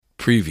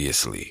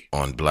Previously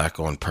on Black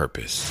on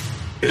Purpose.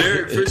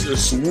 Derek Fisher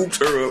swooped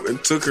her up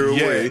and took her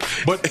away.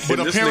 But this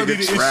apparently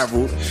nigga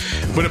traveled.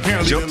 But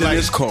apparently jumped in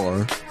his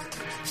car,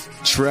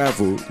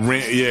 traveled,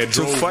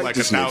 drove like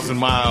 1,000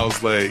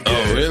 miles. Like,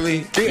 oh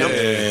really?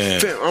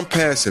 I'm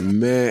passing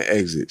mad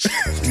exits.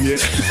 Yeah.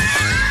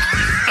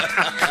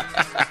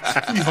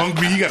 You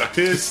hungry? You gotta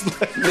piss?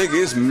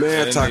 Nigga, it's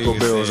mad Taco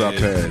Bells I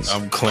passed.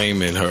 I'm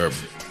claiming her.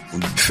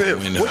 Fam,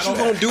 what you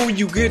gonna do when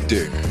you get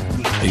there?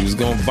 He was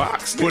gonna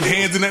box. Put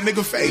hands in that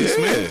nigga face,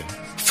 man.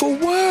 For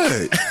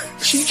what?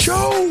 She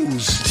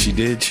chose. She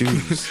did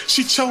choose.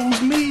 She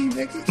chose me,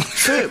 nigga.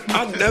 Fam,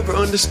 I never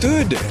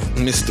understood that.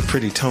 Mr.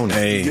 Pretty Tony.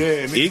 Hey,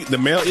 Yeah, the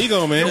male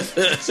ego, man.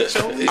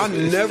 I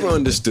never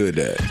understood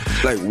that.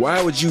 Like,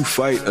 why would you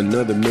fight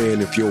another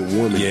man if your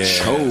woman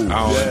chose?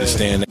 I don't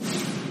understand that.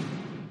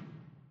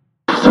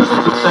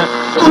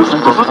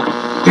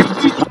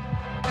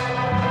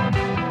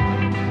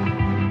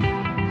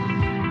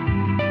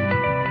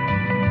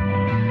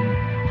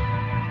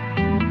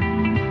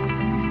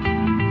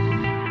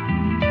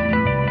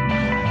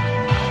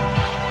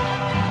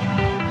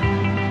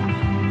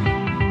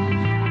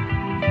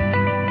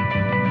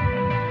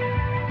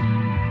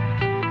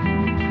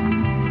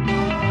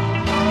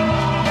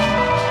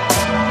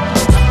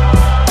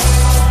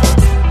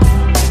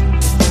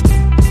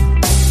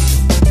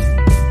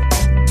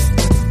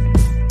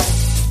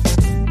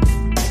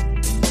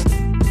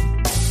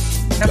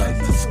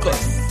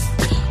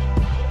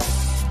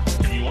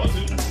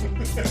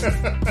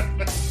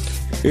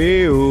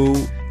 Ew.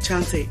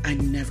 Chauncey, I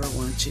never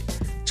want you.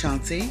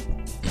 Chauncey,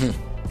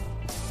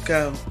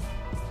 go.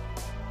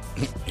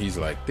 He's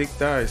like, thick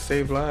thighs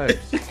save lives.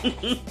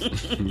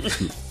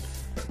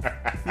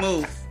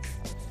 Move.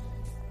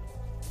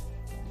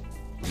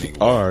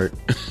 All right.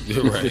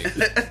 You're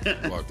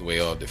right. Walked away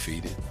all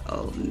defeated.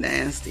 Oh,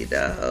 nasty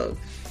dog.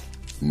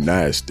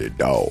 Nasty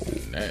dog.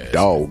 Nasty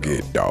dog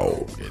get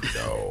dog. Get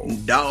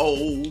dog.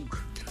 Dog.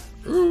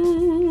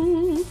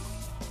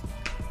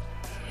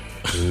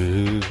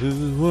 This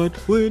is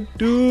what we're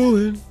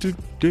doing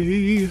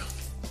today.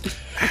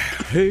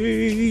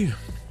 Hey.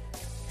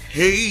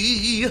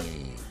 Hey.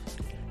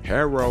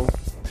 Harrow.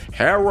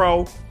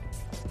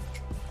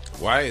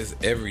 Why is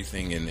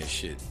everything in this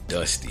shit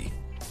dusty?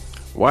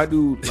 Why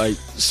do like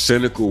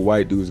cynical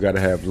white dudes gotta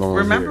have long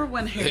Remember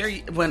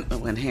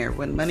hair?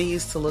 when money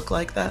used to look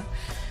like that?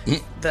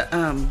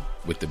 The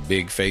With the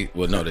big face,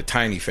 well, no, the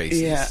tiny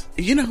faces. Yeah.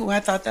 You know who I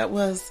thought that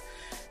was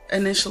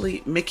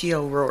initially? Mickey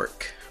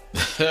O'Rourke.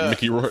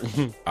 Mickey Rourke.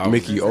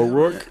 Mickey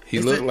O'Rourke? He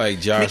looked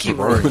like Josh Mickey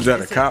O'Rourke. Was that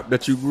a cop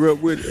that you grew up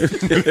with?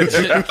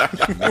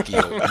 Mickey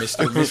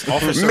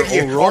Officer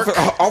Mickey, O'Rourke.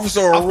 Officer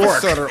O'Rourke.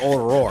 Officer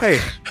O'Rourke. Hey,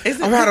 Is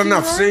it I've had Mickey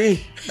enough, O'Rourke?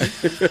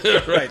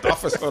 see? Right,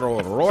 Officer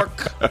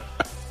O'Rourke.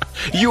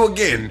 You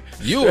again.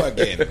 You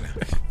again.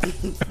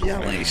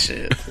 Y'all ain't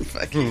shit.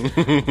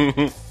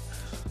 Fucking.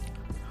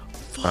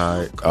 All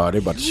right. They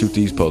about to shoot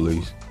these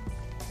police.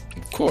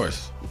 Of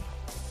course.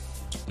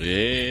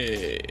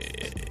 Yeah.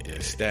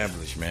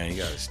 Establish, man. You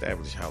gotta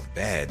establish how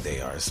bad they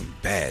are. Some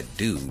bad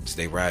dudes.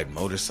 They ride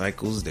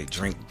motorcycles. They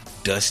drink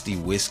dusty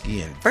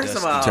whiskey and First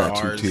of dusty all,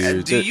 cars.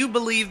 Tears. do you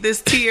believe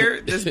this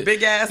tear, this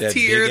big ass That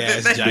tear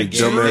big-ass, that they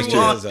gigantic drew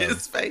on tears.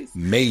 his face?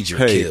 Major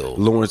Hey, kill.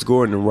 Lawrence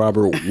Gordon and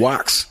Robert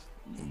Wachs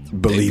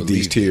believe these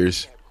believe it.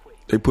 tears.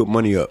 They put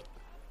money up.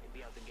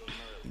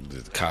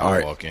 Kyle All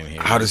right. walk in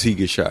here. How does he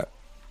get shot?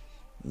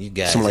 you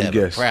guys Somebody have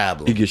guess. a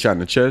problem? He gets shot in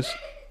the chest?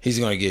 He's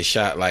gonna get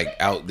shot like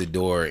out the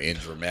door in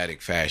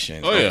dramatic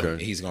fashion. Oh, yeah.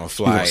 Okay. He's gonna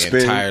fly gonna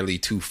spin? entirely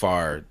too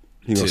far.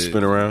 He gonna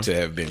spin around? to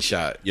have been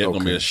shot. Yeah, it's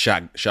gonna be Okay.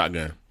 a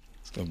shotgun.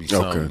 It's gonna be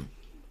something. Okay.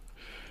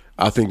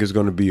 I think it's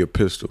going to be a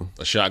pistol.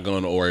 A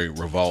shotgun or a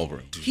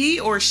revolver. He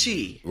or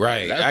she?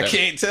 Right. I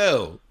can't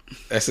tell.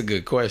 That's a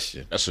good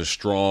question. That's a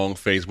strong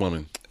faced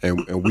woman.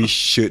 And we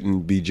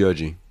shouldn't be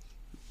judging.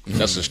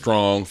 That's a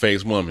strong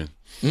faced woman.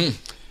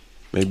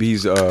 Maybe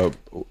he's,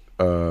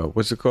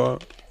 what's it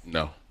called?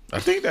 No. I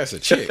think that's a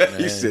chick,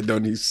 man. He said,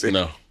 don't need to say.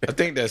 No. I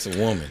think that's a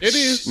woman. It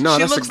is. No, She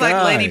that's looks a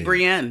guy. like Lady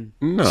Brienne.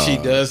 No. She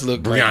does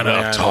look Brianna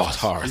like of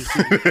Tarth.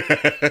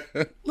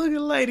 Look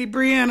at Lady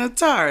Brianna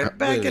Tartt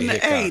back in the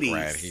Hickok 80s.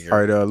 right here. All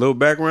right, a little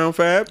background,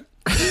 Fab.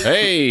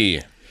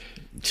 Hey.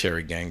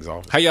 Cherry Gang's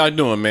office. How y'all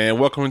doing, man?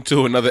 Welcome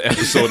to another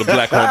episode of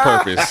Black on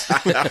Purpose.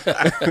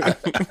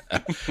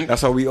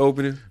 That's how we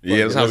open it?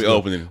 Yeah, that's how we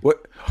open it.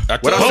 What I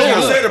told said? you,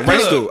 I said a look,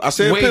 pistol. I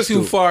said a way pistol.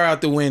 too far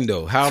out the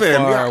window. How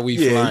Fam, far yeah, are we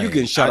yeah, flying? you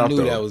getting shot I out knew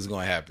though. that was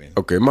going to happen.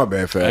 Okay, my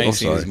bad, Fab. I ain't I'm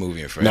seen sorry. this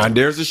movie in forever. Now,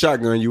 there's a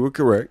shotgun. You were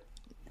correct.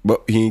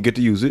 But he didn't get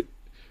to use it.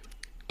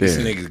 This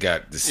Damn. nigga's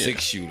got the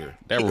six shooter.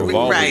 That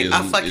revolver Right, is,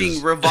 a fucking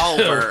is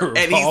revolver, and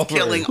he's Revolver.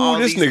 killing Who all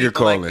this these nigga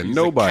people like calling? he's a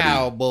Nobody.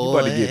 cowboy. You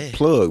about to get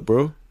plugged,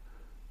 bro.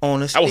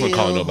 On a I wasn't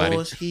calling nobody.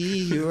 horse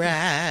he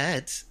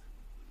rides.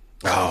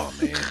 Oh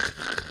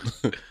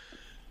man.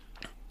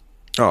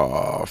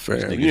 Oh, fam.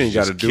 Niggas You ain't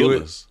got to just do kill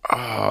it. us.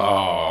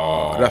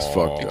 Oh, that's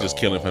fucked They up. just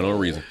killing for no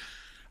reason.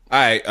 All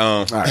right.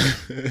 All right.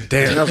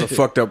 Damn, that was a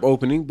fucked up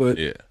opening, but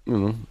Yeah. you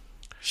know,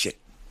 shit.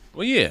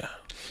 Well, yeah.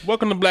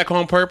 Welcome to Black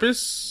on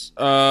Purpose.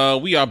 We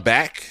are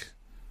back.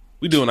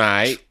 We doing all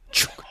right.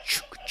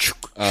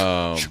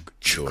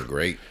 Doing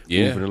great.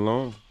 Yeah. Moving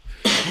along.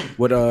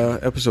 What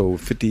episode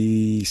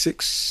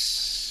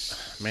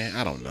 56? Man,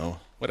 I don't know.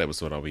 What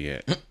episode are we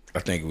at? I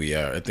think we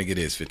are. I think it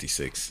is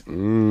 56. Is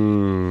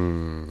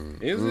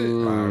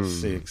it? 5,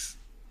 6.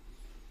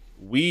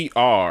 We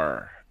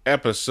are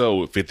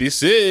episode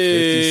 56.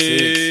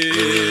 56.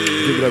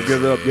 Give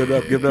it up.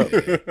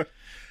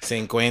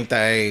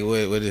 50.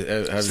 What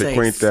is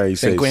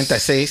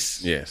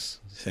 56. Yes.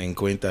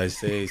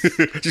 56.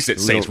 She said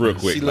Saints real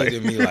quick. She looked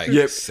at me like,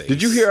 Yep. Saints.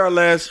 Did you hear our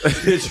last?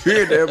 Did you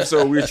hear the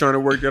episode we were trying to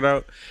work that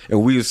out,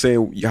 and we were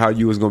saying how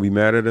you was gonna be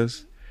mad at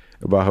us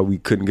about how we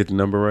couldn't get the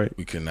number right?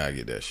 We could not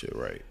get that shit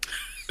right.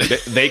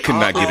 They could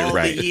not get it All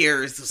right. the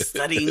years of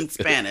studying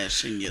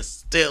Spanish and you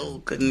still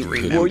couldn't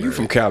remember. Well, you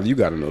from Cali, you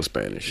gotta know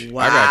Spanish.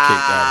 Wow. I got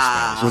kicked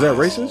out of Spanish. Was that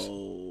racist?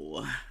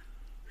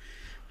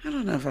 I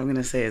don't know if I'm going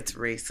to say it's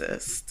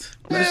racist.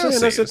 I'm just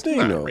saying that's the It's thing,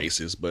 not though.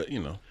 racist, but you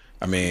know.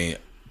 I mean,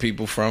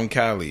 people from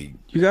Cali,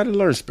 You gotta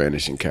learn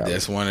Spanish in Cali.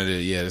 that's one of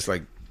the, it's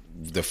like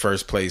the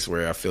first place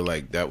where I feel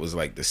like that was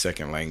like the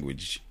second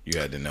language you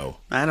had to know.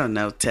 I don't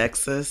know.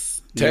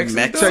 Texas? Texas,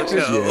 New Mexico?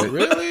 Texas, yeah.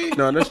 Really?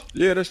 No,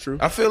 that's true.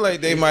 I feel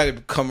like they might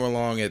have come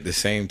along at the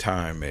same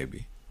time,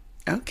 maybe.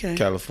 Okay.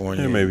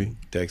 California, Yeah, maybe.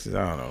 Texas.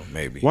 I don't know,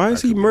 maybe. Why I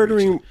is he could be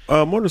murdering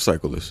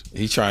motorcyclists?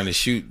 reaching. He's trying to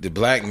shoot the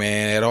black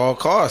man at all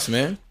costs,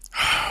 man.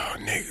 Oh,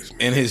 niggas,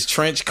 man. In his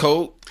trench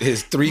coat,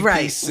 his three-piece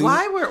Right. suit,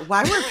 Why were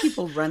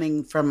people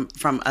running from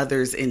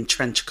others in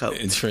trench coats?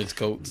 in trench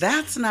coats.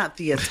 That's not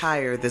the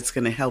attire that's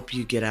going to help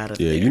you get out of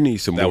Yeah, there. you need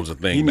some. That more, was a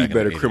thing You back need in the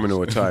better 80s.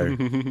 criminal attire.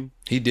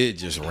 He did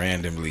just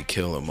randomly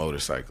kill a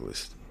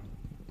motorcyclist.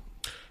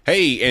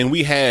 Hey, and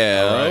we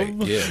have All right,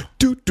 yeah.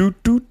 do do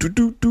do do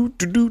do do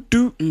do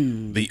do.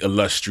 the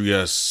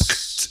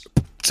illustrious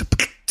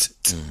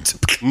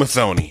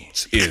Mathoni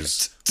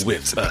is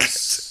with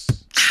us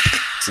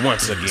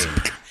once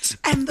again.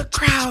 And the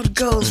crowd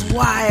goes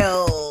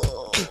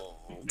wild.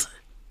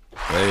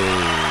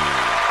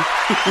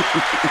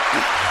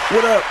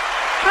 What up?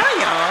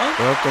 Hi,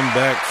 y'all. Welcome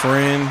back,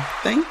 friend.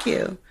 Thank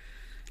you.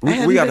 We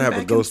hadn't gotta been have a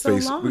back in ghost so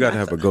face. long. We gotta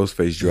have a ghost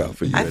face drop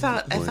for you. I at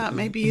thought this point.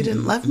 maybe you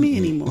didn't love me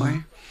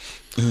anymore.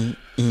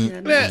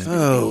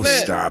 Oh,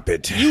 stop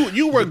it!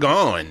 You were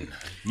gone.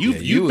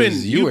 You were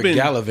Yeah,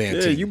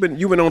 gallivanting. you've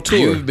been on tour.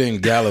 You've been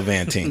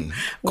gallivanting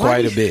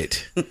quite a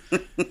bit.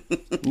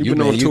 You've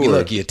been on tour.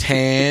 Look, you're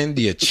tanned,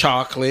 you're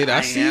chocolate.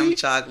 I see. am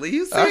chocolate.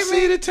 You see I me?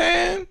 see the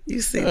tan.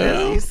 You see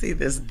this? You see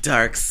this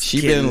dark skin?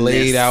 She been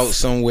laid out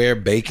somewhere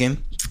baking.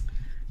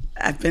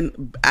 I've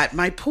been at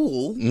my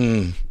pool.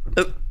 And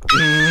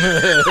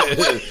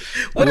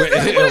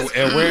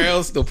where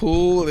else? The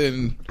pool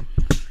and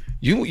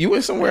you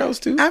went somewhere else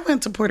too. I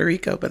went to Puerto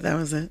Rico, but that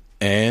was it.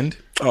 And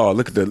Oh,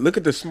 look at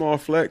the small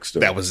flex.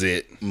 Though. That was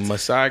it.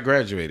 Masai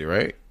graduated,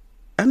 right?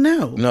 Oh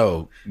no,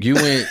 No, you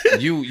went.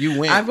 You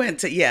went. I went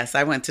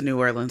to New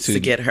Orleans to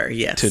get her.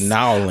 Yes, to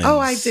Nowlands. Oh,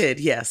 I did.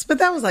 Yes, but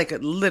that was like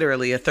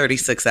literally a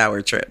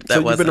 36-hour trip. That So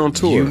you've wasn't. been on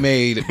tour. You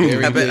made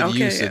very I've been- good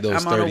use of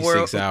those I'm on a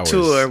world 36 hours.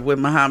 tour with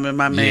Muhammad,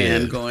 my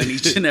man, Yeah. going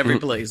each and every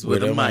place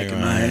with a her mic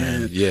in my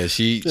hand. Yeah,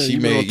 she you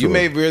been on made you tour.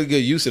 made really good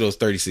use of those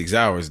 36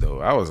 hours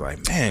though. I was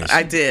like, man,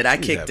 I did. I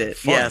she's kicked having it.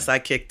 fun. Yes, I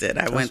kicked it.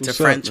 I went to what's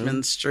up, Frenchman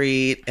man.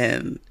 Street,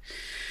 and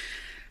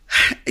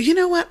you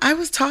know what? I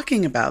was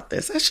talking about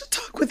this. I should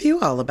talk with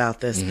you all about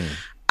this. Mm-hmm.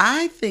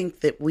 I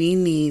think that we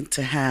need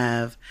to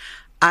have.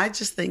 I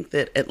just think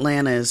that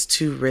Atlanta is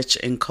too rich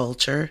in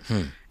culture.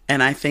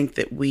 And I think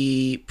that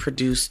we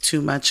produce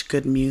too much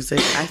good music.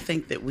 I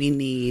think that we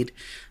need,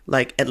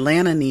 like,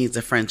 Atlanta needs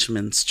a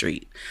Frenchman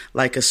Street,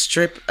 like a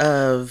strip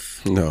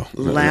of No.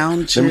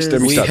 lounges. Let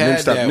me We stop, had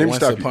stop, that let me once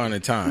stop you. upon a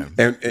time.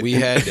 And- we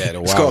had that a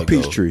while it's called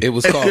ago. Peachtree. It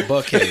was called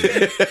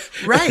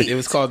Buckhead. Right. It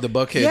was called the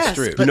Buckhead Yes,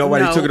 Strip. but You know why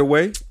no. they took it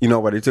away? You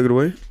know why they took it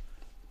away?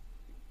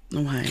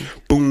 Why?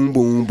 Boom,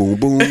 boom, boom,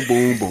 boom,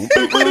 boom, boom.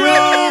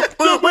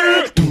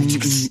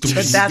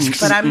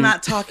 But I'm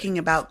not talking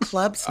about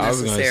clubs I was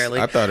gonna necessarily.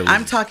 I thought it was-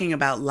 I'm talking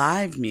about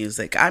live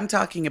music. I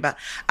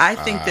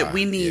think that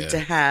we need yeah. to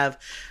have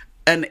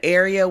an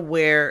area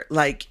where,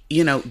 like,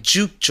 you know,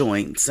 juke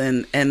joints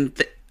and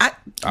I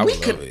we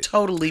would could love it.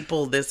 totally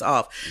pull this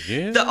off.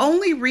 Yeah. The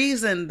only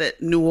reason that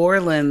New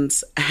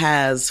Orleans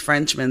has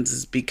Frenchmen's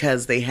is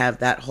because they have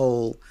that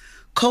whole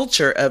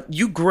culture of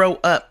you grow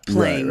up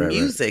playing Right.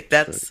 music.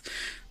 That's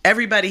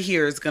everybody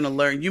here is going to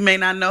learn. You may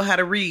not know how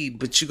to read,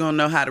 but you're going to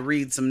know how to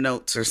read some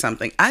notes or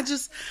something. I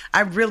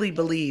really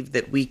believe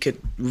that we could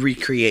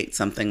recreate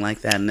something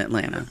like that in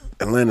Atlanta.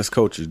 Atlanta's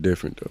culture is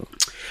different though.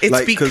 It's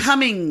Like, 'cause-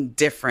 becoming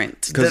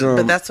different. 'cause,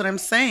 But that's what I'm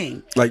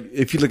saying. Like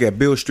if you look at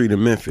Beale Street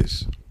in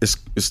Memphis, it's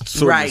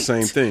sort Right. of the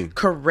same thing.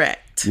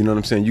 Correct. You know what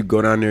I'm saying? You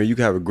go down there, you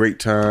can have a great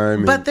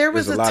time. But there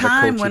was there's a lot of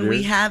time culture when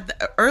we there. had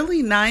the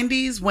early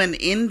 90s when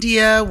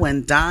India,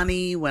 when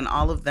Donnie, when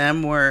all of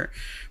them were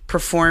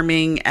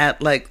performing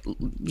at, like,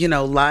 you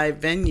know, live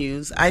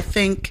venues. I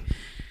think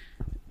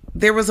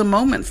there was a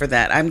moment for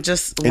that. I'm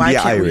just, why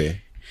India can't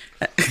we?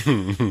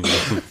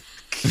 Ire.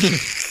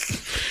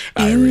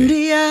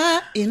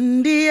 India,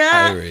 India,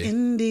 Irie.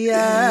 India.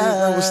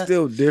 That was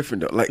still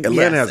different though. Like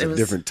Atlanta yes, has it a was-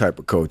 different type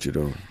of culture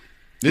though.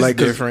 It's Like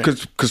different.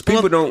 because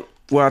people don't.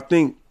 Well, I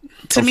think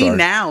To I'm me sorry.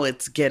 now,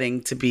 it's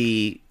getting to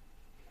be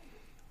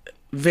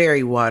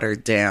very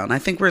watered down. I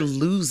think we're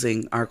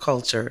losing our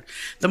culture.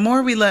 The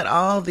more we let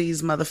all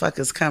these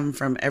motherfuckers come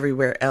from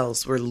everywhere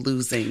else, we're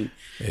losing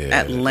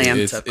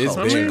Atlanta It's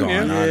culture. been gone,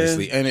 Yeah.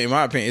 honestly. And in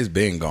my opinion, it's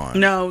been gone.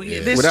 No, Yeah.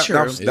 this Well, is true.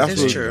 that's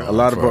It's what true. a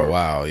lot of For our a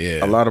while,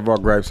 yeah. a lot of our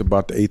gripes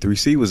about the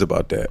A3C was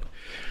about that.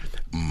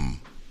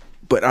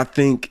 But I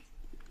think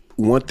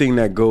one thing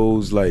that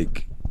goes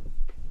like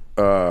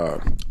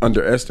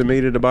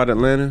underestimated about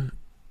Atlanta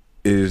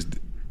is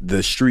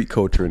the street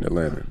culture in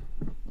Atlanta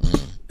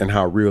and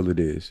how real it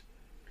is.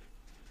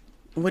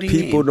 What do you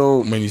People mean?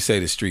 don't When you say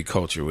the street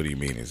culture, what do you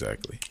mean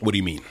exactly? What do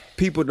you mean?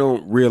 people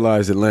don't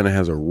realize Atlanta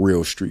has a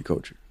real street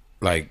culture.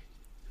 Like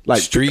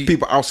Like Street-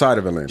 people outside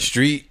of Atlanta.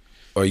 street,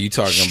 or are you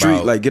talking Street,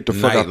 about like get the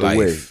fuck out the way.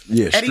 nightlife?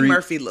 Yeah, Eddie street.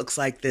 Murphy looks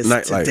like this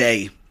Nightlife.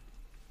 today.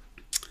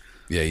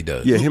 Yeah, he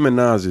does. Yeah, him and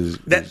Nas is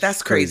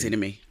That's crazy to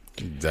me.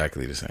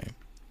 Exactly the same.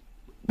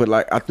 But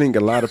like, I think a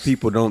lot of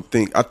people don't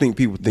think. I think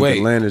people think Wait.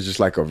 Atlanta is just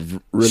like a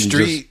really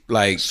Street, just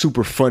like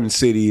super fun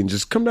city and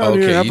just come down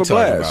here and okay, have you a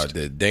talking blast. about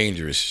the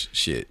dangerous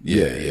shit.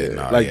 Yeah, Yeah, yeah, yeah.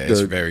 nah, Like yeah,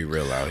 it's the- very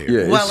real out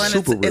here. Yeah, Well, it's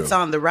and super real. it's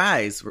on the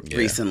rise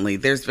recently.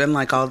 There's been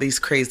like all these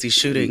crazy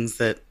shootings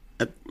that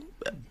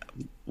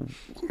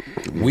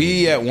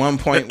We at one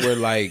point were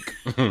like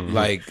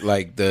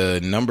like the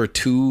number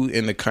 2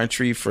 in the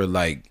country for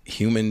like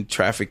human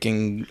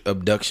trafficking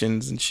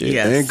abductions and shit.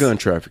 Yes. and gun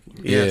trafficking.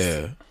 Yeah.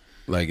 Yes.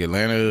 Like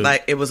Atlanta,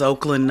 like it was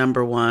Oakland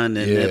number 1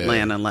 and Yeah.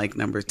 Atlanta like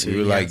number 2. we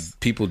were yes. like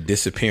people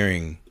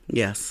disappearing,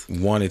 yes.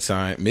 wanted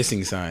sign,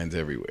 missing signs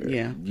everywhere.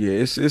 Yeah.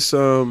 Yeah,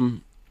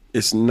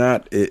 it's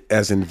not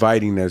as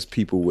inviting as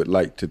people would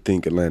like to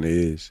think Atlanta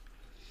is.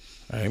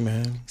 Hey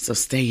man, So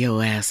stay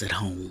your ass at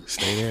home.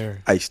 stay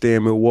there. I stay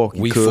in Milwaukee.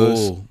 We cuz.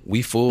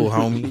 full,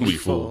 homie. We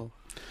full.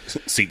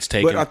 Seats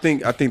taken. But I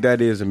think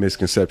that is a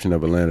misconception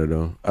of Atlanta,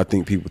 though. I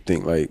think people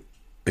think like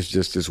it's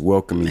just this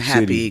welcoming Happy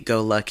city.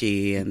 go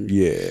lucky and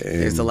Yeah,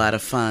 there's a and- lot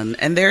of fun,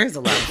 and there is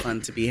a lot of fun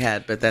to be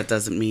had, but that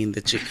doesn't mean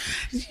that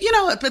you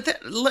know. But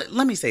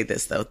let me say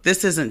this though: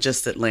 this isn't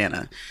just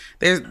Atlanta.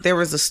 There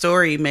was a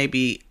story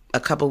maybe a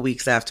couple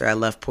weeks after I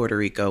left Puerto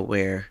Rico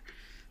where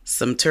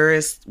some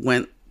tourists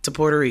went to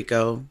Puerto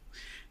Rico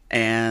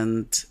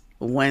and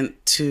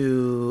went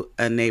to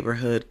a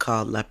neighborhood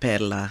called La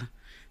Perla.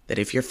 That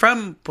if you're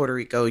from Puerto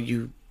Rico,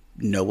 you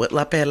know what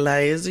La Perla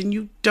is, and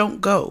you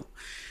don't go.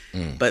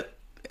 But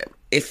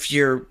if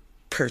you're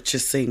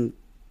purchasing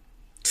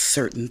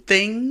certain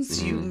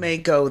things, you may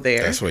go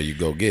there. That's where you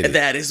go get it.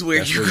 That is where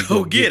That's you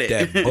go get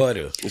it. that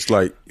butter. It's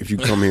like if you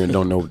come here and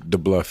don't know what the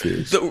bluff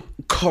is.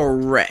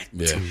 Correct.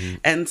 Yeah.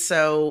 And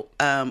so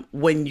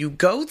when you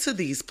go to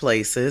these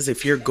places,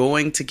 if you're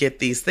going to get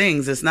these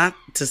things, it's not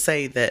to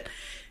say that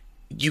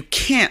you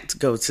can't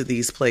go to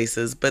these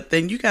places, but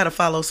then you got to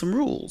follow some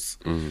rules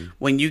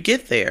when you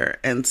get there.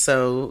 And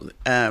so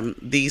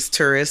these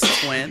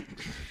tourists went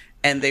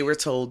and they were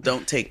told,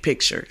 don't take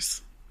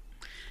pictures.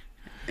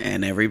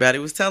 And everybody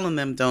was telling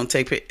them, don't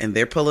take pictures. And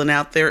they're pulling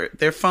out their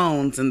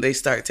phones and they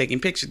start taking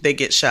pictures. They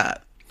get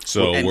shot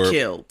So and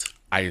killed.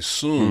 I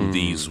assume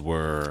these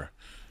were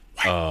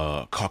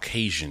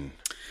Caucasian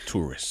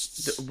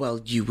tourists. Well,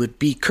 you would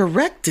be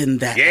correct in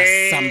that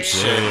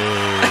assumption.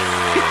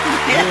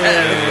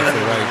 Yeah,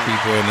 for white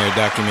people in their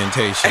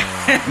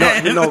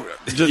documentation. No,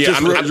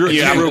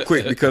 just real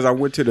quick, because I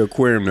went to the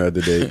aquarium the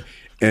other day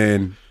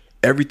and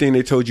everything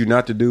they told you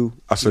not to do,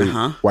 I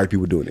saw white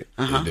people doing it.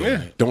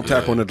 Don't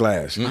tap on the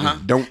glass.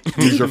 Don't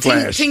use your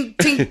flash. Ting,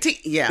 ting, ting, ting.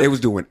 Yeah. They was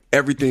doing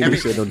everything they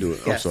said don't do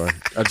it. Yes. I'm sorry.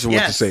 I just want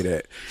to Yes. say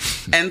that.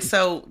 And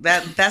so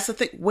that's the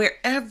thing.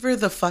 Wherever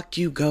the fuck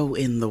you go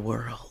in the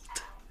world,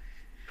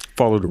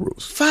 Follow the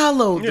rules.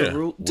 follow the Yeah.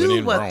 rule. When Do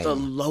in what Rome. the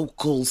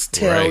locals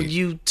tell Right.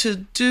 you to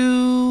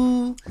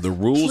do. The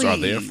rules are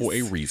there Please. for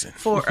a reason.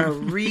 For a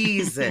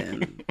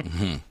reason.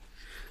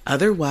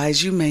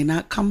 Otherwise, you may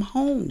not come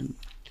home.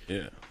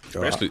 Yeah,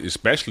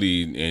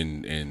 especially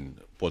in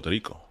Puerto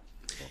Rico.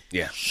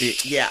 Yeah,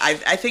 Yeah,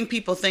 I think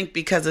people think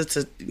because it's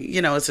a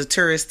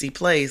touristy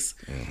place.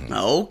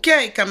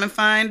 Okay, come and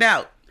find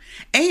out.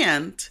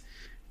 And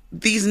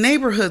these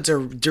neighborhoods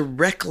are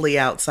directly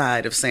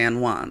outside of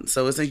San Juan,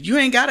 so it's like you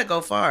ain't got to go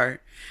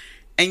far.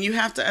 And you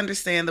have to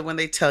understand that when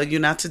they tell you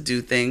not to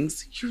do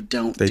things, you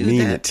don't They do mean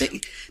that.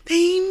 it.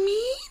 They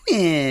mean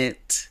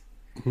it.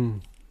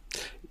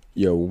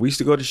 Yo, when we used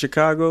to go to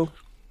Chicago,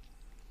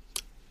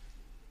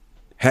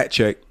 hat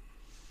check.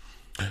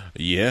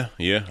 yeah.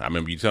 I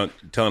remember you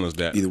telling us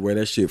that. Either wear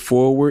that shit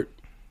forward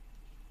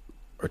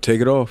or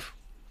take it off.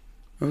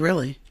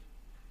 Really?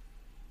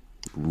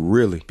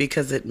 Really.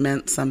 Because it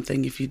meant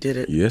something if you did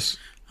it. Yes.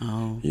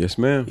 Oh, Yes,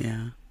 ma'am.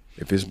 yeah.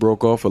 If it's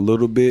broke off a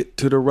little bit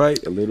to the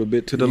right, a little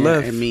bit to the Yeah,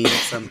 left, it means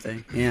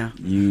something. Yeah.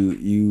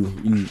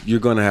 you're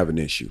gonna have an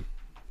issue.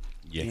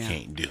 You Yeah.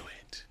 can't do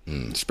it.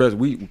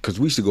 Especially because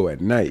we used to go at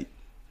night.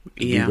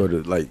 Yeah. We go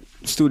to like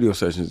studio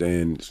sessions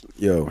and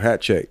yo,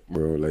 hat check,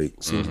 bro. Like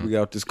as soon as we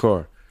get out this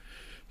car,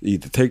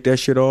 either take that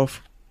shit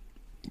off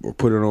or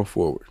put it on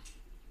forward.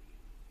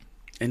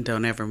 And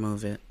don't ever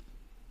move it.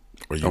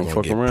 Or you Don't gonna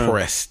fuck get around.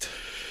 pressed.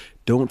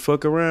 Don't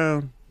fuck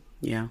around.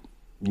 Yeah.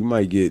 You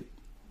might get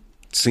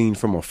seen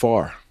from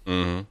afar.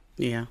 Yeah.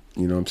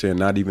 You know what I'm saying?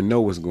 Not even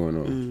know what's going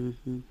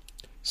on.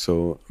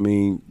 So, I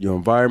mean, your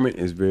environment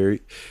is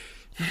very...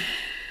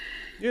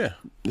 Yeah,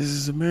 This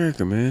is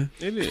America, man.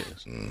 it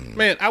is.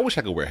 Man, I wish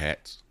I could wear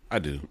hats. I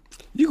do.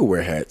 You can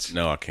wear hats.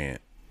 No, I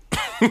can't.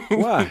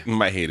 Why?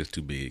 My head is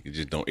too big. It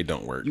just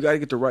don't work. You got to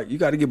get the right... You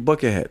got to get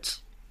bucket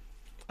hats.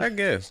 I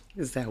guess.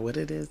 Is that what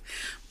it is?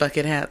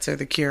 Bucket hats are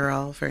the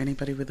cure-all for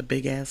anybody with a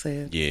big-ass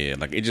head? Yeah,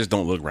 like it just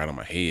don't look right on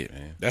my head,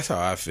 man. That's how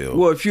I feel.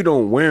 Well, if you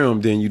don't wear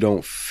them, then you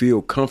don't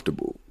feel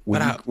comfortable. When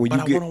But I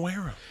want to wear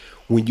them.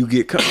 When you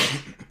get...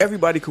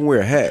 everybody can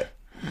wear a hat.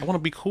 I want to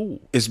be cool.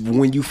 It's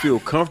when you feel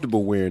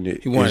comfortable wearing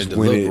it. he wanted is to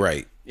when look it-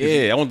 right.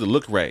 Yeah, I want to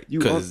look right.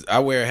 Because I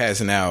wear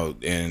hats now,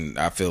 and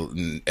I feel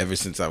ever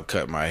since I've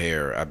cut my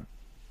hair,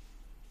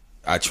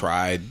 I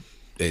tried.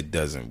 It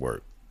doesn't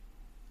work.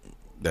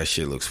 That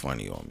shit looks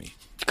funny on me.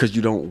 Because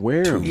you don't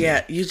wear them.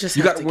 Yeah, you just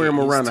You have got to to wear get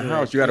them around used the to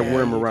house. it. You got to Yeah, wear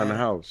them you around the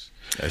gotta- house.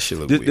 That shit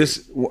look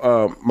This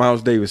weird.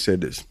 Miles Davis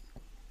said this.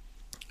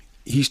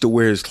 He used to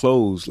wear his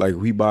clothes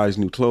like he buys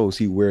new clothes.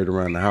 He wear it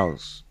around the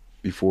house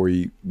before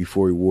he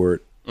wore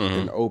it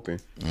in the open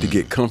to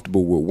get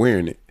comfortable with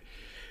wearing it.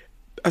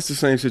 That's the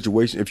same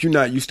situation. If you're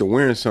not used to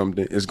wearing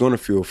something, it's gonna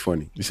feel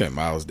funny. You said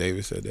Miles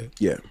Davis said that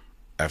Yeah,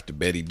 after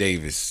Betty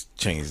Davis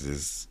changed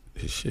his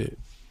shit.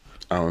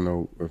 I don't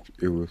know if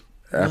it was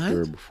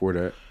after or before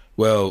that.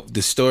 Well,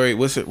 the story.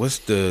 What's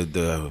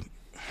the?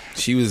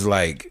 She was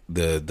like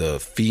the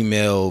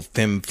female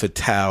femme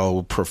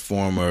fatale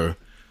performer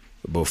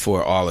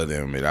before all of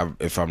them. And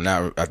if I'm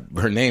not,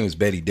 her name is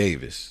Betty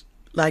Davis.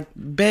 Like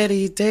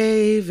Betty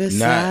Davis.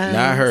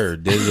 Not her.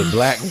 There's a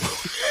black.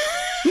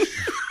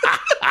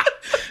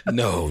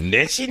 No,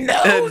 Nancy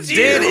knows you.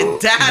 Did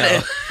it,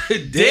 die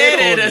it.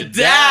 Did it,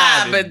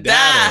 die, but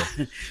die.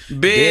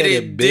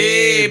 Betty,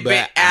 baby,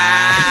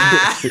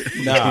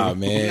 Nah,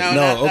 man. No, not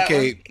No, that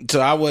okay.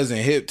 So I wasn't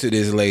hip to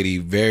this lady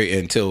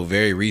until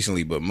very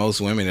recently, but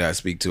most women that I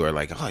speak to are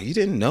like, "Oh, you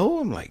didn't know?"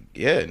 I'm like,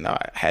 "Yeah, no,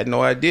 I had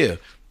no idea."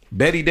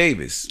 Betty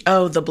Davis.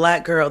 Oh, the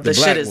black girl. The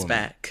black shit is woman.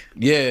 back.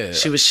 Yeah.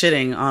 She was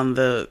shitting on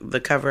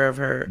the cover of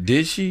her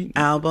Did she?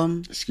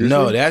 album.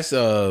 No, that's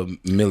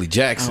Millie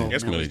Jackson.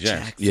 That's Millie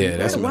Jackson. Yeah,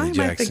 that's Why Millie am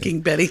I Jackson.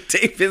 thinking Betty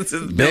Davis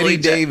is Betty Millie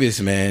Jackson? Davis,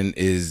 man,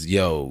 is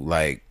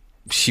like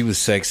she was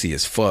sexy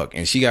as fuck,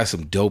 and she got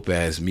some dope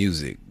ass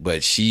music,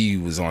 but she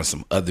was on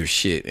some other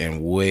shit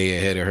and way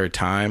ahead of her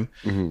time.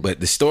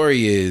 But the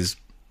story is,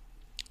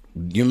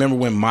 you remember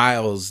when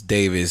Miles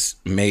Davis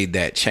made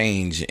that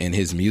change in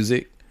his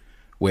music,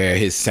 where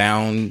his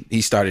sound, he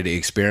started to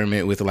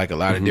experiment with like a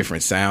lot of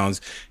different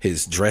sounds.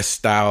 His dress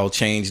style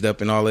changed up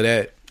and all of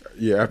that.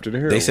 Yeah, after the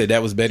hair. They said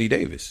that was Betty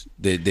Davis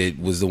that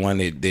was the one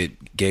that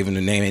gave him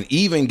the name and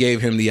even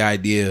gave him the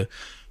idea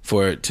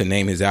to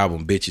name his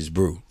album Bitches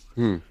Brew.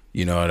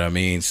 You know what I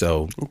mean?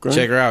 So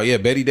check her out. Yeah,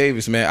 Betty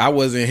Davis, man. I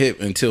wasn't hip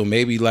until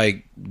maybe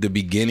like the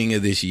beginning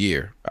of this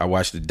year. I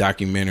watched a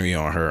documentary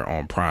on her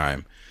on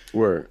Prime.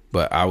 Word.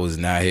 But I was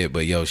not hit.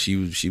 But yo, she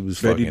was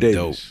Betty fucking Davis.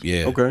 dope.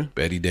 Yeah. Okay.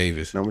 Betty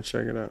Davis. Now I'm gonna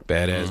check it out.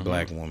 Badass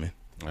black woman.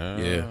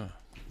 Yeah.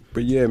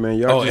 But yeah, man,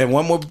 y'all. Oh, and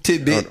one more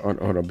tidbit. hold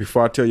on.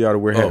 Before I tell y'all to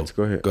wear hats,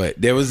 go ahead. Go ahead.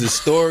 There was a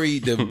story.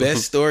 The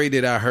best story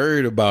that I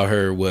heard about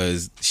her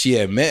was she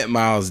had met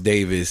Miles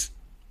Davis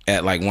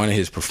at like one of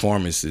his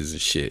performances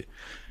and shit.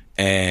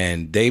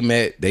 And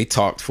they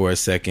talked for a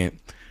second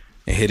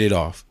and hit it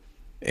off.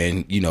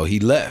 And, you know, he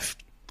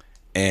left.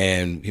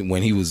 And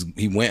when he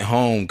went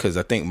home, because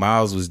I think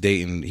Miles was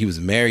he was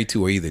married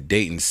to or either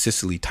dating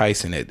Cicely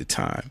Tyson at the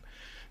time.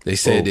 They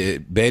said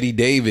that Betty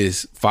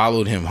Davis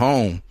followed him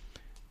home.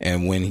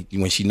 And when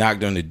she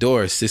knocked on the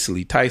door,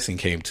 Cicely Tyson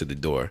came to the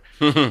door.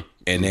 And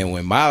then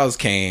when Miles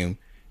came,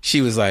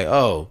 she was like,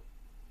 "Oh,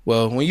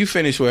 well, when you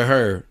finish with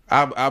her,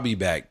 I'll be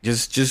back.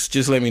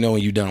 Just let me know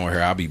when you're done with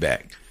her. I'll be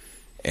back."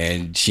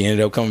 And she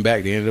ended up coming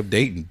back. They ended up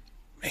dating.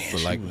 Man, for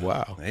like,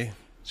 wow. Hey,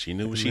 she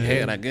knew what she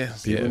had, I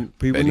guess. People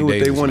Betty knew what they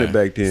Davis, wanted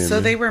man. back then. So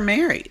man. they were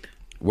married.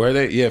 Were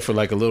they? Yeah, for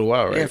like a little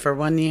while, right? Yeah, for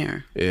 1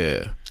 year.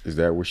 Yeah. Is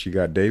that where she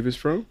got Davis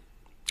from?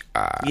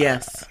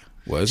 Yes.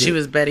 Was She it?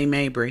 was Betty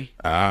Mabry.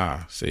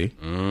 See?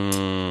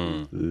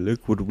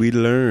 Look what we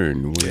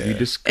learn when we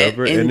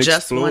discover In and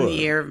just explore. 1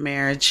 year of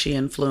marriage, she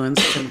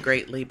influenced him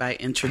greatly by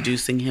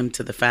introducing him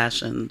to the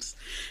fashions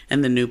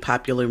and the new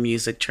popular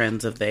music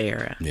trends of the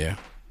era. Yeah.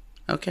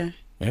 Okay.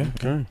 Yeah.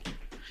 Okay.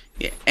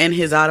 Yeah. And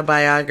his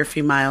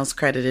autobiography, Miles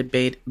credited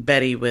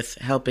Betty with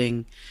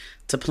helping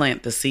to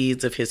plant the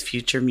seeds of his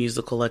future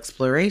musical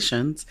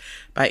explorations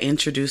by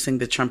introducing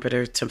the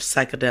trumpeter to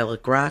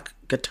psychedelic rock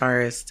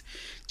guitarist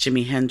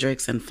Jimi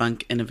Hendrix and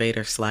funk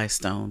innovator Sly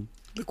Stone.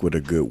 Look what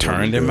a good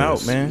Turned woman him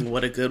does. out, man.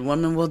 What a good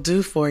woman will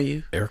do for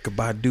you. Erykah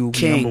Badu,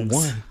 Kings, number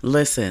one.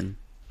 listen.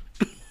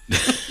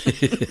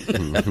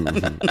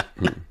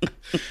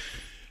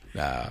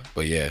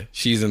 But yeah,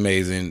 she's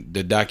amazing.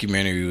 The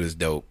documentary was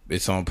dope.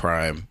 It's on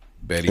Prime.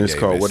 Betty And it's Davis.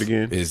 called what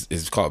again?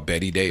 It's called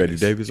Betty Davis. Betty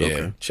Davis? Yeah,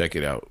 Okay. check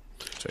it out.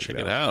 Check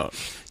it out.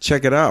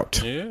 Check it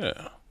out.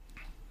 Yeah.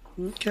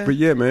 Okay. But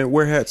yeah, man,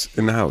 wear hats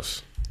in the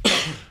house.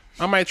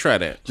 I might try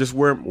that. Just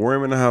wear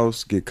them in the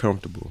house. Get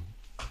comfortable,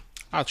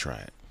 I'll try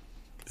it.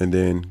 and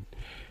then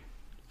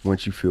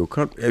once you feel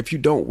comfortable, if you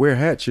don't wear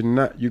hats,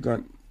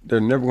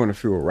 they're never going to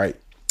feel right.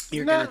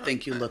 You're gonna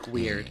think you look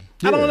weird.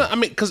 I don't know. I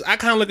mean, because I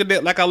kind of look at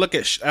that like I look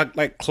at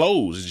like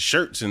clothes, and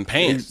shirts, and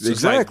pants. It's like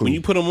Exactly. when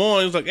you put them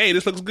on, it's like, hey,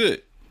 this looks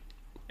good.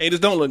 Hey,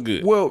 this don't look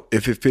good. Well,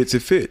 if it fits,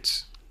 it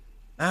fits.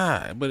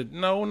 But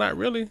no, not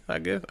really. I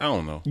guess I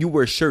don't know. You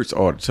wear shirts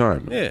all the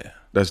time. Though. Yeah,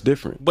 That's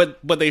different. but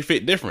they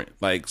fit different.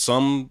 Like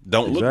some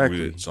don't look Exactly.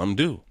 good, some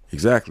do.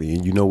 Exactly,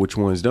 and you know which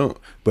ones don't.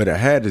 But a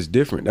hat is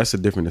different. That's a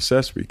different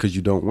accessory because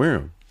you don't wear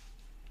them.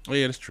 Oh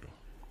yeah, that's true.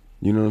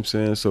 You know what I'm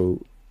saying?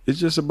 So it's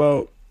just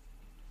about,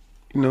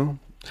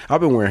 I've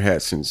been wearing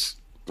hats since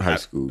high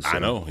school. So, I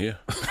know. Yeah.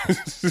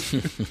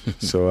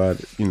 So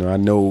I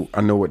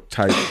know what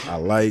type I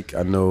like.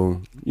 I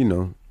know,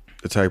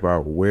 the type I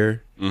would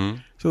wear. Mm-hmm.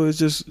 So it's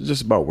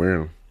just about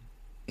wearing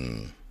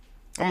them.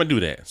 I'm gonna do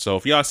that. So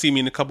if y'all see me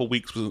in a couple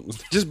weeks,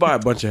 Just buy a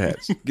bunch of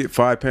hats. Get a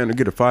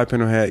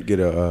 5-panel hat. Get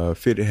a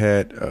fitted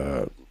hat.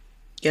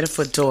 Get a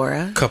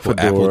fedora. Couple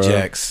Fedora. Apple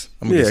Jacks.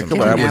 I'm gonna Yeah, get some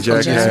couple Apple Apple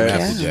Jack Jacks.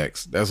 hats. Apple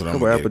Jacks. That's what I'm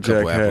Couple gonna Apple get.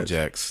 Couple Jack Apple hats.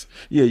 Jacks.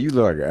 Yeah, you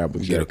look like an Apple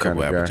Get Jack a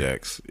couple kind of Apple guy.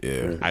 Jacks.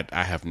 Yeah.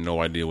 I have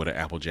no idea what an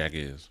Applejack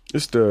is.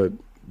 It's the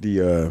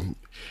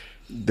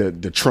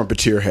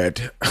trumpeter hat.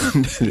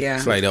 Yeah.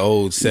 It's like the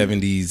old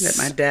 70s. that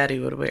my daddy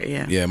would wear.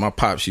 Yeah. Yeah, my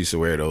pops used to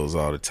wear those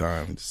all the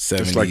time. 70s.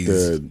 It's like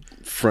the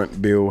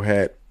front bill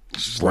hat.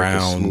 It's like a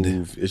Round.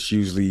 smooth. It's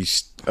usually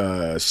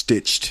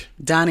stitched.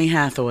 Donnie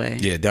Hathaway.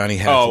 Yeah, Donnie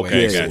Hathaway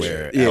okay, used to gotcha.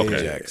 wear Yeah, Apple yeah.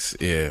 Jacks.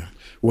 Yeah.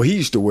 Well, he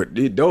used to wear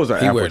those. Are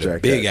He Apple wear the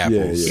Jack big hats.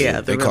 apples.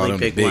 Yeah, they the call really them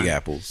the big big one.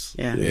 apples.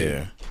 Yeah.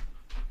 Yeah.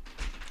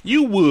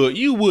 You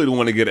would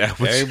want to get an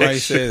Applejack. Everybody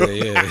shirt. says that,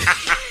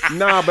 yeah.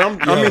 Nah,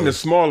 but I mean the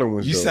smaller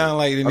ones. You though. sound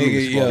like the I mean nigga,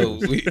 the smaller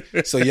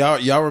ones. so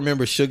y'all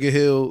remember Sugar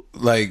Hill,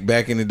 like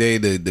back in the day,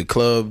 the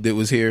club that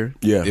was here?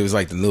 Yeah. It was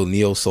like the little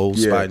neo soul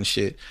Yeah. spot and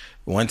shit.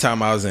 One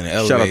time I was in the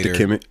Shout out to elevator.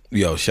 Kemet.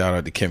 Yo, shout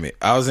out to Kemet.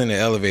 I was in the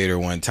elevator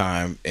one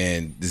time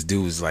and this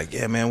dude was like,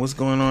 yeah, man, what's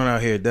going on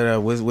out here?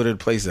 What are the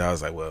places? I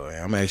was like, well,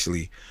 man, I'm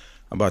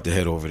about to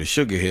head over to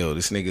Sugar Hill.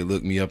 This nigga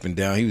looked me up and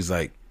down. He was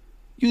like,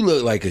 you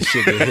look like a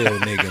Sugar Hill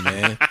nigga,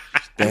 man.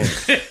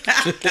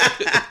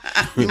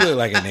 You look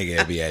like a nigga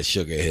that be at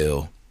Sugar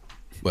Hill.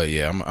 But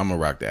yeah, I'm gonna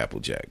rock the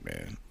Applejack,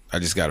 man. I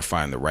just gotta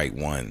find the right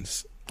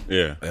ones.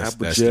 Yeah. That's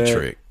Applejack. the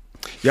trick.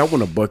 Yeah, I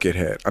want a bucket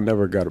hat. I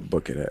never got a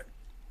bucket hat.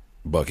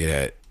 Bucket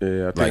hat.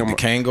 Yeah, I think Like I'm the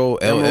Kango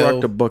I'm gonna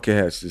rock the LL. bucket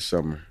hats this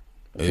summer.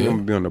 I think Yeah. I'm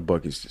gonna be on the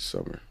buckets this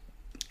summer.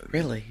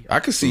 Really? I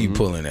could see you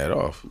pulling that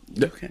off.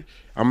 Okay.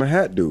 I'm a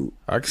hat dude.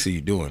 I could see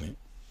you doing it.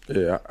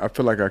 Yeah, I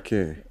feel like I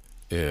can.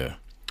 Yeah.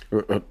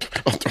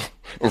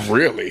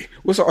 Really?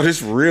 What's all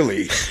this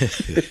really?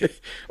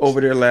 Over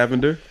there,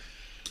 Lavender.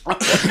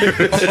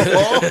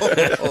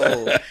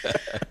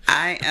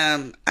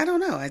 I don't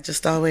know. I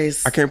just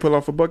always I can't pull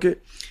off a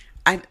bucket.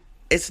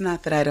 it's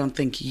not that I don't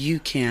think you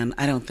can.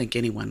 I don't think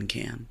anyone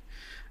can.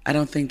 I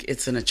don't think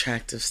it's an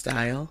attractive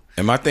style.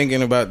 Am I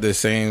thinking about the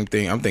same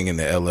thing? I'm thinking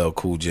the LL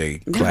Cool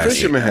J Yeah, classic,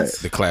 fisherman hat.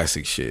 the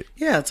classic shit.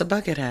 Yeah, it's a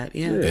bucket hat.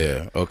 Yeah.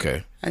 Yeah.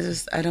 Okay.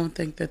 I don't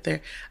think that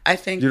they're I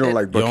think You don't that-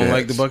 like You bucket don't hats.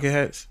 like the bucket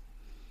hats?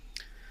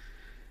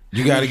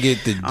 You got to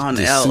get the On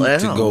suit LL.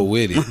 to go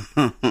with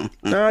it.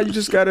 Nah, you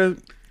just gotta.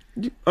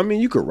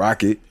 You could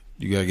rock it.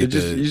 You got to You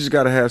get just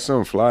gotta have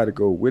something fly to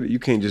go with it. You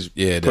can't just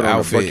Yeah, the put on a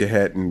outfit bucket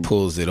hat and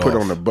pulls it put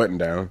off. on a button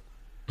down.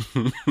 a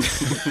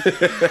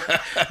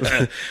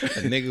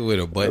nigga with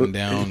a button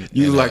down.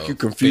 You and like a you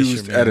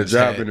confused at a fisherman's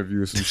job hat.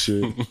 interview or some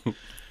shit.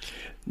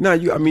 No,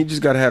 you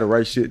just gotta have the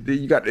right shit.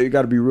 It got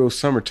to be real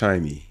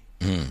summertimey.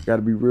 Got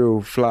to be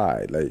real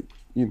fly. Like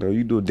you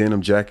do a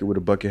denim jacket with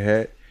a bucket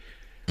hat,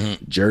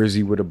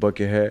 jersey with a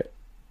bucket hat.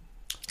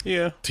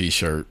 Yeah.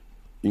 T-shirt,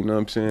 You know what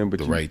I'm saying? But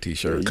the right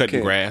T-shirt, you Cutting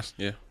can't- grass.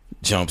 Yeah.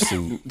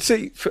 jumpsuit.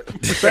 See,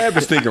 Fab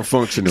is thinking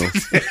functional.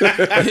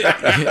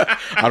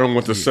 I don't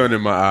want the sun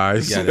in my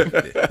eyes. Got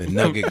the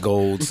nugget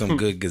gold, some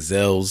good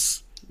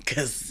gazelles,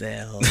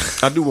 Gazelle.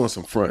 I do want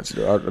some fronts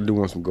though. I do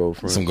want some gold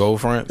fronts. some gold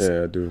fronts.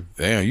 Yeah, I do.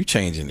 Damn, you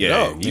changing it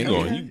Yeah, up. you nigga.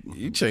 going-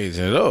 You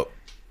changing it up.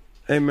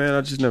 Hey man,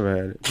 I just never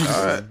had it.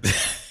 All right.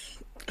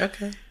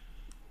 Okay.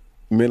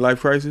 Midlife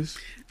crisis.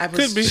 I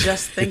was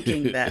just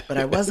thinking that, but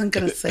I wasn't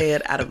going to say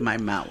it out of my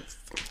mouth.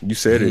 You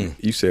said it.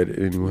 You said it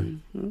anyway.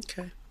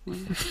 Okay.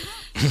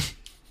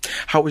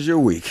 How was your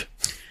week?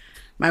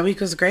 My week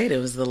was great. It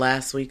was the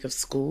last week of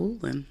school,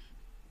 and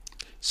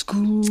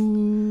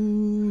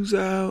School's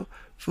out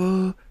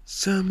for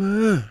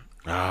summer.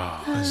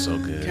 Oh, that's so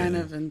good. kind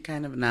of and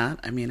kind of not.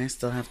 I mean, I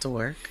still have to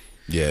work.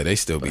 Yeah, they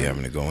still be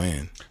having to go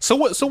in. So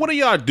what do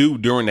y'all do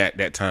during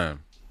that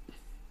time?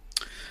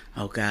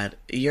 Oh God,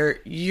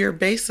 you're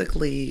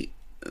basically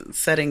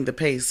setting the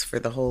pace for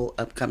the whole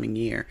upcoming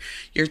year.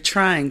 You're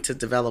trying to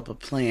develop a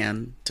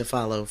plan to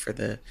follow for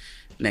the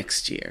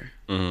next year.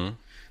 Mm-hmm.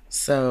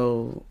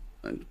 So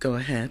go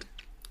ahead.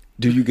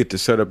 Do you get to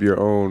set up your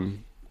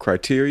own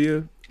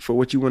criteria for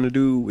what you want to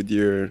do with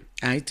your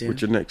I do.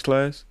 With your next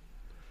class?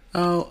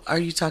 Oh, are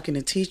you talking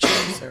to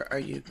teachers or are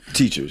you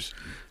Teachers?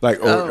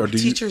 Like, or do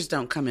teachers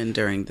don't come in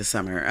during the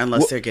summer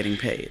unless they're getting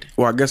paid.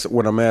 Well, I guess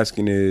what I'm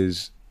asking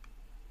is,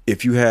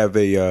 if you have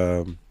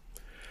a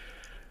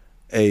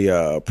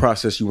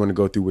process you want to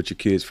go through with your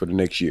kids for the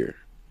next year,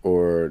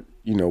 or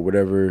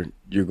whatever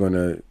you're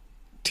gonna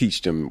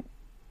teach them,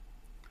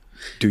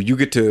 do you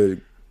get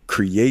to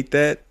create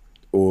that,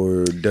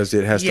 or does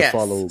it has to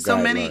follow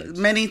guidelines?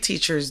 So many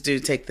teachers do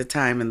take the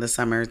time in the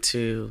summer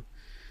to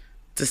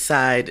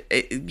decide,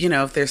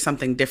 if there's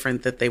something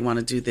different that they want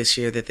to do this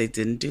year that they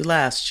didn't do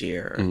last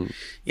year. Mm-hmm.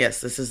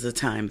 Yes, this is the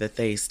time that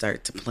they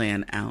start to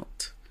plan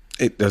out.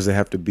 Does it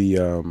have to be?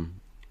 Do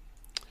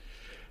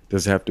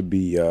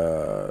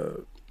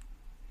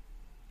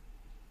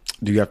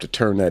you have to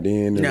turn that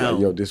in? And no.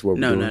 Like, yo, this is what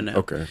we're doing? No.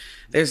 Okay.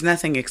 There's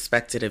nothing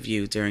expected of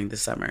you during the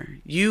summer.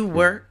 You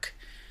work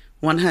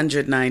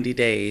 190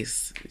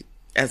 days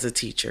as a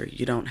teacher.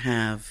 You don't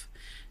have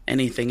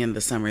anything in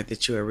the summer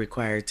that you are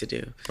required to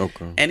do.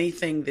 Okay.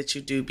 Anything that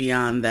you do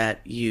beyond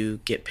that, you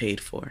get paid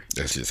for.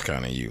 That's just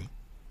kind of you.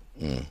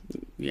 Mm.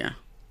 Yeah.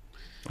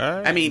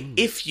 I mean,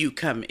 if you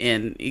come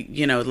in,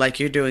 like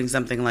you're doing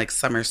something like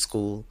summer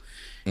school,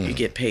 you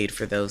get paid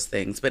for those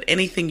things. But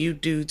anything you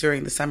do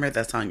during the summer,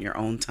 that's on your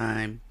own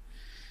time.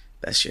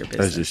 That's your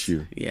business. That's just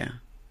you. Yeah.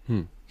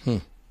 Yeah.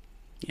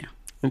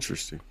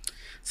 Interesting.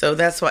 So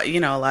that's why,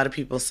 a lot of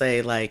people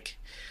say, like,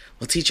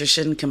 well, teachers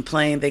shouldn't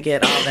complain. They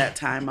get all that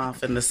time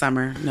off in the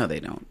summer. No,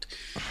 they don't.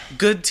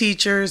 Good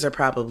teachers are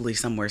probably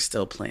somewhere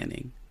still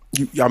planning.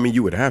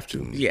 You would have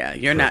to. Yeah,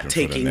 you're not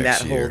taking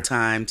that whole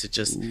time to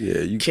just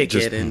kick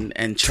it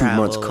and travel.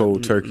 2 months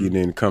cold turkey and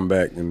then come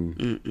back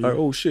and like,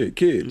 oh shit,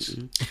 kids.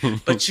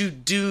 But you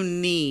do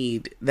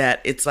need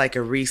that. It's like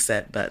a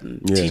reset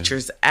button. Yeah.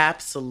 Teachers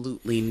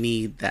absolutely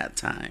need that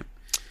time.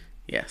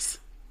 Yes.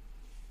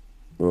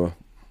 Well,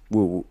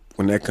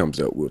 when that comes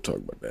out, we'll talk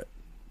about that.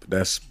 But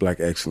that's Black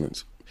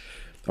excellence.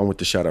 I want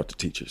to shout out to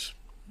teachers.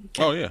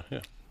 Oh yeah.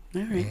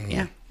 All right,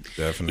 yeah.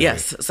 Definitely.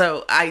 Yes.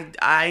 So I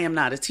am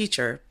not a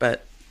teacher,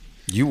 but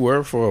you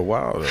were for a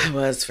while though. I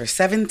was for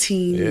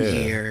 17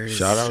 years.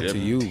 Shout out to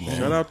you, man.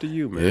 Shout out to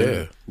you, man.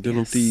 Yeah.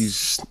 Dealing with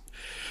these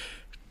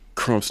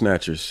crumb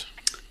snatchers.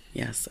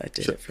 Yes, I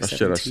did it for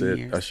 17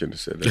 years. I shouldn't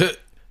have said that.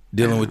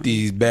 Dealing with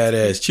these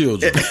badass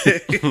children.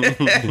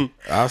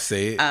 I'll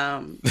say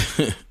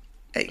it.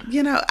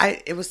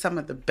 It was some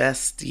of the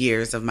best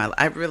years of my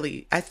life.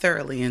 I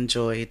thoroughly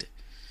enjoyed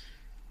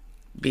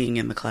being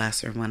in the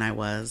classroom when I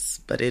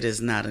was, but it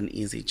is not an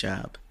easy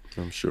job.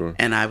 I'm sure.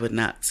 And I would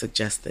not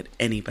suggest that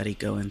anybody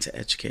go into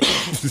education.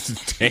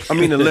 I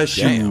mean, unless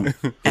you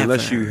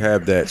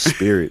have that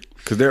spirit,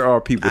 because there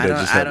are people that just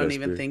have that spirit. I don't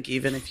even think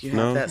even if you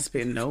have that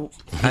spirit. Nope.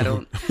 I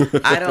don't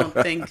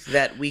think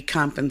that we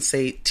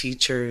compensate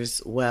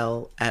teachers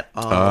well at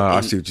all.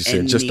 I see what you're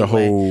saying. Just the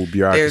whole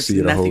bureaucracy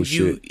of the whole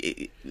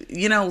shit.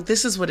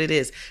 This is what it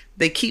is.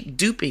 They keep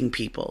duping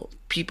people.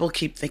 People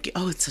keep thinking,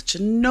 oh, it's such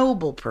a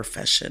noble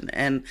profession,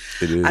 and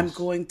I'm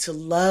going to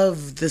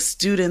love the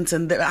students,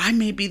 and I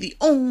may be the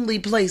only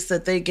place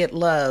that they get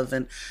love.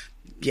 And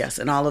yes,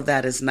 and all of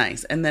that is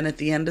nice. And then at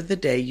the end of the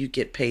day, you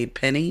get paid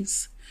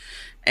pennies,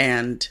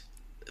 and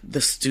the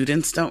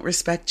students don't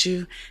respect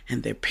you,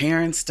 and their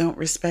parents don't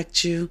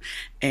respect you,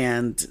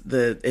 and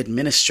the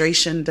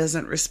administration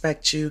doesn't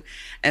respect you.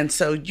 And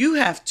so you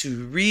have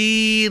to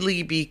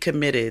really be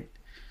committed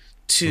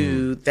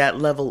to that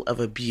level of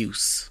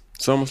abuse.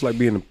 It's almost like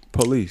being the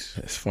police.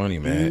 It's funny,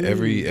 man.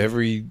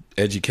 Every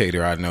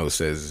educator I know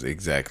says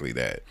exactly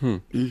that.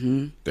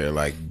 They're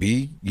like,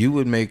 you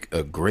would make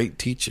a great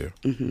teacher,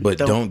 but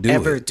don't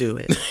ever do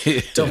it.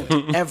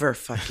 Don't ever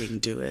fucking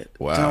do it.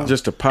 Wow.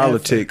 Just the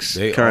politics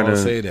kind of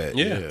say that.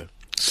 Yeah.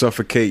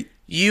 Suffocate.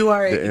 You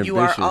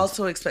are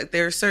also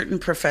there are certain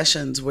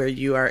professions where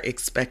you are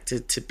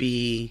expected to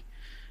be.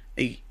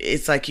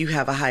 It's like you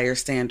have a higher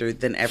standard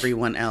than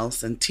everyone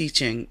else, and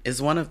teaching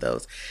is one of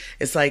those.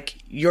 It's like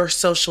your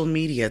social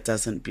media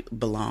doesn't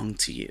belong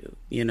to you.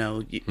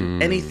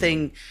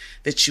 Anything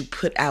that you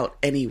put out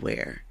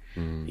anywhere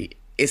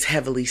is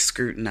heavily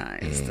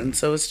scrutinized, and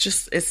so it's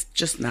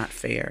just not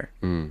fair.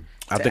 To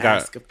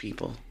ask of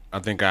people. I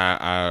think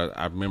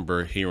I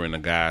remember hearing a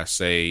guy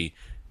say,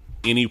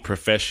 any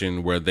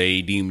profession where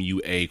they deem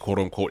you a quote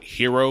unquote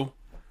hero,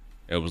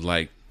 it was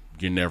like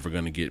you're never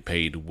going to get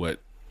paid what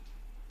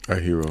a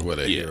hero. What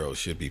a hero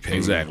should be paid.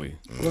 Exactly.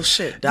 Well,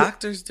 shit,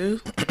 doctors do.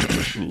 But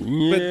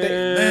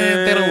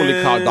they don't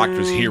really call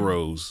doctors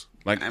heroes.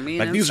 Like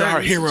these are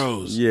our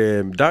heroes.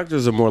 Yeah,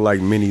 doctors are more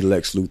like mini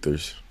Lex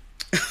Luthers.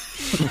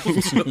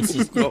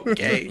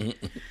 Okay.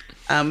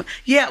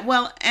 Yeah,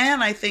 well,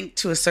 and I think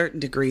to a certain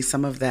degree,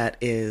 some of that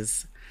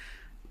is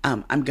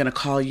I'm going to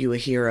call you a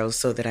hero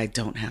so that I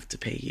don't have to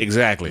pay you.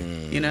 Exactly.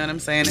 You know what I'm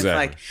saying?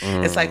 Exactly.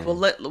 It's like, well,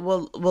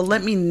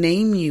 let me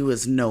name you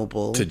as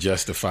noble To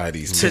justify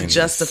these to pennies.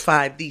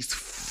 justify these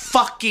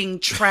fucking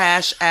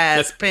trash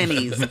ass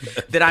pennies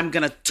that I'm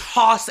gonna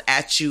toss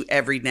at you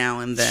every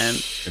now and then.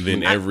 And then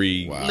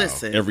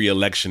Listen, every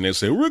election they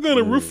say we're going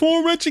to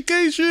reform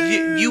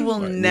education. you will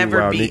never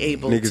Meanwhile, be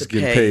able niggas to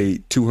get pay.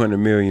 paid $200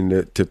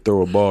 million to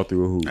throw a ball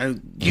through a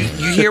hoop. You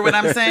hear what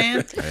I'm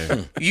saying?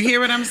 You hear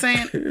what I'm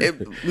saying?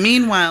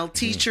 Meanwhile,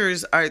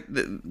 teachers are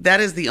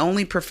that is the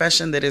only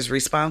profession that is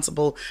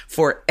responsible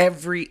for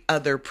every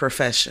other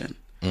profession.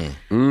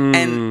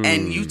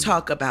 And you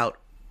talk about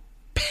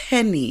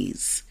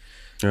pennies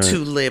to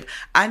live.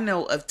 I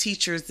know of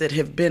teachers that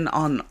have been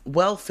on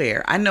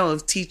welfare. I know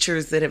of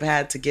teachers that have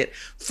had to get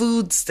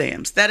food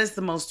stamps. That is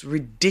the most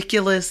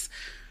ridiculous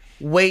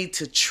way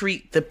to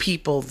treat the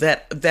people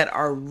that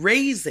are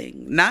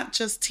raising, not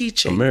just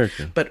teaching,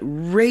 America. but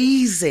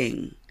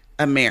raising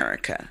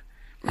America.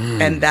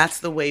 And that's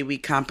the way we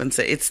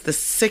compensate. It's the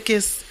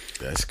sickest.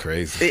 That's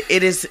crazy.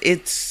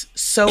 It's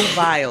so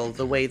vile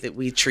the way that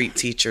we treat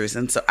teachers.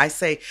 And so I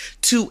say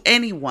to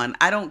anyone,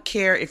 I don't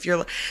care if you're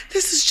like,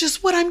 this is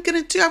just what I'm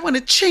going to do. I want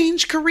to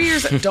change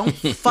careers. Don't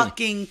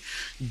fucking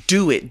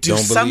do it. Do Don't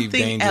believe something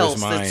Dangerous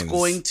else that's Minds.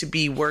 going to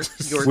be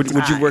worth your Would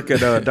time. you work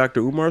at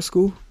Dr. Umar's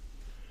school?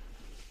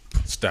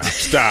 Stop.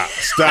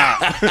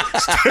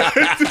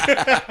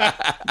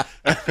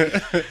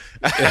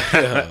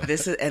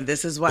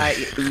 This is why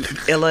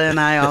Illa and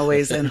I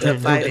always end up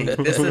fighting.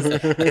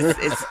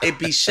 It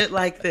be shit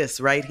like this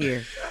right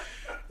here.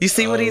 You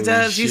see what he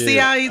does? You see shit.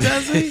 how he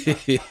does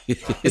it?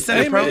 It's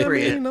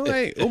inappropriate.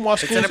 Umar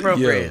school,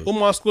 inappropriate.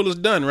 Umar school is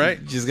done,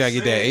 right? Just gotta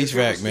get that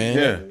HVAC, man.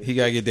 Yeah. He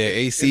gotta get that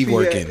AC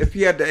working. If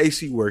he had the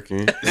AC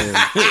working.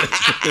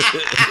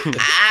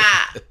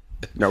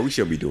 No, we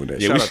should be doing that.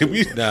 Yeah, Shout we out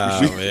should to- be.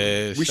 Nah,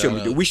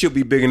 man. we should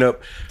be bigging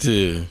up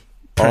to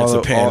Prince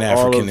of Pan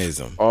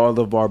Africanism. all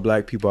of our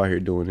black people out here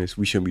doing this.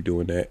 We shouldn't be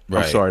doing that.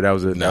 Right. I'm sorry, that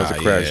was a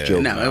crash yeah.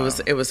 joke. No,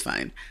 it was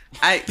fine.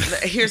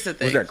 Here's the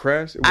thing. Was that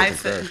crash? It I wasn't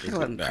said crash. it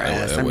wasn't Nah,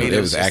 crass. it I mean,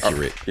 was just-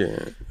 accurate.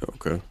 Yeah.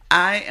 Okay.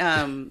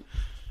 I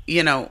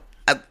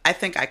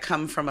think I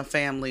come from a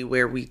family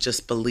where we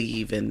just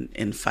believe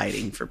in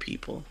fighting for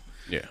people.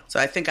 Yeah. So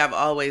I think I've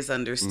always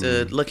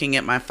understood, looking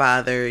at my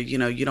father,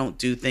 you don't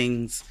do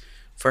things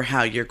for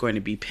how you're going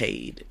to be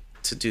paid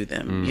to do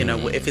them.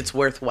 If it's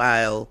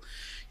worthwhile,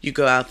 you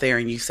go out there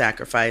and you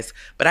sacrifice.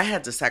 But I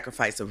had to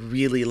sacrifice a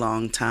really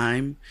long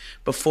time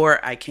before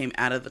I came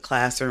out of the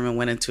classroom and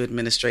went into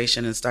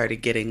administration and started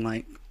getting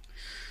like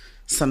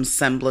some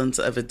semblance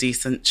of a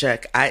decent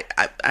check.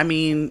 I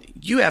mean,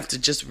 you have to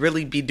just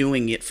really be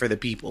doing it for the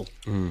people.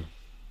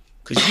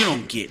 Because you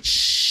don't get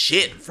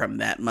shit from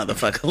that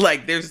motherfucker.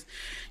 Like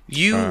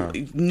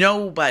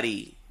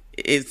nobody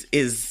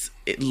is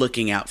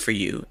looking out for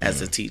you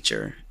as a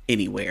teacher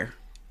anywhere.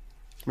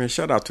 Man,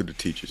 shout out to the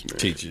teachers, man.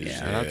 Teachers.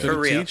 Yeah, to for the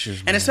real.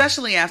 teachers, And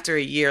especially after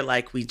a year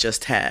like we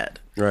just had.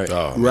 Right.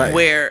 Oh, right.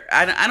 Where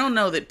I don't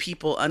know that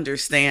people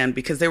understand,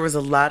 because there was a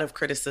lot of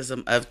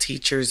criticism of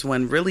teachers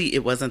when really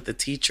it wasn't the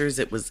teachers,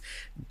 it was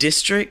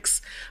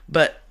districts.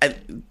 But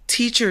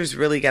teachers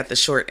really got the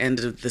short end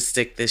of the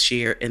stick this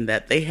year in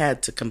that they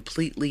had to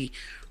completely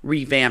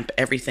revamp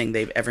everything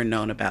they've ever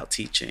known about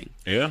teaching.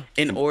 Yeah.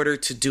 In order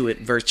to do it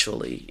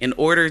virtually, in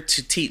order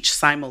to teach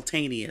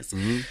simultaneous.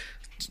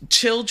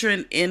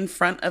 Children in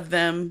front of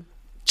them,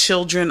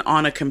 children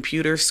on a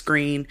computer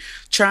screen,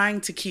 trying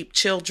to keep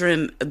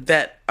children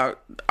that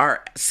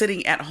are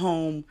sitting at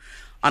home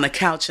on a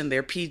couch in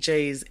their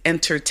PJs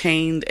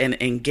entertained and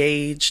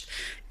engaged.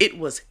 It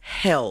was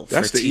hell for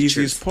That's the teachers.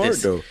 easiest part,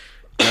 though.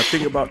 And I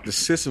think about the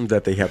systems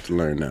that they have to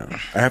learn now.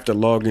 I have to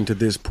log into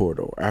this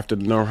portal. I have to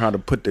learn how to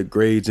put the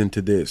grades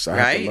into this. I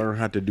have Right. to learn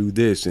how to do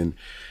this and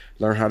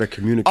learn how to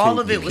communicate. All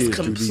of with it was kids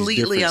through these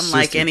completely different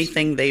unlike systems.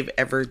 anything they've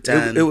ever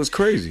done. It was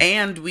crazy.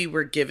 And we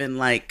were given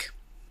like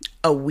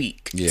a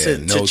week Yeah, to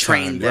no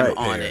train time them right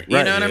on there. it. You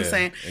Right, know what I'm yeah,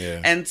 saying?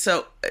 yeah. And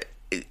so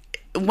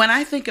when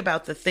I think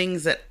about the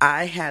things that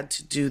I had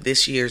to do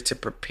this year to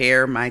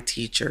prepare my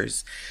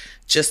teachers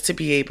just to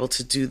be able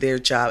to do their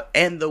job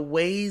and the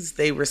ways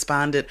they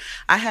responded.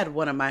 I had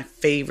one of my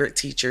favorite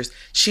teachers.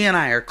 She and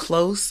I are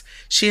close.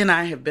 She and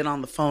I have been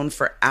on the phone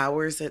for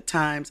hours at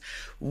times.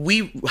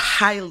 We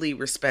highly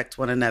respect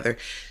one another.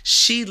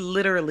 She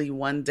literally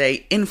one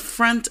day in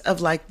front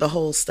of like the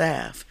whole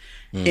staff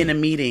in a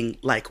meeting,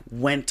 like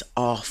went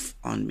off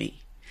on me.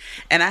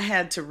 And I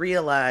had to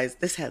realize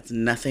this has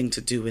nothing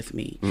to do with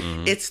me.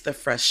 It's the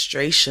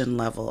frustration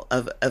level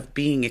of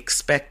being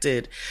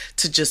expected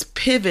to just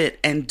pivot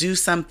and do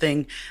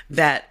something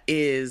that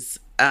is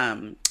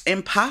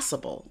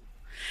impossible.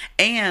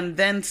 And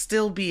then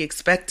still be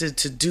expected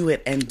to do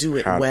it and do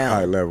it well.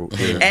 High level.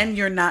 Yeah. And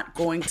you're not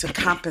going to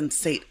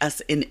compensate us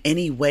in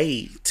any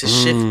way to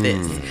shift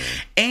this.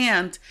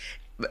 And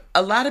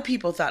a lot of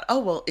people thought, oh,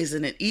 well,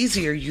 isn't it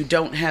easier? You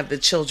don't have the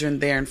children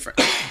there in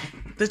front.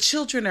 The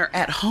children are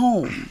at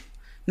home,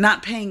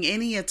 not paying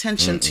any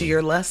attention to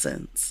your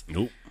lessons.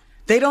 Nope.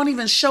 They don't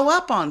even show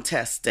up on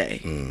test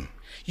day.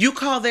 You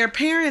call their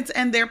parents,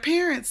 and their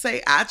parents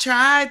say, "I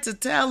tried to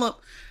tell them."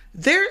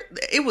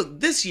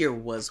 This year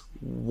was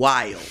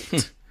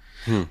wild.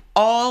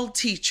 All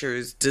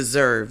teachers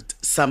deserved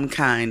some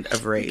kind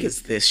of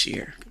raise this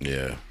year.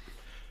 Yeah.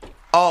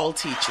 All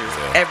teachers,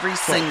 every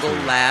single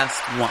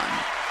last one.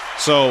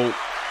 So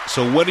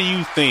what do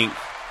you think?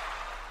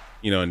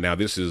 Now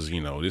this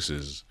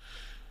is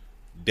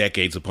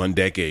decades upon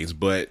decades,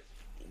 but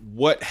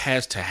what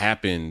has to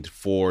happen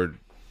for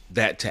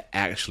that to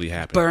actually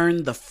happen?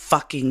 Burn the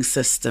fucking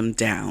system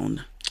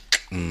down.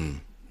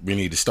 We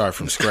need to start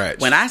from scratch.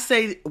 When I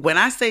say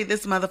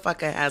this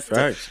motherfucker has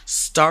to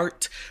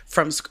start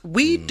from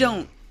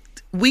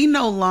we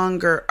no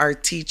longer are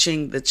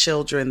teaching the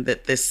children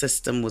that this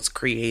system was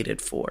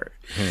created for.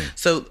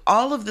 So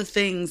all of the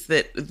things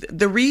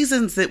the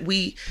reasons that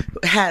we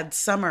had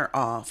summer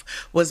off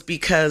was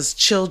because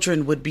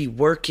children would be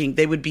working.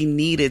 They would be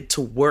needed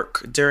to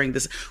work during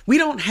this. We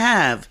don't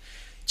have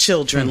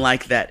children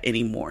like that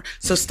anymore.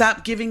 So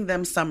stop giving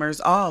them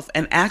summers off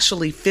and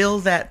actually fill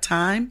that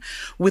time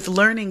with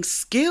learning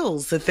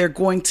skills that they're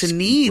going to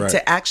need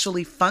to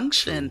actually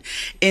function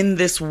in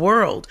this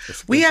world.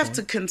 We have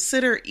to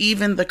consider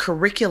even the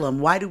curriculum.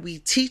 Why do we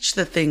teach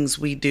the things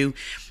we do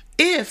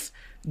if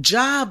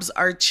jobs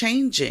are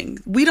changing?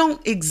 We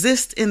don't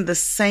exist in the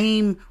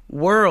same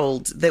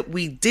world that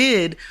we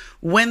did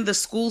when the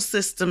school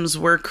systems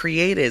were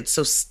created.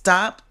 So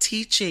stop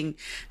teaching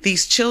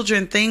these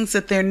children things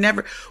that they're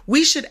never.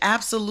 We should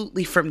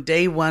absolutely, from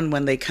day one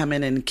when they come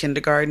in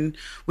kindergarten,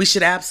 we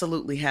should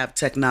absolutely have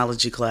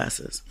technology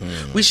classes.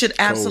 We should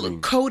absolutely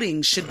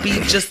coding should be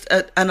just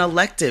an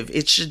elective.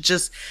 It should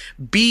just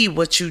be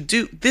what you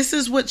do. This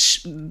is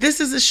this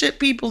is the shit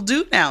people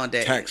do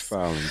nowadays. Tax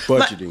filing,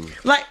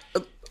 budgeting. Like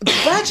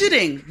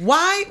budgeting.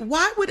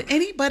 Why would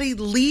anybody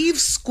leave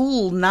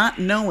school not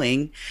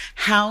knowing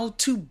how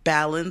to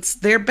balance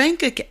their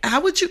bank account? How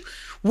would you?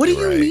 What do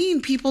you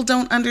mean people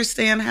don't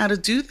understand how to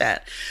do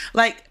that?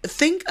 Like,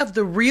 think of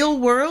the real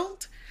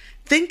world.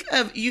 Think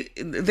of you.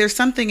 There's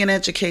something in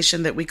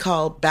education that we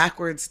call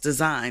backwards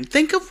design.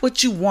 Think of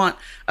what you want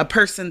a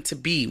person to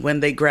be when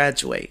they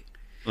graduate,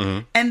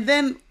 and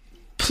then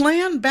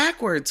plan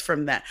backwards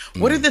from that.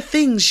 What are the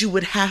things you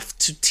would have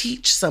to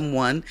teach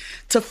someone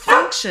to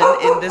function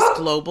in this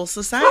global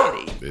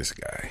society? This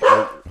guy.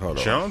 Hold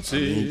on.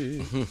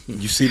 Chauncey.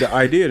 You see the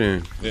idea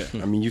then. Yeah.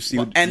 I mean, you see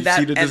the And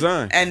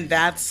design. and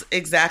that's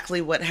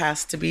exactly what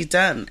has to be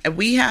done. And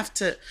we have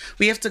to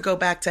go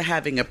back to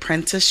having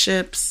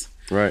apprenticeships.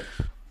 Right.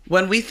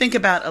 When we think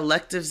about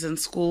electives in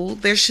school,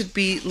 there should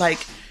be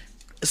like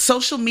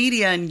social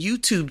media and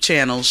YouTube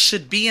channels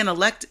should be an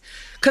elective.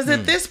 Because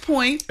at this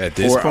point, that's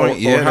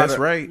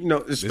right. You know,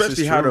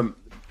 especially how to.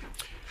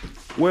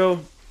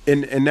 Well,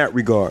 in that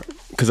regard,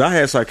 because I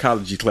had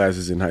psychology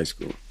classes in high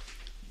school,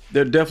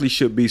 there definitely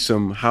should be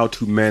some how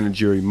to manage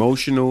your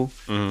emotional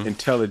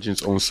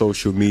intelligence on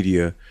social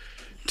media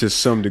to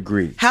some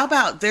degree. how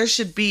about there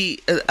should be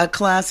a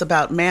class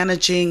about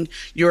managing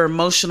your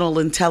emotional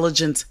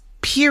intelligence,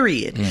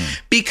 period.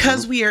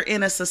 Because we are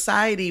in a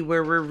society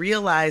where we're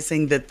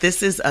realizing that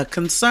this is a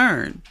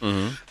concern.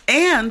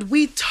 And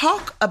we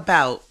talk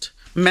about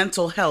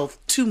mental health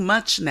too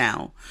much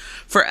now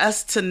for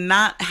us to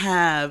not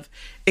have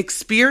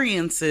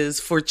experiences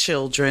for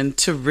children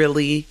to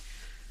really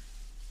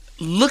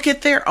look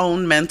at their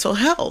own mental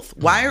health.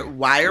 Why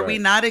are we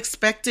not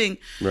expecting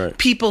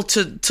people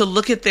to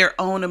look at their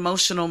own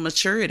emotional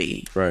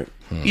maturity? Right.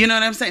 You know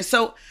what I'm saying?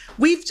 So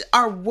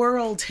our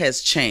world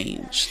has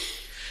changed.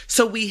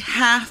 So we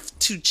have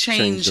to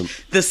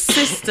change the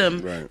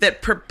system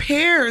that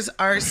prepares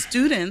our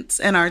students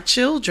and our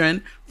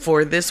children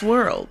for this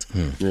world.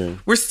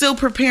 We're still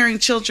preparing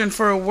children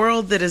for a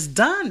world that is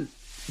done.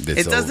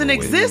 It doesn't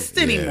exist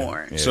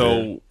anymore.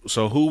 So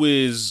who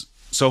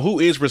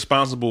is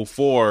responsible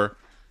for?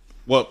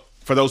 Well,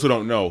 for those who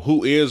don't know,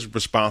 who is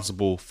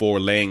responsible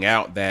for laying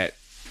out that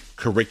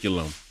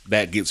curriculum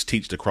that gets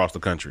taught across the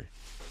country?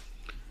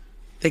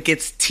 That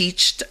gets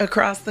teached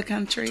across the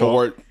country,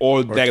 or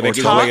that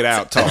gets laid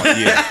out, taught.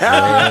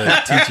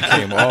 Yeah, teacher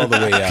came all the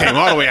way out. Came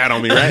all the way out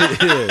on me, right?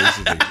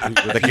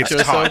 That gets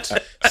taught.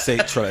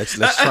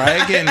 Let's try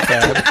again,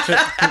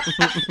 Fab.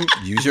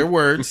 Use your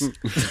words.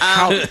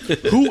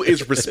 Who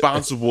is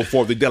responsible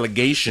for the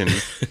delegation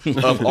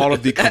of all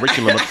of the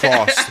curriculum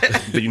across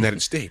the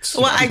United States?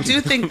 Well, I do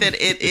think that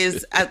it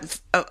is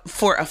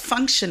for a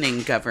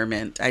functioning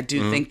government. I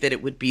do think that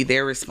it would be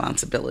their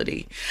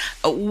responsibility,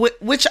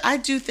 which I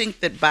do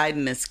think that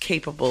Biden is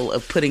capable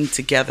of putting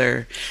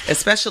together,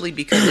 especially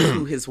because of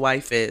who his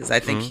wife is. I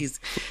think he's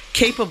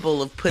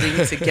capable of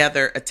putting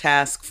together a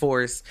task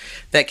force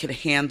that could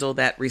handle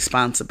that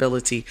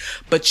responsibility.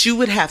 But you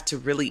would have to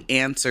really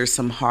answer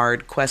some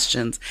hard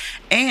questions,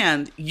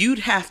 and you'd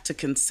have to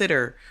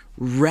consider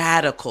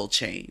radical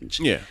change.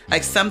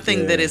 Like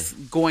something that is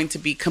going to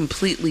be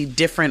completely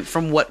different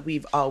from what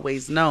we've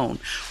always known,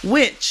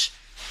 which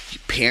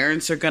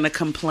parents are going to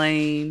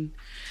complain.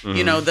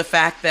 You know, the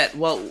fact that,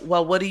 well,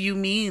 what do you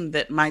mean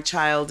that my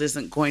child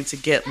isn't going to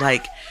get,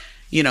 like,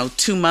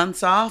 2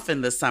 months off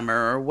in the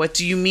summer? Or what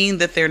do you mean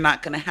that they're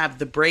not going to have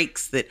the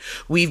breaks that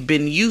we've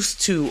been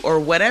used to, or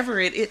whatever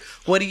it is?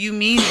 What do you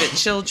mean that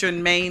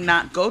children may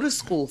not go to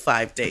school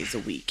 5 days a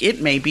week?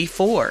 It may be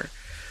 4.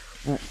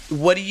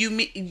 What do you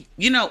mean?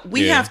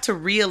 We have to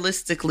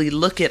realistically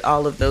look at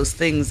all of those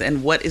things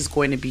and what is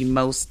going to be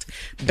most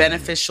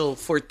beneficial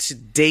for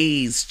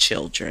today's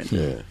children.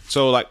 Yeah.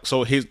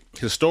 So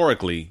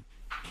historically,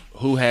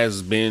 who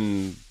has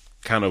been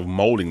kind of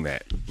molding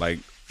that? Like,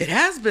 it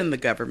has been the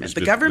government.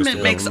 The It's government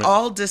the makes government.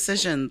 all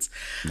decisions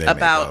They make all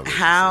about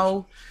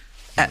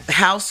the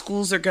how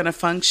schools are going to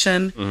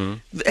function.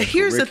 Mm-hmm.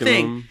 Here's the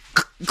thing.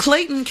 Curriculum.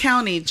 Clayton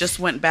County just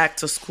went back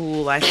to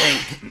school, I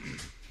think,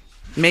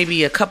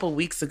 maybe a couple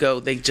weeks ago.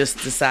 They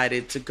just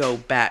decided to go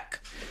back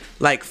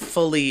like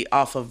fully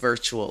off of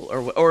virtual,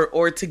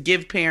 or to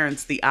give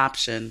parents the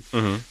option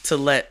to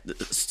let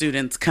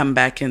students come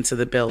back into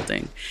the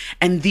building.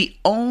 And the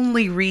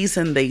only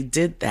reason they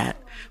did that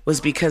was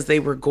because they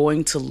were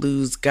going to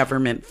lose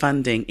government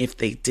funding if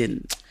they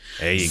didn't.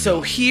 there you So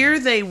go. here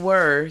they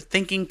were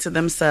thinking to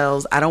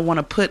themselves, I don't want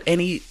to put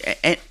anybody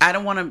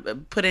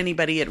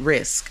at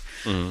risk.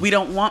 We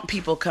don't want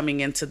people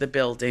coming into the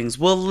buildings.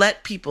 We'll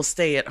let people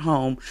stay at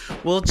home.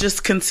 We'll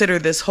just consider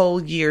this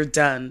whole year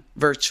done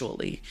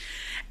virtually.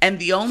 And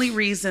the only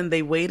reason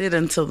they waited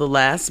until the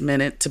last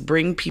minute to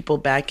bring people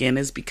back in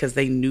is because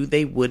they knew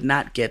they would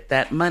not get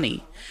that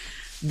money.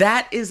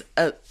 That is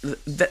a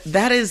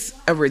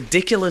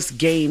ridiculous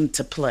game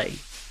to play.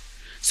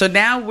 So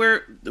now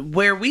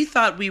where we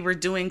thought we were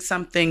doing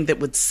something that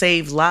would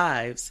save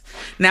lives,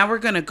 now we're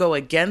going to go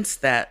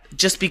against that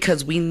just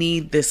because we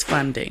need this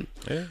funding.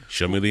 Yeah.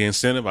 Show me the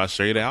incentive, I'll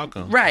show you the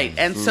outcome. Right.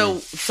 And so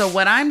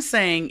what I'm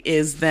saying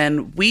is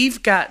then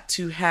we've got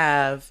to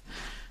have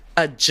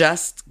a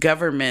just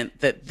government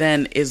that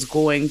then is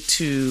going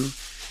to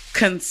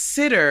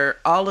consider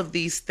all of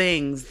these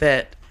things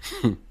that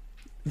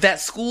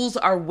schools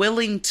are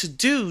willing to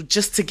do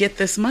just to get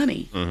this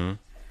money.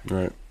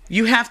 Right.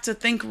 You have to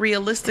think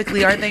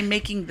realistically. Are they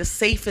making the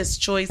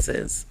safest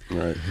choices?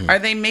 Right. Are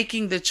they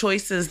making the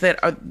choices that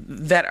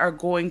are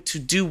going to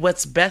do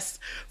what's best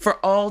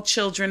for all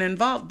children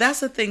involved?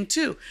 That's the thing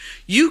too.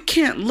 You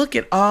can't look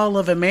at all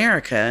of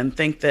America and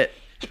think that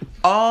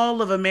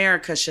all of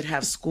America should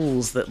have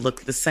schools that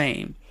look the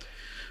same.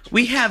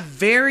 We have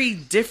very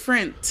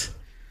different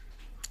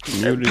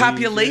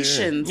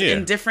populations Yeah.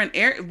 in different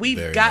areas. We've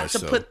Very got much to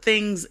so. put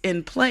things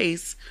in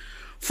place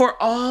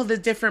for all the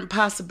different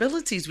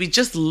possibilities. We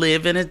just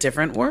live in a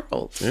different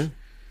world.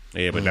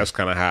 Yeah, but that's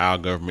kind of how our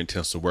government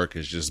tends to work,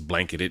 is just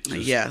blanketed.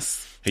 Just,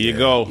 Yes. Here you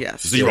go.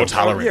 Yes. Zero Oh, yeah,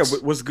 tolerance.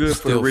 but what's good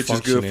for the Still rich is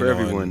good for functioning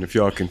everyone on- if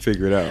y'all can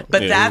figure it out.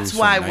 But Yeah, that's rules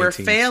why from we're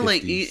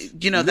failing.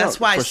 1950s. That's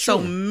why for so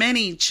sure.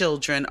 many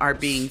children are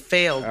being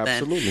failed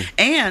Absolutely. then.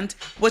 And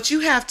what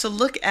you have to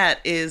look at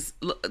is,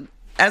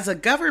 as a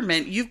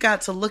government, you've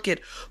got to look at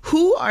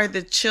who are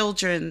the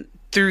children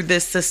through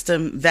this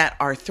system that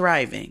are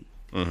thriving.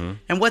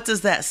 And what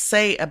does that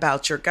say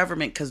about your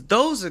government? Because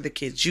those are the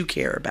kids you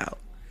care about.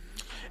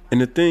 And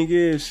the thing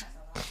is,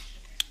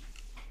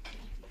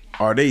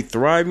 are they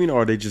thriving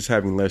or are they just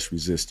having less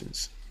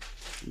resistance?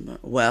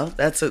 Well,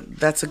 that's a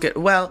good.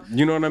 Well,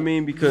 You know what I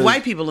mean? Because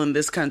white people in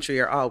this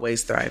country are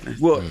always thriving.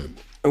 well,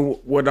 and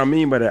what I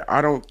mean by that,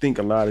 I don't think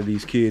a lot of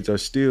these kids are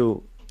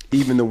still,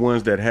 even the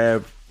ones that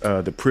have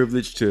the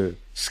privilege to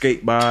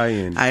skate by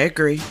and I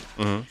agree.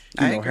 you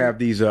know have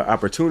these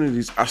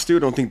opportunities. I still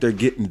don't think they're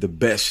getting the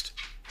best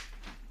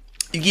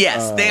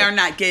Yes, they are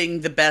not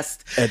getting the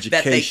best education.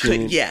 that they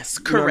could. Yes,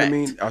 You know what correct. I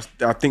mean?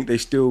 I think they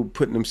still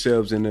putting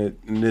themselves in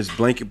this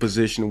blanket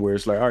position where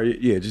it's like, all right,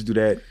 yeah, just do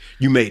that.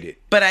 You made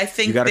it. But I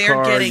think You got a they're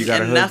car, getting you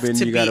got a enough husband,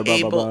 to you be got a blah,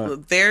 blah, able.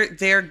 blah.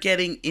 They're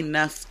getting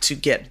enough to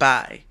get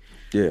by.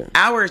 Yeah.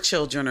 Our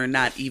children are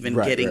not even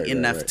Right, getting right, right,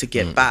 enough right. to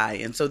get by,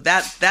 and so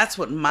that's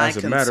what my As a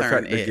concern matter of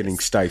fact, is. they're getting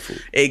stifled.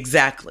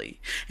 Exactly.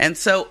 And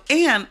so,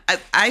 and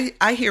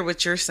I hear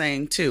what you're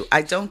saying too.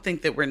 I don't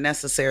think that we're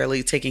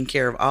necessarily taking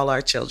care of all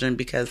our children,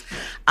 because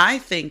I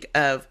think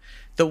of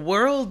the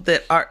world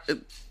that are,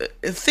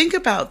 think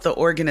about the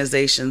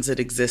organizations that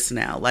exist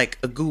now, like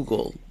a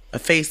Google, a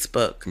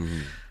Facebook,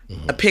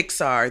 a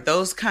Pixar,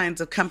 those kinds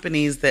of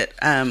companies that,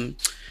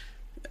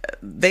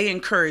 they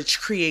encourage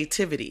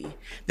creativity.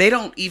 They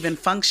don't even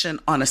function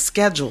on a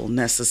schedule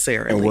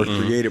necessarily. And were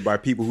created by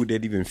people who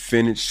didn't even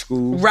finish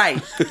school. Right.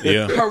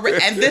 Yeah.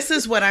 Correct. And this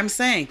is what I'm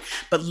saying.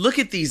 But look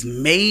at these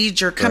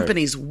major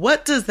companies.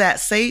 What does that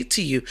say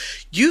to you?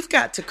 You've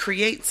got to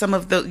create some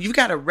of those, you've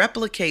got to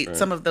replicate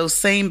some of those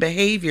same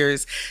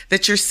behaviors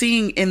that you're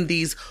seeing in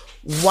these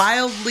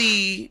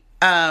wildly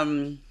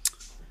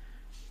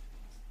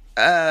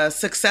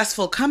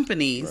successful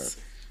companies.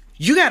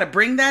 You got to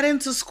bring that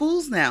into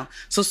schools now.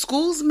 So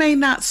schools may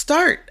not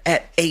start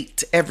at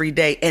 8 every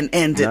day and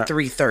end at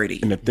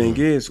 3:30. And the thing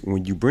is,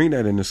 when you bring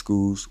that into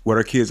schools, what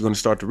are kids going to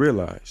start to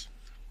realize?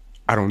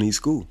 I don't need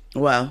school.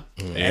 Well,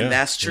 Yeah. and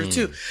that's true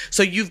too.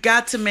 So you've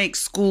got to make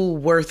school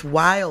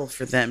worthwhile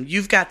for them.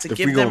 You've got to If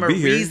give we them gonna a be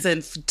here.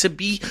 reason to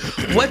be.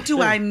 What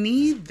do I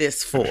need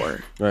this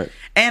for? Right.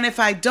 And if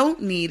I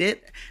don't need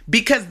it,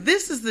 because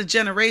this is the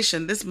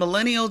generation, this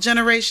millennial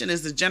generation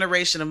is the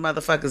generation of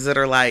motherfuckers that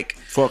are like,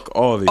 Fuck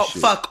all this oh,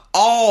 shit. fuck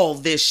all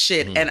this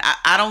shit, and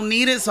I don't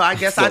need it, so I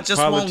guess I Fuck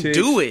just won't politics.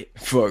 do it.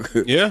 Fuck.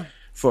 Yeah.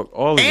 Fuck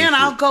all of this And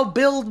I'll shit. go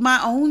build my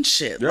own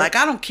shit. Yeah. Like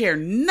I don't care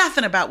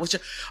nothing about what you.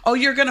 Oh,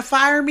 you're gonna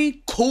fire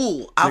me?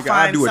 Cool. I'll Nigga,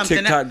 find I'll do a something.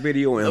 TikTok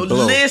video and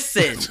blow.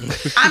 Listen,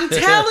 I'm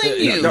telling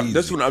you. No,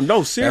 that's what I'm.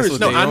 No, seriously.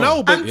 what they I know,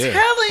 on. but I'm Yeah.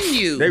 telling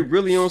you. They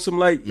really on some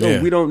like, yo,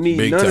 Yeah. we don't need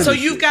Big none time. of So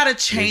this you've shit. got to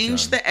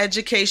change the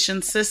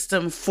education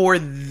system for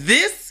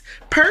this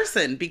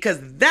person because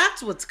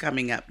that's what's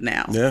coming up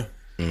now. Yeah.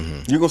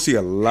 You're gonna see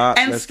a lot.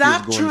 And less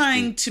stop kids going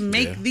trying school. to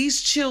make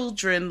these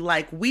children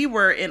like we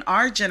were in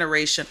our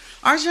generation.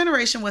 Our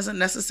generation wasn't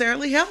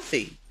necessarily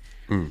healthy.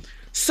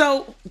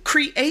 So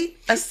create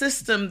a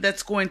system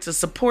that's going to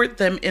support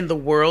them in the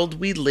world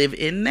we live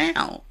in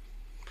now.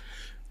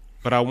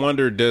 But I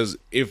wonder,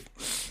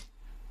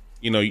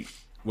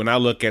 when I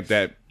look at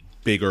that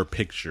bigger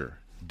picture,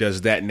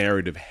 does that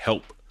narrative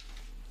help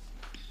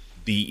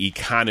the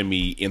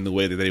economy in the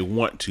way that they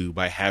want to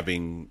by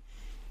having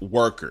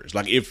workers?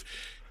 Like if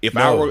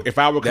our That's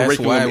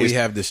curriculum why we is,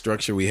 have the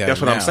structure we have.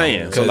 That's what I'm now,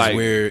 saying. So, because like-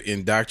 we're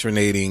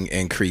indoctrinating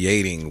and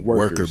creating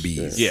Workers, worker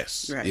bees.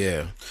 yes, Right.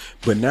 Yeah.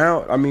 But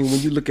now, I mean, when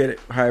you look at it,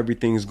 how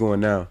everything's going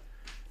now,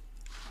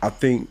 I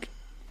think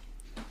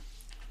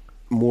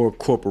more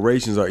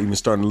corporations are even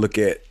starting to look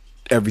at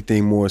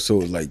everything more so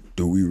like,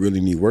 do we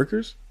really need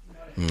workers?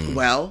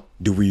 Well,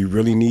 Do we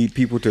really need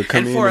people to come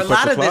and in for a and punch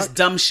lot the of this clock?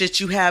 dumb shit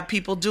you have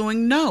people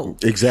doing, no.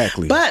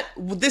 Exactly. But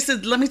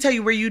let me tell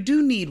you where you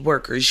do need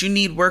workers. You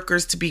need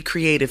workers to be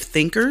creative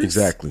thinkers.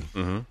 Exactly.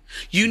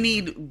 You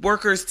need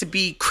workers to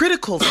be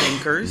critical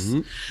thinkers.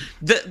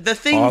 The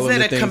things All of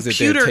that the a things that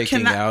they're computer taking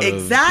cannot out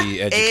of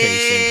the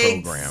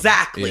education program.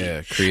 Exactly. Yeah,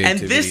 and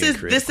creativity this and is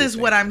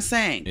critical what thinking. I'm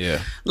saying.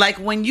 Yeah. Like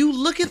when you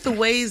look at the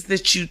ways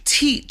that you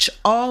teach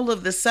all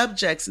of the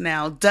subjects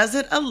now, does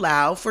it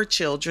allow for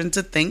children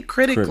to think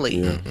critically?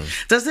 Yeah.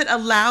 Does it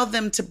allow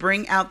them to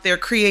bring out their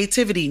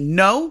creativity?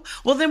 No.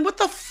 Well, then what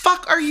the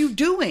fuck are you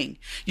doing?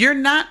 You're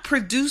not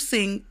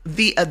producing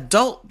the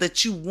adult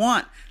that you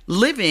want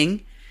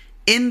living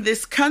in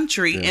this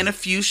country in a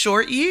few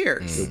short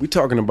years. We're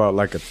talking about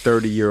like a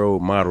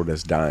 30-year-old model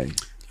that's dying.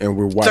 And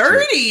we're watching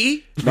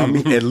 30? I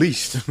mean, at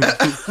least.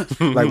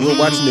 Like, we're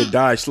watching it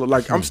die slow.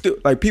 Like, I'm still,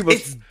 like, people.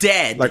 It's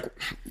dead. Like,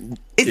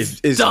 it's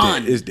Dead.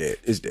 done. It's dead.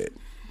 It's dead.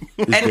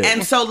 It's and dead.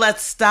 and so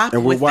let's stop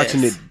And we're with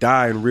watching this. it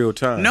die in real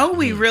time. No,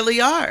 we really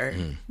are.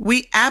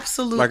 We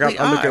absolutely Like,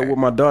 I look are. at what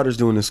my daughter's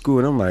doing in school,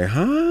 and I'm like,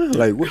 huh?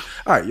 Like, what?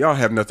 All right, y'all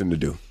have nothing to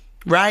do.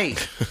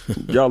 Right.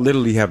 Y'all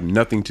literally have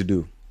nothing to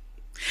do.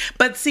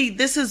 But see,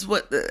 this is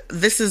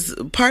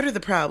part of the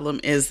problem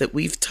is that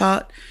we've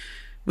taught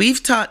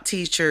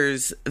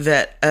teachers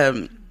that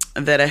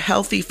that a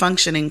healthy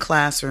functioning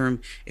classroom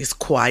is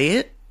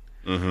quiet,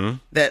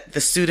 that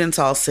the students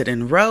all sit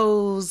in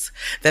rows,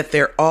 that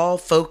they're all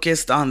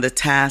focused on the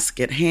task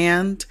at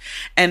hand,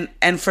 and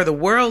for the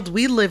world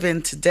we live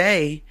in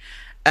today,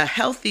 a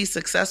healthy,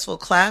 successful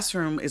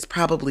classroom is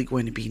probably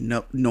going to be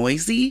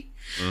noisy.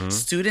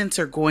 Students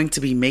are going to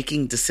be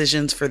making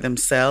decisions for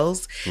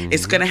themselves.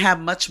 It's going to have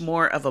much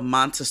more of a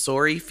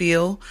Montessori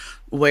feel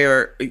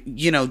where,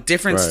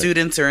 different Right.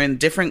 students are in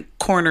different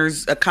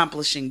corners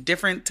accomplishing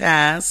different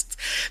tasks.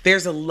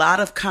 There's a lot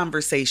of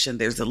conversation.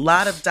 There's a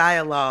lot of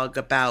dialogue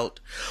about,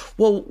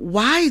 well,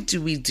 why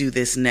do we do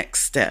this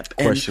next step?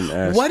 And Question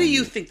what do asking.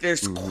 you think?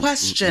 There's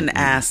question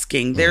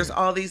asking. There's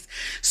all these.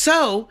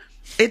 So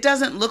it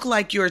doesn't look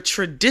like your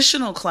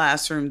traditional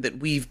classroom that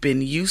we've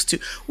been used to.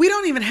 We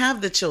don't even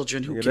have the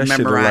children who Yeah, can that shit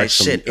look like memorize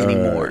some, shit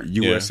anymore.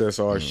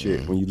 USSR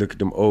shit. When you look at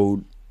them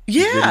old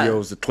Yeah.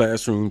 videos of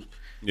classrooms,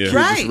 kids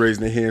Right. just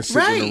raising their hands,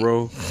 sitting in Right. a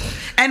row.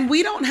 And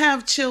we don't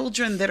have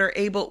children that are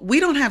we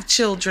don't have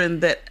children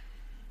that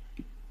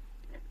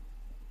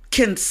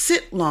can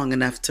sit long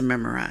enough to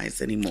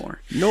memorize anymore.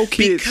 No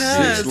kids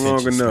Because- sits long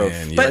Attention enough.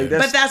 span, yeah. But Like,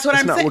 but that's what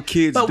I'm not saying. what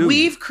kids but do.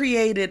 we've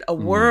created a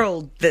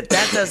world that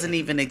doesn't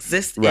even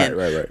exist Right, in.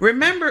 right.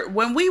 Remember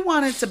when we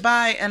wanted to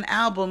buy an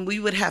album, we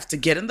would have to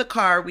get in the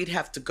car, we'd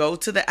have to go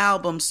to the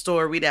album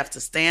store, we'd have to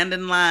stand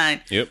in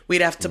line, Yep. we'd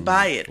have to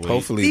buy it.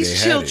 Hopefully These they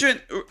had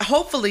children,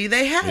 hopefully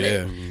they had Yeah.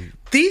 it.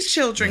 These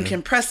children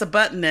can press a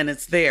button and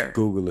it's there.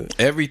 Google it.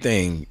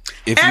 Everything.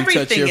 If you touch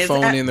Everything your is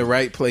phone at- in the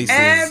right places,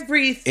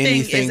 Everything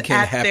anything is can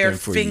at happen their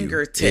for you.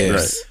 fingertips. Yeah.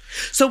 Right.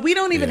 So we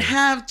don't even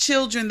have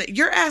children that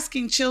you're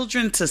asking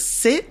children to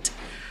sit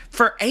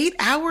for 8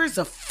 hours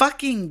a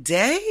fucking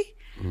day?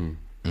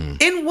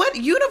 In what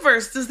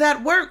universe does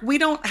that work? We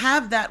don't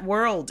have that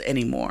world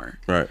anymore.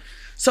 Right.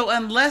 So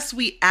unless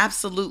we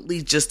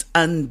absolutely just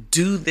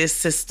undo this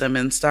system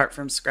and start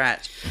from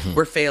scratch,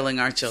 we're failing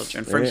our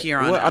children from here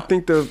on well, out.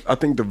 I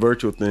think the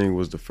virtual thing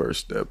was the first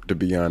step, to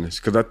be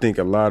honest, because I think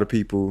a lot of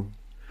people,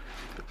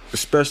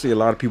 especially a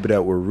lot of people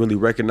that were really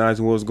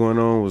recognizing what was going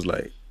on, was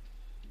like,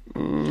 I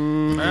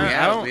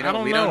We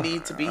don't know.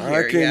 need to be I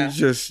here.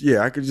 can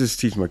I could just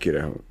teach my kid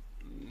at home.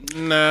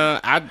 Nah,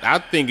 I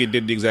think it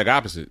did the exact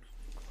opposite.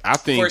 I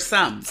think For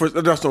some.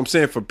 That's what I'm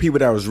saying. For people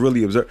that was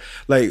really observed,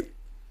 like,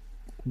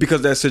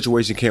 because that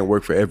situation can't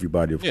work for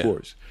everybody, of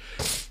course.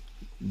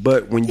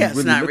 But when you it's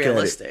really not look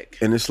realistic.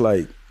 at it, and it's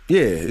like,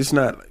 it's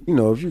not.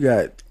 If you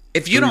got,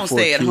 If you don't 3-4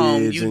 stay at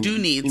home, kids you and, do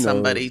need you know,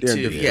 somebody they're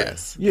to, different.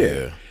 yes.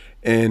 Yeah.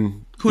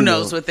 And Who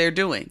knows what they're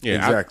doing? Yeah,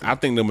 Exactly. I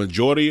think the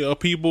majority of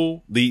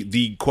people,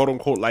 the quote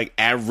unquote like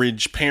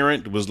average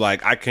parent, was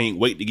like, I can't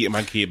wait to get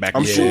my kid back.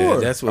 I'm in Yeah, sure.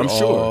 that's what I'm all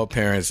sure.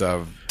 parents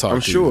I've talked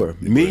I'm to. sure.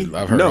 Me?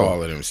 I've heard No.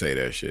 all of them say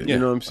that shit. You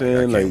know what I'm saying? I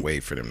can't Like-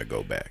 wait for them to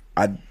go back.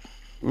 I'm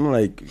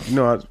like,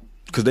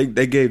 because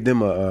they gave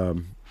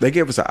them they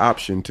gave us an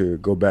option to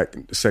go back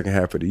in the second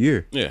half of the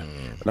year. Yeah,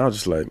 And I was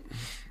just like,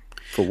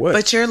 for what?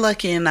 But you're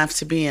lucky enough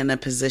to be in a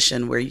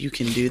position where you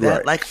can do that.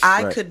 Right, Like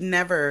I right. could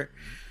never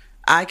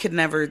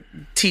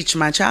teach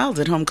my child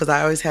at home because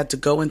I always had to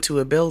go into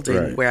a building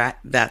Right. where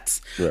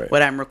that's Right.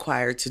 what I'm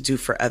required to do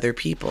for other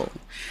people.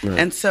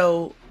 And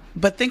so,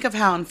 but think of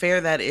how unfair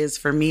that is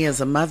for me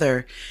as a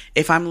mother.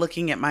 If I'm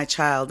looking at my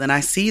child and I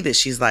see that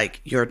she's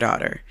like your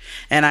daughter,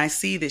 and I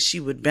see that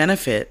she would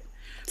benefit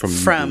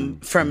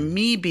from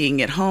me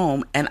being at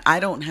home, and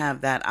I don't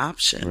have that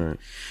option.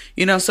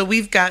 So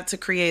we've got to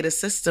create a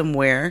system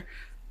where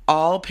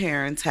all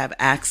parents have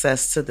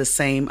access to the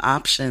same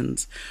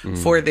options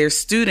for their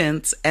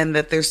students, and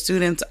that their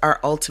students are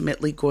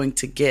ultimately going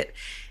to get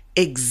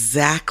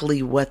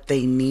exactly what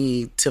they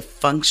need to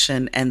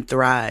function and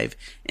thrive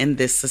in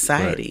this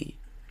society.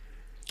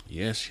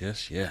 yes.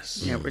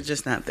 Yeah, we're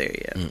just not there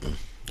yet.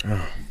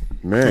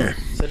 Man.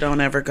 So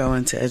don't ever go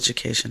into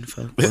education,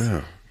 folks.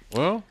 Wow.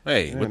 Well,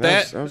 hey, with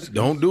that that, was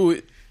Don't do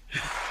it.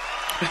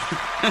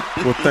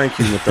 Well, thank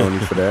you, Mathoni,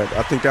 for that.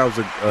 I think that was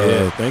a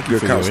thank you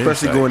good for comment, your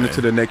especially insight, going man.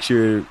 into the next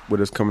year with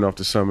us coming off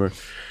the summer.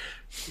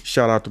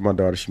 Shout out to my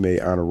daughter; she made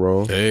honor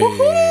roll. Hey,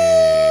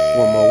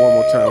 One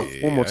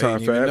more time, I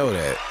didn't even Fab. know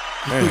that.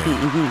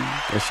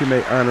 Man. And she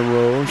made honor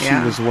roll.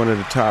 Yeah. She was one of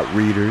the top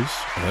readers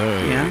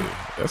Hey,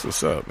 Yeah. that's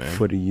what's up, man.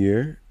 for the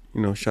year.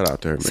 Shout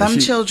out to her. Man. Some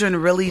She- children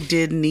really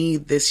did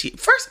need this year.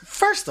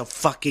 First of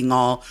fucking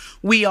all,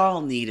 we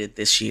all needed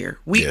this year.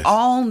 We Yes.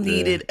 all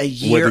needed a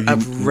year Whether you-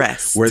 of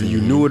rest. whether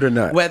you knew it or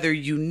not. Whether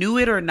you knew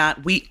it or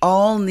not, we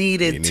all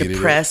needed to needed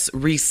it. press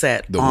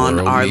reset The on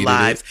world our needed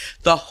lives. it.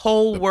 The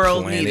whole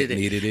world planet needed it.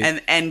 needed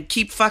it. And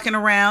keep fucking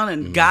around,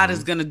 and God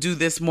is going to do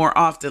this more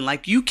often.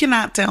 Like, you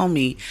cannot tell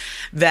me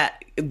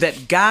that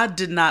God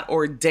did not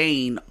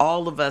ordain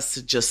all of us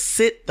to just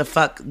sit the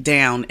fuck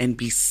down and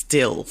be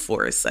still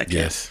for a second.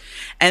 Yes.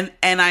 And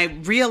I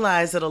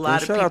realized that a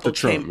lot shout of out to people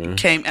Trump, man.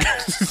 came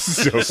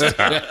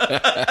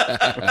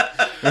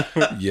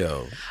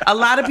Yo, a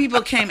lot of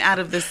people came out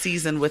of this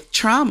season with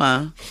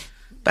trauma,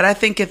 but I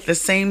think at the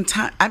same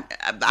time, I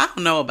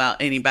don't know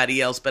about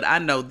anybody else, but I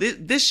know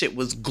this shit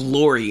was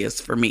glorious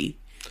for me.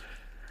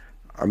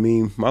 I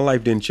mean, my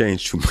life didn't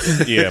change too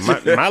much. yeah,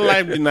 my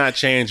life did not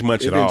change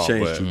much It at all. didn't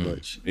change but, too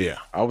much. Yeah,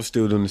 I was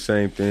still doing the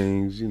same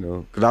things,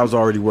 because I was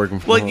already working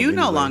from Well, home you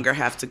no anyway. longer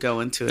have to go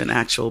into an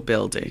actual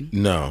building.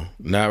 no,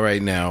 not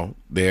right now.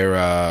 They're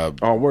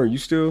Oh, word, you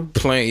still?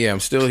 playing. Yeah, I'm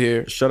still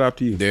here. Shout out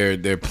to you.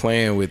 They're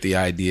playing with the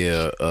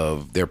idea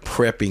of they're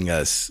prepping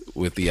us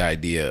with the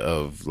idea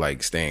of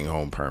like staying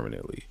home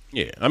permanently.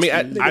 yeah. I mean,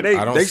 I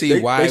don't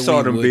see why they saw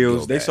we them would bills.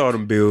 go They back. saw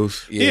them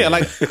bills. Yeah,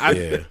 like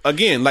Yeah.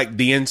 again, like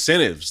the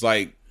incentives.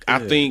 Like I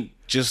think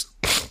just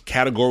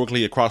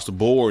categorically across the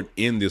board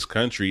in this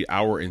country,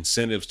 our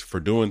incentives for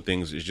doing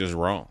things is just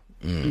wrong,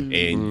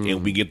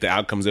 and we get the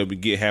outcomes that we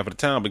get half of the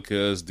time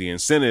because the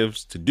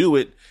incentives to do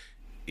it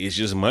is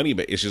just money,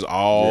 but it's just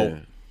all Yeah.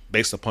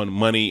 based upon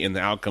money and the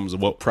outcomes of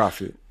what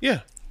Profit. Yeah.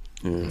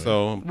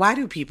 So Why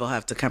do people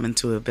have to come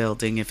into a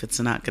building if it's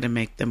not going to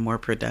make them more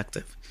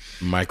productive?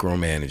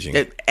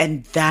 Micromanaging.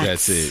 And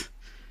That's it.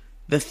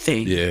 the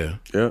thing. Yeah.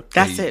 Yeah.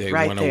 That's They it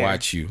right want there. to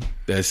watch you.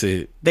 That's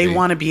it. They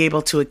want to be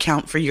able to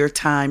account for your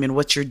time and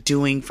what you're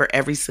doing for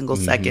every single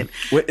second.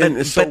 Well, and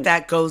But, it's so- but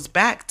that goes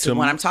back to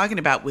what I'm talking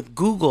about with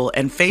Google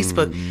and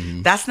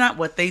Facebook. That's not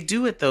what they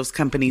do at those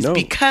companies No.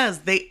 because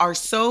they are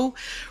so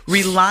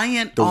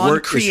reliant The on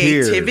work is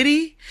here.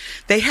 creativity.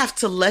 They have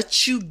to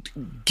let you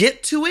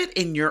get to it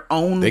in your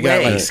own They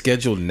way. got like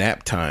scheduled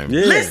nap time.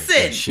 Yeah. Listen,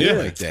 And shit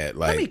like that.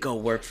 let me Like go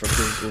work for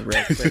Google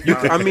real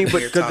quick. I mean,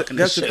 but You're 'cause talking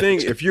that's this the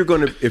shit. thing.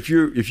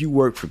 If you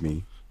work for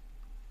me,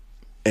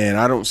 and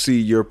I don't see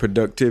your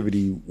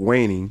productivity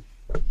waning,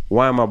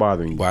 why am I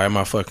bothering you? why am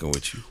I fucking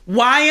with you?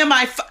 Why am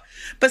I?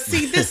 But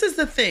see, this is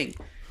the thing.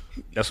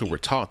 that's what we're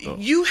taught though.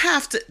 You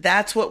have to.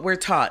 That's what we're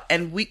taught,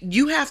 and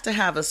you have to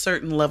have a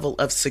certain level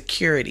of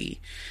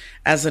security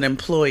as an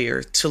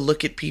employer to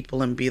look at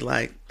people and be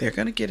like, they're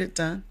gonna get it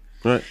done.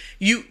 Right.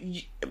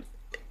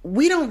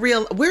 We don't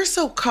we're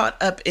so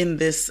caught up in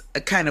this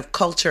kind of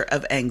culture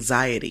of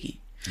anxiety.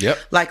 Yep.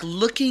 Like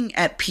looking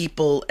at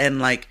people and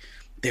like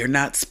they're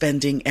not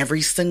spending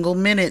every single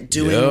minute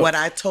doing Yep. what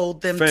I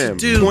told them Fam, to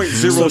do.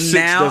 0.06 So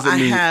now doesn't I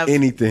mean have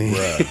anything.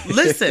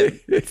 listen,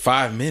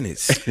 5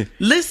 minutes.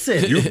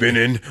 listen. You've been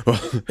in.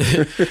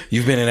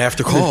 You've been in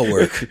after call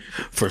work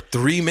for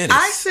 3 minutes.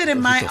 I sit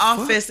in my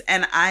office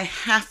and I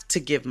have to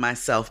give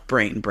myself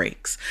brain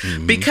breaks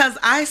because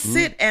I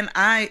sit and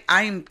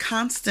I'm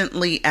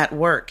constantly at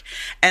work,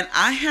 and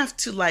I have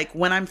to, like,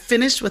 when I'm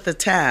finished with a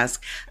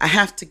task, I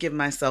have to give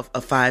myself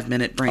a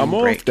 5-minute brain I'm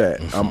break. off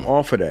that. I'm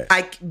off of that.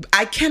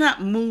 I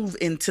cannot move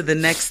into the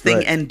next thing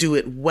Right. and do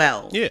it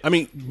well Yeah, I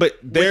mean, but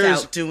there's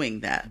without doing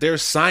that.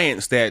 there's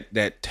science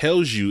that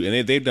tells you,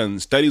 and they've done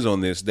studies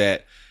on this,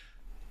 that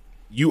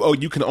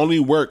you can only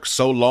work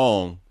so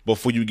long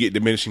before you get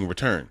diminishing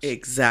returns,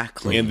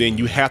 Exactly. and then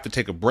you have to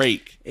take a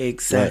break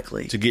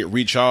Exactly. to get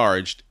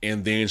recharged,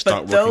 and then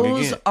start But working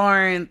those again.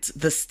 aren't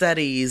the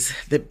studies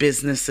that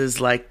businesses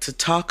like to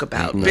talk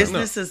about.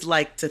 Businesses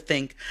like to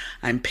think,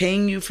 I'm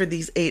paying you for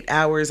these 8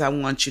 hours. I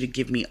want you to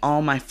give me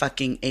all my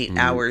fucking 8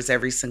 hours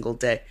every single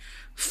day.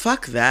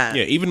 Fuck that.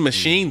 Yeah, even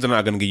machines are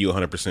not going to give you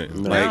 100%.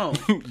 No.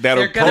 Like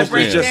that'll They're gonna It's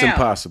break just down.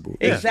 impossible.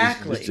 Yeah.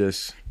 Exactly. It's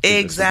just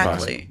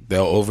Exactly.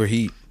 They'll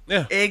overheat.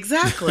 Yeah.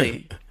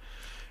 Exactly.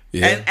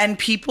 Yeah. And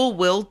people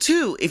will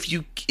too. If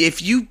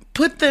you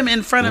put them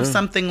in front of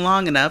something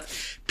long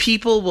enough,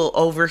 people will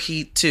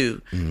overheat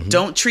too.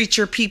 Don't treat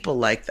your people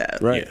like that.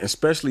 right. Yeah.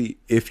 Especially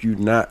if you're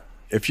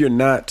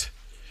not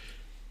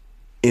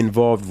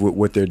involved with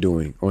what they're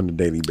doing on a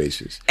daily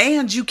basis.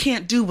 And you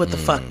can't do what the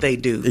fuck they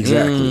do.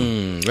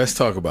 Exactly. Let's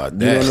talk about You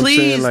know that. what I'm Please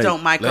saying? Like,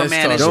 don't let's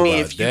micromanage talk me about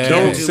if you that.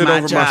 can't Don't do sit my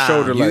over job. my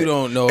shoulder You like,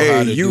 don't know hey,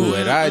 how to you- do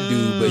what I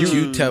do, but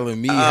you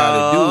telling me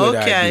how to do what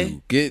I okay.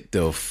 do. Get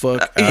the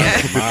fuck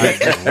out of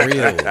my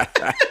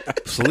grill.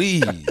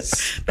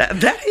 Please.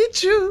 That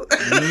hit you.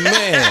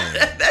 Man.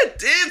 That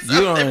did something.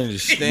 You don't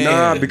understand.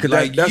 Nah, because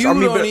like, that's- you I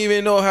mean, don't but-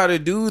 even know how to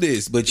do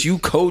this, but you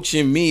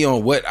coaching me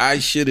on what I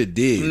should have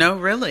did. No,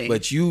 really.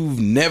 But you've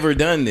never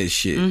done this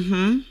shit.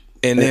 Mm-hmm.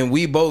 And then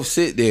we both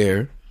sit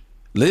there,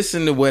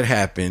 listen to what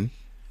happened,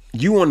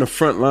 You on the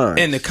front line.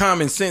 and the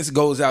common sense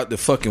goes out the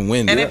fucking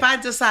window. And if I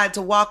decide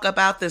to walk up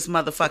out this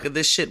motherfucker,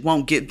 this shit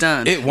won't get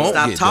done. It won't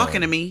Stop get talking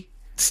done. to me.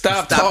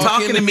 Stop Talking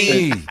talking to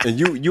me. And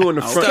you on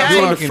the front, Okay.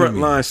 you on the Talking to front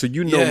me. line, so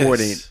you know Yes. more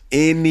than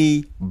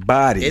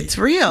anybody. It's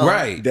real.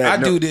 Right. That-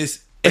 I no- do this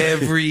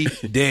every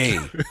day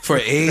for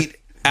 8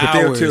 But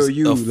they'll hours tell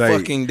you, a like,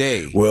 fucking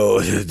day. well,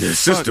 the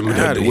system,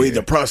 outta the way here.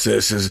 the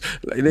process is.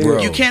 Like, they-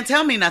 Bro. You can't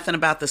tell me nothing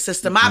about the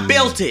system. I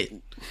built it.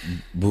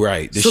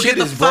 Right. The So shit get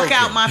the is fuck broken.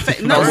 out my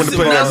face. I No, want to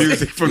play that no.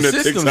 music from The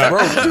the system's TikTok.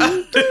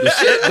 broken. The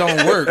shit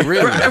don't work,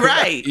 really.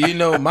 Right. You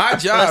know, my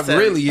job Listen.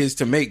 really is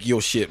to make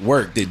your shit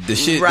work. The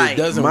shit Right. that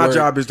doesn't My work.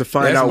 job is to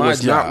find that's out my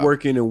what's not job.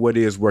 working and what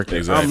is working.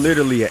 Exactly. I'm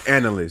literally an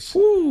analyst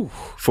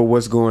for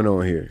what's going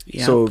on here.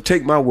 Yep. So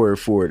take my word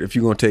for it if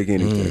you're going to take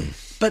anything.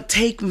 But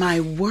take my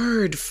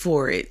word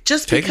for it.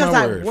 Just Take because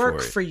my I word work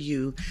for it. for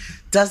you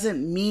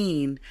doesn't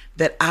mean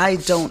that I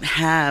don't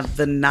have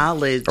the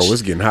knowledge Oh,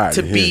 it's getting hot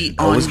to in be here.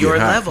 Oh, on it's your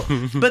getting hot.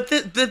 level. But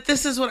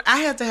this is what I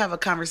had to have a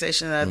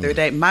conversation the other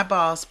day. My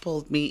boss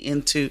pulled me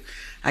into,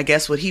 I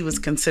guess, what he was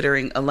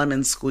considering a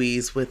lemon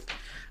squeeze with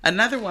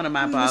another one of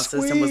my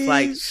bosses and was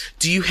like,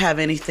 do you have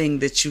anything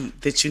that you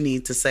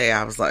need to say?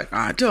 I was like,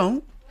 I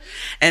don't.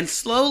 And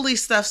slowly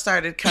stuff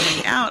started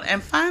coming out.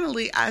 And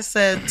finally I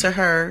said to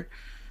her,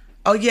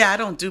 oh yeah, I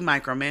don't do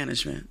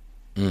micromanagement.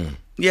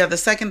 Yeah, the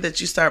second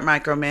that you start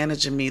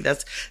micromanaging me,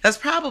 that's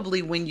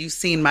probably when you've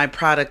seen my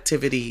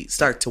productivity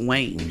start to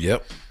wane.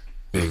 Yep.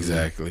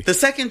 Exactly. The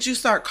second you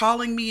start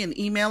calling me and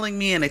emailing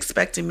me and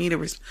expecting me to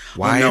respond,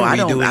 Why no, are I we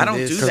don't. doing I don't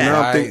this? do 'Cause that.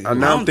 Now I- I'm, I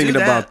now don't I'm thinking do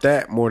that. about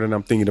that more than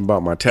I'm thinking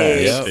about my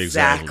task. Yep.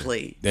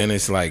 Exactly. Then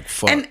it's like,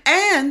 fuck.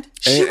 And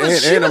she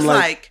was I'm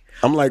like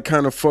I'm like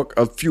kind of fuck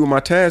a few of my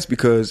tasks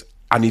because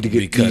I need to get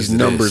Because these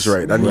numbers this.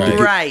 right. I need to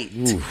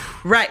get,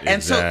 right.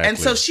 And so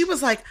Exactly. she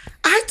was like,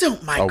 I don't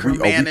we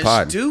micromanage,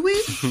 potting? do we?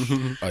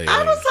 Oh, yeah.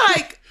 I was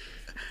like,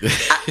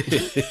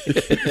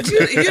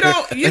 you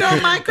don't we all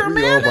about to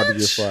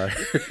micromanage.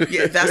 get fired.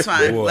 Yeah, that's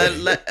fine. Boy,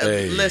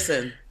 hey.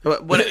 Listen,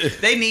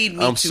 they need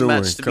me I'm too suing.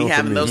 much to Come be for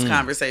having me. those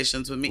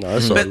conversations with me. No,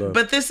 that's all love.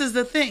 But this is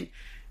the thing: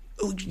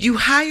 you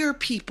hire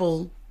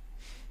people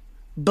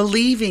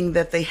believing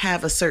that they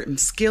have a certain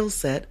skill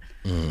set.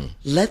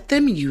 Let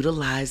them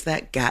utilize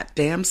that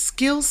goddamn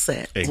skill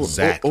set.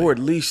 Exactly. Or at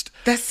least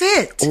That's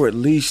it.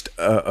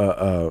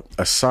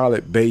 a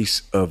solid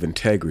base of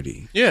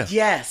integrity. yeah.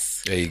 Yes.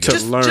 There you go.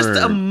 Just learn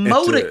a and to-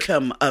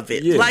 modicum of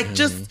it. Yeah. Like,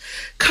 just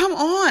come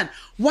on.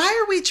 Why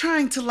are we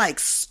trying to like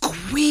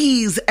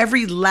squeeze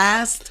every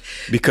last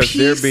Because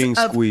they're piece being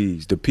of-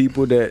 squeezed. The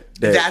people that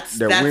That's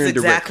we're in direct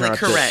exactly contact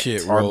correct.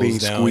 Shit are rolls being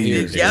down here.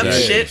 squeezed. Yep,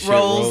 Exactly. shit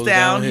rolls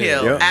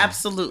downhill. Yep.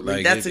 Absolutely.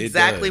 Like, That's it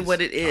exactly does.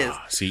 what it is.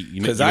 See,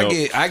 you Because know,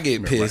 I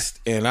get pissed,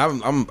 and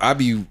I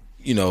be,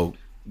 you know,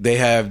 they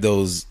have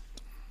those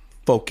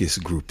focus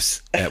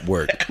groups at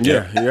work.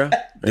 Yeah.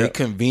 They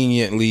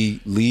conveniently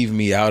leave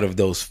me out of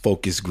those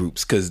focus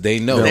groups because they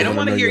know They don't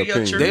want to hear your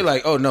opinion. truth. they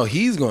like, oh no,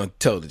 he's going to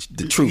tell the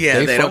truth. Yeah,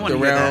 they they don't fucked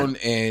wanna hear around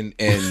and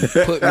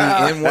put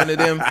me in one of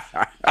them.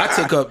 I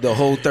took up the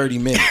whole 30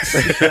 minutes.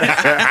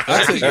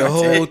 I took the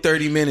whole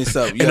 30 minutes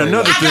up. And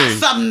another I got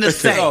something to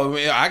say. Oh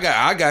man,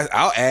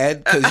 I'll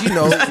add because you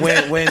know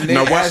when they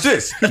Now watch ask-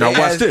 this. they Now watch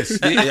ask- this.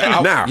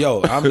 Yeah, Now.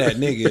 yo, I'm that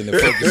nigga in the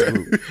focus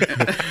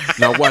group.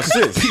 Now watch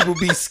this. People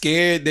be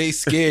scared. They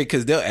scared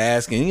because they'll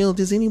ask, and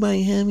does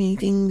anybody have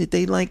anything that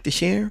they like to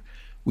share?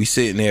 We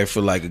sitting there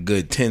for like a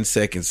good 10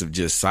 seconds of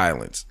just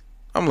silence.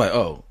 I'm like,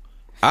 oh,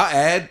 I'll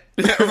add.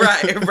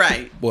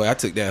 right. Boy, I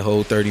took that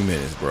whole 30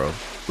 minutes, bro.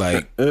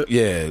 Like,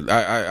 yeah,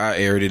 I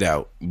aired it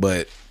out.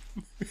 But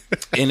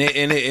and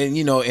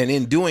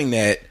in doing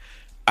that,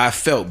 I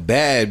felt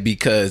bad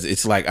because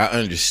it's like I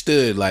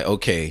understood, like,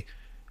 okay,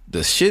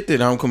 the shit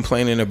that I'm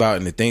complaining about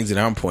and the things that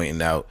I'm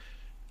pointing out,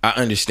 I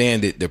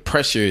understand that the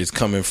pressure is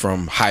coming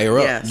from higher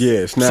up. Yes. Yeah,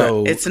 it's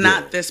not. It's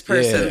not this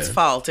person's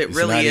fault. It It's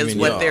really not is even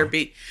what y'all. they're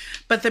being.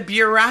 But the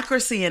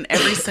bureaucracy in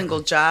every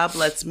single job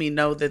lets me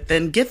know that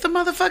then get the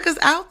motherfuckers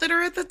out that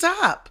are at the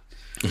top.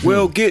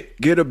 Well, get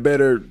a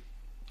better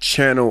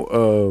channel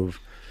of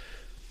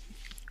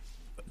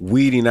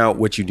weeding out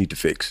what you need to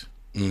fix.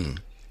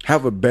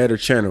 Have a better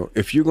channel.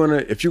 If you're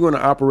gonna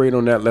operate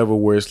on that level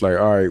where it's like,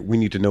 all right, we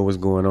need to know what's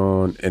going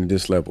on in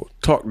this level.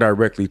 Talk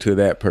directly to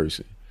that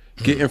person.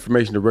 Get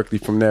information directly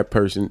from that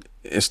person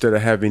instead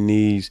of having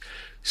these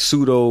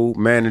pseudo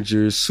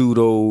managers,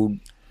 pseudo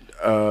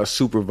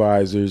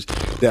supervisors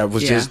that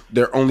was just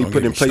they're only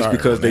put in place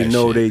because they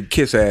know they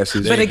kiss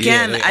asses. But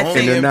again, I think-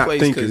 and they're not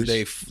because thinkers.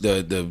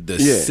 the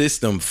Yeah.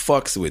 system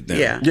fucks with them.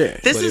 Yeah. Yeah.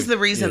 This But is if- the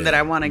reason that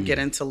I want to get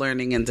into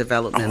learning and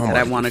development. Oh, I'm that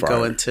I about want to to get go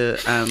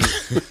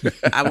fired.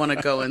 into. I want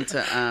to go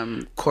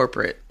into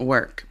corporate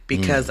work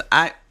because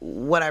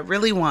what I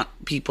really want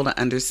people to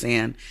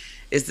understand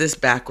is this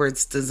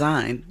backwards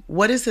design.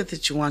 What is it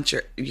that you want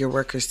your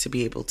workers to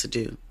be able to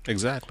do?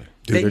 Exactly.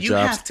 Do their Then you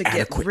jobs have to get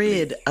adequately.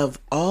 rid of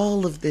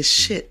all of this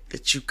shit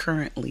that you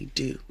currently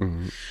do.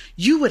 Mm-hmm.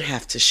 You would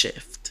have to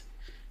shift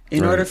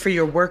in order for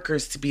your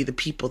workers to be the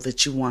people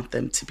that you want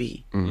them to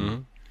be.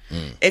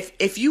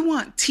 If you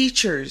want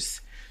teachers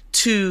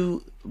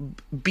to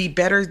be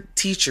better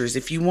teachers,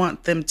 if you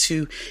want them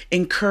to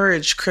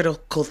encourage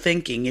critical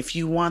thinking, if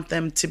you want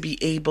them to be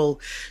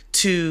able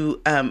to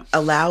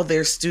allow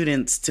their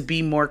students to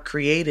be more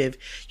creative,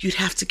 you'd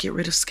have to get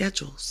rid of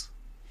schedules.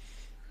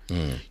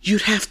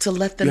 You'd have to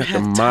let them You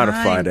have to have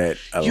modify time. that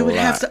a You would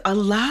have lot. to a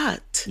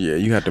lot. Yeah,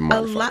 you have to A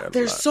modify lot. that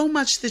There's a lot. so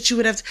much that you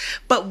would have to,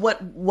 but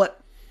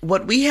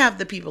what we have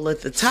the people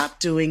at the top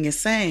doing is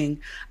saying,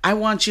 I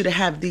want you to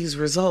have these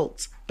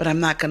results, but I'm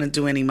not going to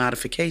do any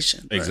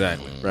modification.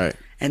 Exactly. Right.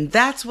 And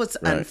that's what's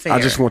unfair. I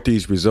just want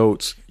these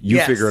results. You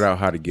Yes. figure out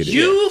how to get it.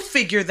 You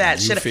figure that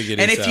You shit out. figure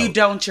And this if you out.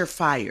 don't, you're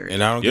fired.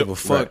 And I don't give a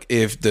fuck right.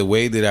 if the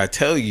way that I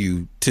tell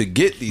you to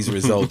get these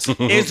results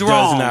It's does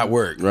wrong. not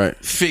work. Right.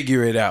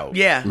 Figure it out.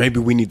 yeah. Maybe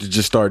we need to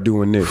just start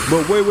doing this.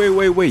 But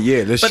wait.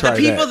 Yeah, let's But try the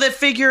people that. that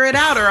figure it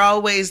out are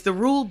always the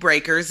rule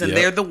breakers, and Yep.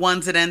 they're the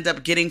ones that end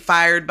up getting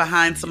fired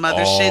behind some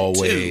other shit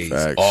Always. too.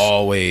 Facts.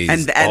 Always.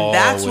 And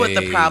that's what the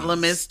always.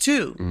 problem is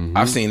too.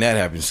 I've seen that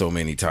happen so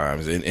many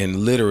times, and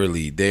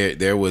literally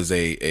there was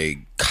a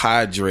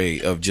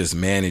cadre of just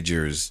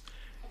managers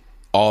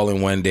all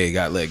in one day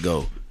got let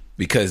go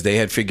because they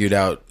had figured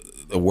out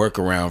a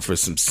workaround for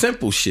some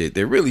simple shit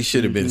that really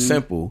should have been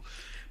simple.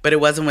 But it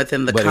wasn't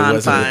within the But it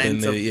wasn't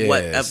confines within the- of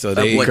what yeah, of, so of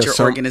they- what Because your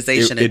some-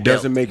 organization it had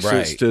doesn't built. make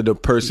sense Right. to the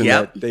person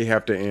Yep. that they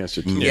have to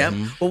answer to. Yep.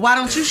 Well, why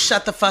don't you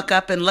shut the fuck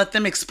up and let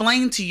them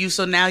explain to you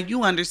so now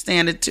you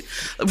understand it too?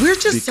 We're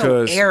just so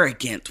Because-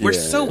 arrogant. We're Yeah.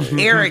 so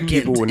arrogant.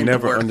 People would in the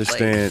never workplace.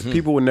 understand.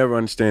 People would never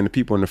understand. The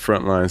people in the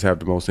front lines have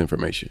the most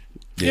information.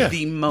 Yeah.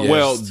 The most.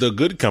 Well, the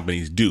good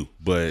companies do,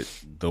 but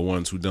the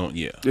ones who don't,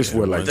 yeah. This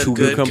what like The two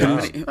good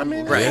companies. company. I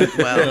mean, right.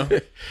 Well,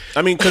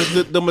 I mean,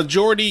 because the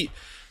majority,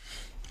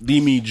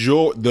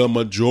 the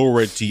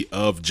majority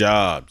of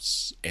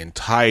jobs and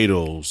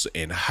titles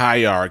and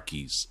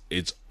hierarchies,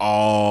 it's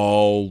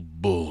all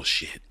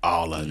bullshit.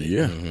 All of it.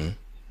 Yeah.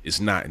 It's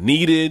not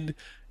needed.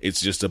 It's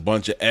just a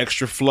bunch of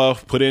extra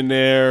fluff put in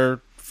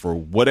there for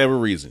whatever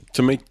reason.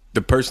 To make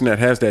the person that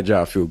has that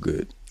job feel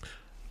good.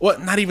 Well,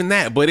 not even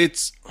that, but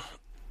it's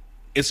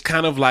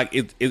kind of like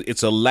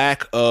it's a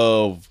lack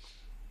of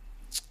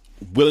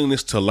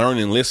willingness to learn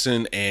and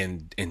listen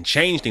and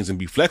change things and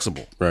be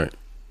flexible. Right.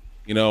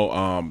 You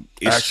know,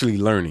 it's Actually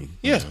learning.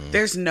 yeah.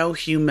 there's no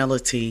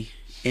humility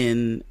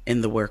in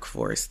the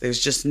workforce. There's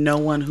just no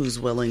one who's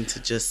willing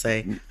to just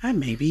say, I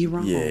may be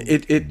wrong. Yeah.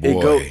 It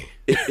Boy. go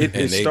it And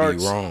they be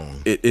starts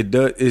wrong. It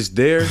does it's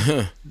there,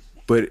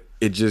 but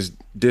it just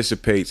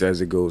dissipates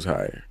as it goes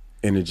higher.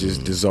 And it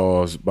just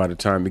dissolves by the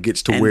time it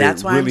gets to And where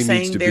that's it why really I'm needs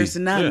saying to there's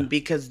be. none, Yeah.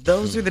 because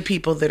those are the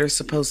people that are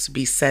supposed to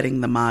be setting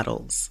the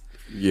models.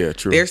 Yeah,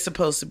 true. They're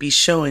supposed to be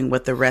showing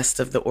what the rest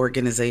of the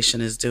organization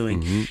is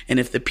doing. Mm-hmm. And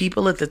if the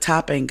people at the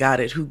top ain't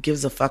got it, who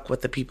gives a fuck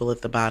what the people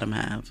at the bottom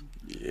have?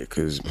 Yeah,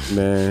 because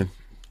man,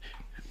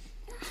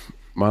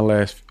 my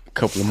last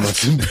couple of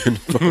months have been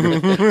fucking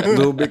a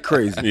little bit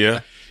crazy.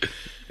 Yeah.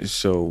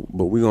 So,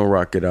 but we gonna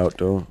rock it out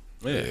though.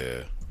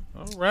 Yeah.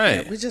 All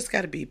right. We just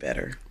got to be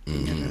better.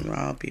 We'll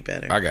all be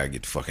better. I gotta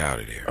get the fuck out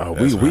of there. Oh,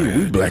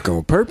 we black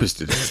on purpose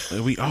today.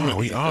 We are.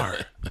 We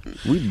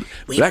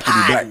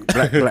blackity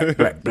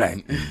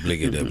black.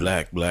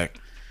 Bliggity black.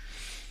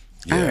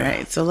 All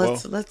right, so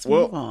let's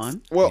move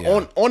on.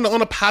 Well,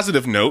 on a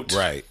positive note,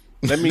 Right.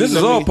 This is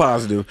all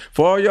positive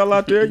for all y'all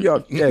out there.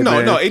 Y'all,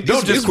 No,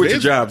 don't just quit your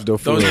jobs though.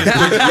 Don't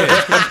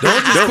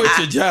just quit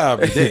your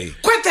job today.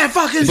 Quit that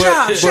fucking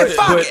job. Shit,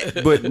 fuck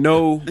it. But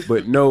know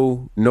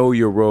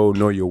your role,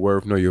 know your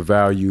worth, know your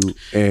value,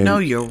 and Know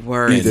your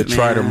worth, Either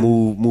try to man.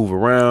 move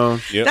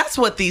around. Yep. That's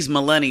what these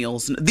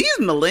millennials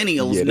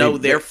Yeah, know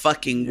they- their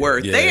fucking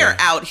worth. Yeah. They are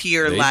out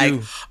here They like,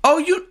 do.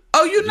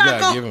 you're not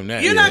gotta give gonna 'em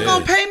that. you're not Yeah.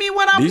 gonna pay me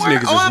what I'm These worth.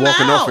 niggas is I'm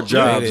walking off out. a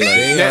job.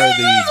 They are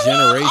the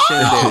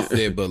generation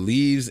that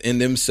believes in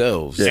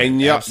themselves.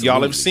 And y'all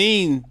Absolutely. have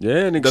seen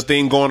Yeah, niggas. the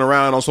thing going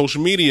around on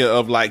social media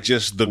of like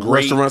just the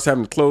great Restaurants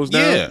having to close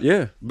down.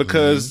 Yeah.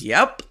 because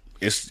Yep.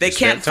 it's They it's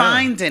that can't time.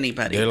 find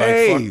anybody. They're like,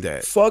 Hey, fuck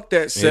that. fuck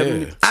that.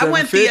 7. I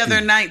went the 750.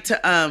 other night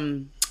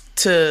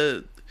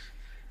to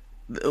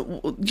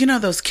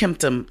those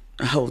Kimpton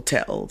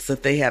hotels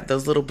that they have,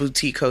 those little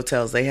boutique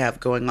hotels they have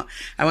going on.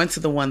 I went to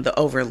the one, the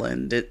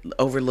Overland. It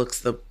overlooks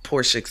the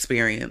Porsche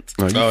Experience.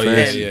 Oh, you Oh,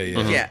 fancy. yeah.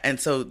 Yeah, and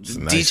so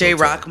nice DJ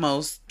hotel.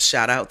 Rockmos,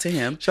 shout out to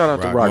him. Shout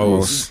out to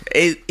Rockmos.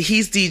 Rockmos.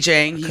 He's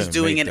DJing. He's couldn't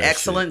doing make an that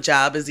excellent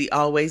job as he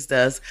always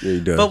does. Yeah, he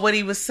does. But what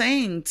he was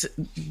saying,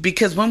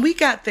 because when we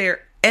got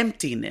there,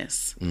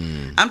 emptiness.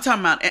 I'm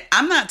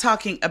not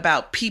talking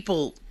about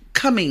people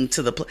coming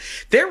to the place.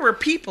 There were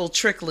people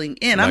trickling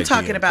in. I'm Like the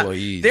talking about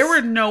employees. there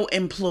were no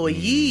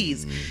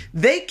employees.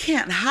 They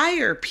can't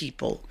hire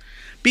people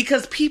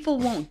because people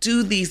won't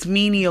do these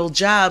menial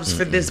jobs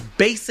for this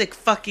basic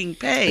fucking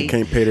pay. They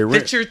can't pay their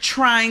rent. That you're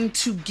trying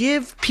to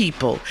give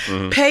people.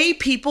 Pay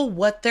people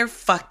what they're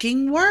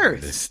fucking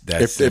worth.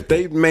 If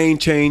they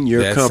maintain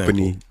your That's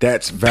company, simple.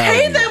 that's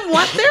value. Pay them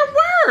what they're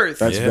worth.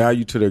 That's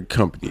value to the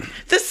company.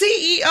 The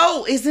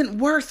CEO isn't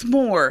worth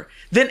more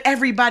than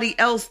everybody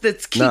else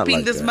that's Not keeping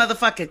like this that.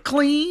 motherfucker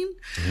clean.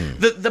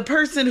 The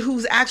person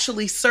who's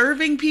actually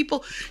serving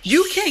people.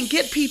 You can't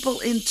get people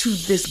into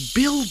this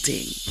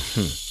building.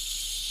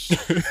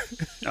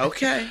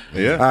 Okay.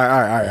 Yeah. All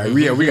right.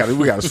 We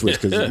got to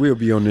switch because we'll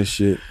be on this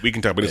shit. We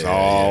can talk about this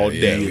all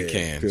Yeah, day. we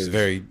can. It's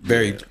very,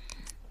 very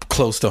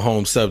close to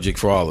home subject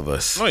for all of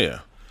us. Oh yeah.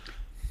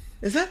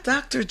 Is that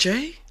Dr.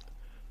 J?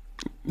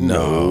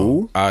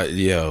 No. Okay,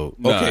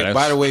 that's-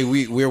 by the way,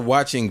 we're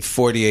watching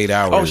 48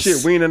 Hours. Oh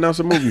shit, we ain't announced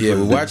a movie. Yeah, for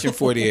we're this. watching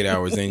 48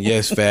 Hours. And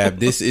yes, Fab,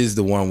 this is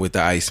the one with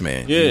the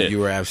Iceman. Yeah. You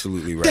were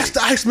absolutely right. That's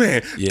the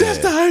Iceman. Yeah. That's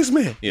the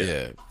Iceman.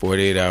 Yeah,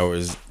 48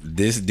 Hours.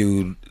 This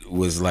dude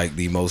was like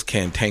the most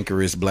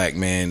cantankerous black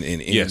man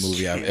in any Yes.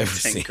 movie I've ever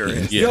seen.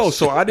 Cantankerous. Yes. Yo,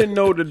 so I didn't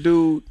know the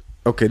dude.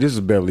 Okay, this is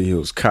Beverly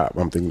Hills Cop.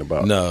 I'm thinking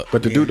about. No.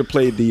 but the dude that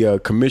played the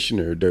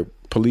commissioner, the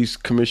police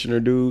commissioner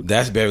dude.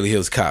 That's Beverly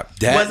Hills Cop.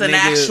 That Was an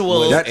nigga actual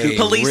was a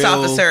police real-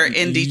 officer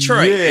in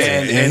Detroit. Yeah,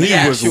 and he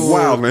was actual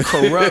wild, man.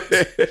 corrupt.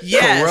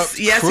 Yes, corrupt,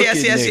 yes. crooked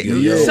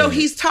Nigga. Yeah. So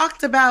he's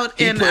talked about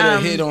He in put a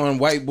hit on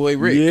White Boy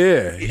Rick.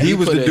 Yeah, he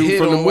was put the a dude hit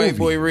from the on White movie.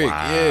 Boy Rick.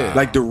 Yeah,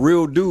 Like the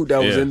real dude that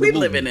was Yeah. in the we movie.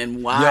 living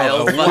in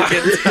wild Yo, fucking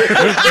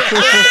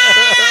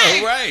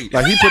right.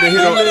 Like he put a hit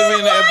on. Live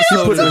in the He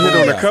episode put a of hit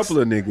on a Boondocks. couple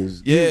of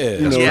niggas. Yeah, you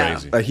that's know,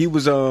 crazy. Like he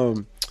was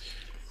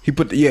he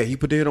put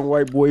the hit on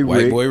White Boy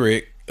White Rick. Boy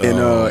Rick.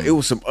 And it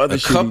was some other a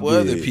shit couple he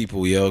other did.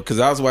 people, yo. Because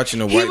I was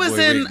watching a He White was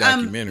Boy in Rick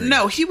documentary.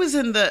 no, he was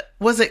in the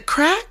was it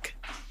Crack?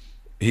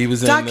 he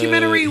was in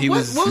Documentary. He what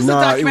was, was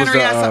Nah, the it was documentary?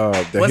 the, I saw?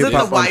 the Was it the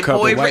Hip-Hop White Uncovered.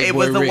 Boy? White It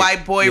was Boy the Rick.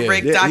 White Boy Yeah.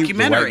 Rick Yeah, he was the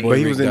documentary. White Boy But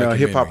he was in Rick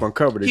Hip Hop documentary.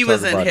 Uncovered. They He talked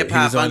was in about it. Hip Hop.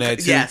 He was on that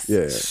too? Yes, Yeah.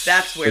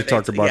 that's where They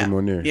talked about him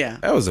on there. Yeah,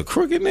 That was a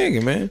crooked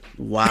nigga, man.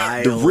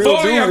 wild. The real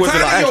Foley, dude I'm was an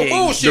tired of your actor.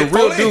 bullshit, The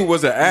real Foley. dude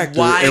was an actor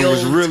wild and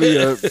was really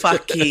a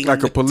fucking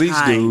like a police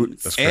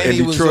dude. times. And in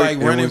he was Detroit, like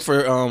and running was-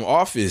 for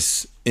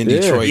office in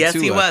Yeah. Detroit Yes,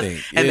 too. he I was,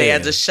 think. and they Yeah.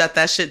 had to shut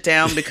that shit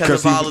down because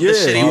of all of the yeah,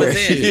 shit he was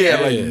in. Yeah, Yeah.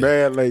 like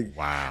man, like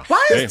Wow.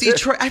 Why Damn. is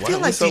Detroit? I feel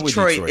like what's up with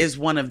Detroit, Detroit? is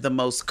one of the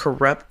most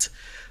corrupt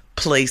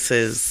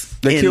places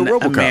They in killed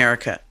RoboCop.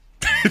 America.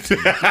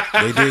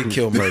 They did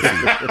kill Murphy.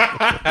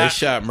 They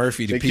shot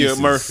Murphy to They pieces. killed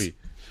Murphy.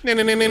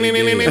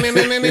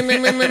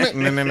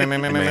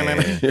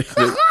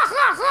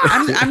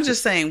 I'm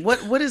just saying,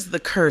 what is the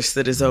curse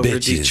that is over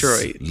Bitches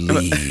Detroit?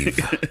 leave.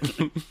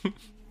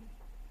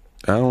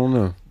 I don't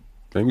know.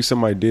 Maybe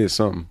somebody did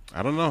something.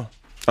 I don't know.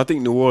 I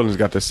think New Orleans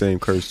got the same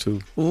curse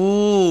too.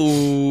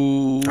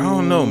 Ooh, I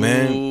don't know,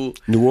 man.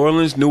 New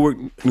Orleans, Newark,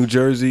 New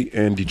Jersey,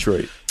 and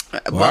Detroit.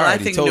 Well, I I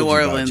already think told New you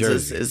about Orleans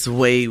Jersey. is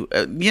way.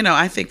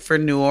 I think for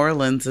New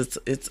Orleans,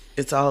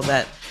 it's all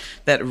that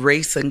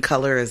race and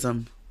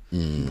colorism.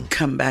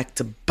 come back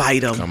to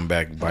bite them. Come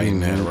back biting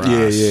that Ross.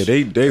 Yeah,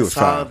 they was That's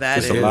all foul. that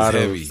There's is. a lot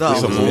of Heavy. There's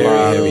It's a a very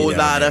heavy whole down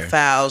lot there. of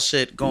foul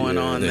shit going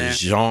on The there.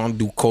 Jean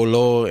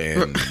Ducolo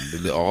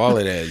and all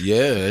of that.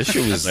 Yeah, that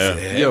shit was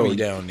heavy Yo,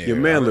 down there. your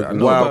man look I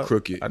know wild about-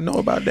 crooked. I know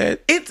about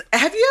that.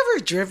 Have you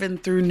ever driven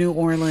through New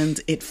Orleans?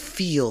 It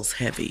feels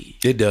heavy.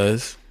 It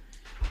does.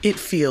 It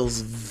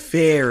feels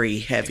very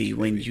heavy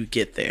when you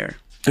get there.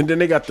 And then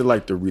they got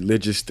the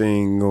religious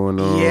thing going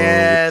on.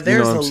 Yeah, You know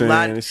there's what I'm a saying?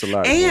 lot. It's a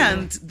lot. going on.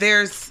 And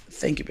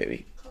thank you,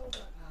 baby.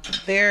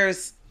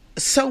 There's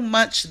so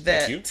much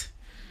that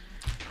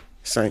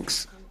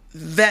Thanks.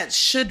 that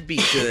should be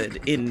good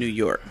in New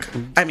York.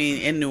 I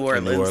mean, in New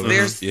Orleans.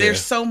 Orleans, yeah.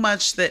 There's so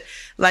much that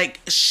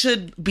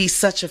should be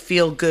such a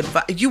feel good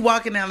vibe. You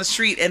walking down the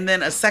street and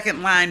then a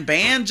second line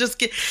band just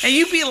get and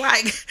you be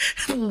like,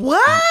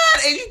 what?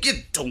 And you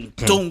get dum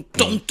dum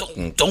dum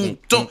dum dum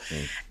dum,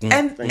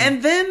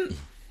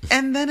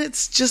 and then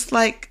it's just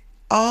like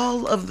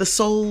all of the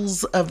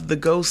souls of the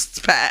ghosts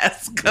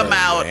past come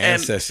out The and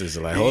ancestors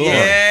are like, hold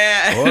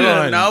yeah, on. Hold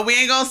on. no, we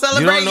ain't gonna You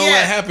celebrate don't know yet.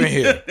 what happened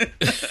here.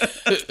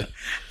 I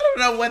don't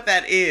know what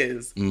that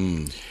is.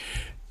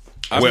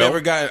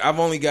 I've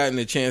only gotten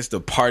a chance to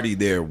party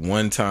there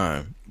one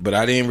time, but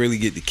I didn't really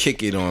get to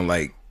kick it on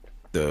like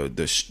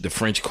the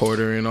French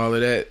Quarter and all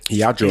of that.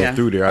 Yeah, I drove Yeah.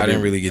 through there. I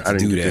didn't really get to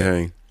do get that.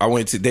 hang. I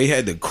went to. They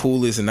had the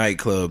coolest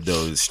nightclub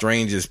though, the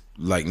strangest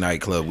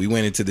nightclub. We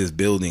went into this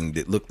building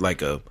that looked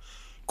like a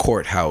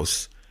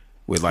courthouse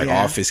with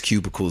Yeah. office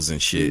cubicles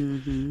and shit.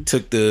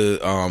 Took the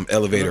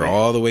elevator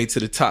all the way to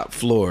the top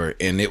floor,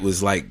 and it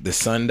was like the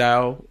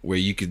sundial where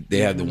you could. They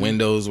had the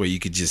windows where you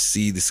could just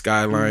see the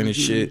skyline and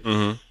shit.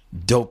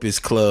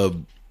 Dopest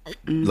club.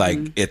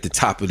 Like at the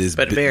top of this,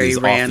 But very this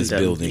random, office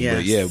building, yes.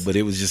 but yeah, but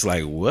it was just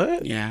like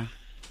what? Yeah,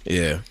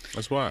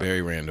 That's why.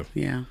 Very random.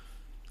 yeah.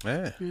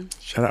 Yeah.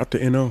 Shout out to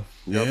NO.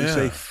 Y'all be Yeah.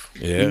 safe.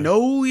 Yeah,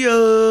 Know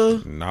ya.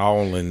 New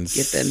Orleans.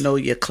 Get that know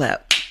ya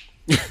clap.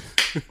 New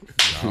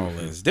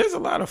Orleans. There's a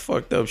lot of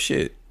fucked up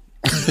shit.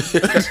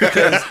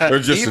 Or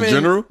just in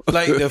general?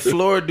 like the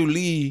Fleur du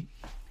Lis.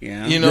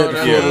 Yeah, You know what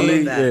I Yeah, all mean?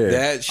 of that. yeah.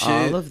 That shit.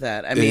 All of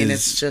that. I mean,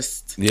 is- it's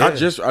just Yeah,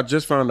 I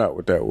just found out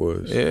what that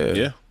was. yeah,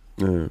 Yeah.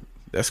 Yeah.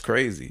 That's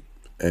crazy.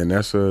 And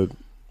that's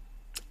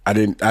I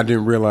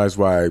didn't realize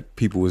why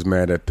people was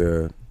mad at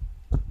the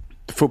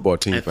football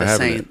team at for the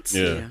having Saints.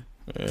 Yeah.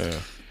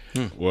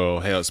 Yeah.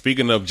 Well, hell,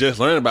 speaking of just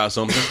learning about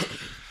something,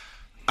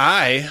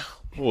 what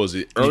was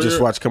it? it. You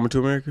just watched Coming to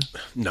America?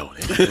 No.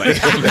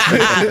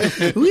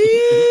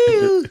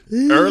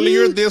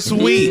 Earlier this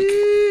week,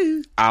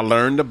 I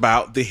learned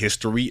about the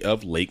history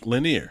of Lake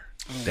Lanier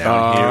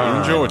down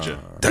here in Georgia.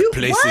 That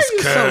place Why is are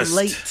you cursed. so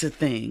late to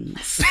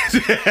things?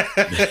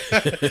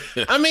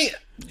 I mean,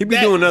 He be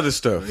doing other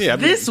stuff. yeah,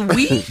 This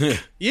week,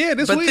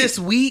 this but week. this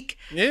week,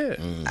 Yeah.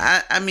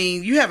 I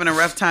mean, you having a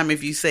rough time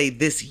if you say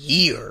this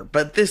year,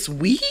 but this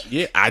week,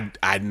 Yeah,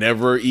 I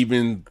never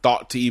even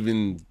thought to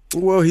even.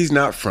 Well, he's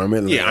not from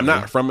Atlanta. Yeah, I'm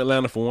not from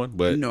Atlanta for one,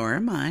 but nor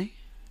am I.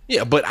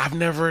 yeah, but I've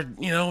never,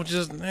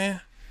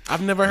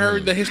 I've never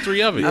heard the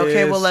history of it.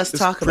 Okay, well, it's- let's it's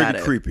talk pretty about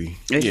it. creepy.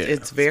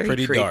 It's very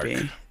Pretty creepy.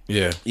 dark.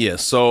 Yeah. Yeah,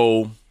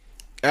 so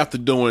after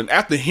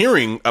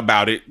hearing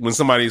about it,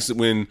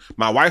 when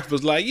my wife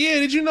was like, "Yeah,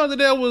 did you know that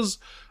there was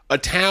a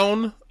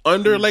town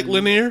under Lake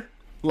Lanier,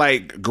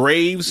 like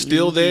graves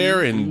still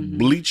there and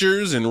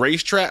bleachers and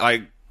racetrack,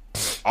 like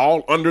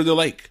all under the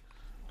lake?"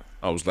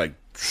 I was like,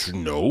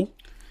 "No."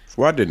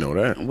 Well, I didn't know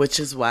that.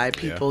 Which is why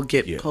people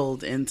get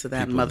pulled into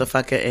that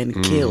motherfucker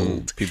and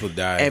killed People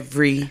die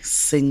every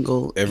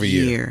single every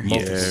year.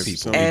 Multiple Yeah,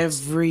 people.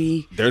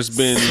 Every There's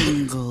been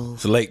single.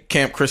 It's like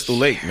Camp Crystal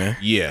Lake, man.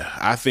 Yeah,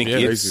 I think Yeah,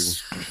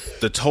 it's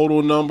the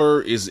total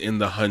number is in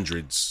the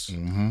hundreds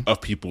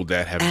of people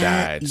that have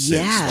died since.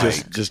 yeah.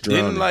 Like, Just Didn't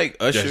drowning. like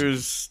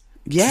Usher's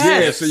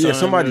Yes. Yeah,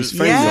 somebody's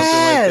son or famous. something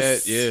Yes.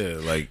 like that.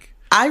 Yeah, like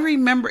I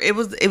remember it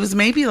was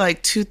maybe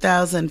like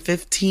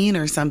 2015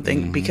 or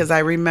something because I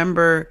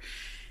remember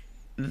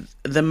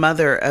the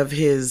mother of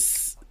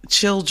his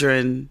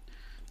children,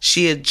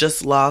 she had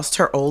just lost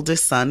her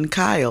oldest son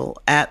Kyle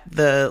at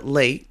the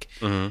lake,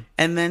 and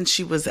then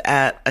she was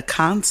at a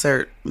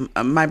concert.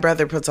 My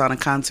brother puts on a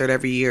concert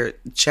every year,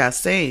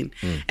 Chastain,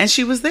 and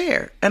she was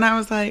there, and I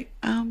was like,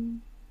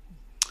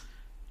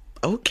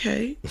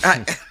 okay,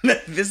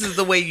 this is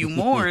the way you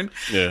mourn.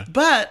 Yeah.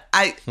 But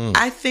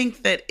I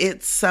think that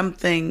it's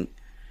something,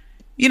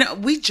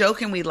 we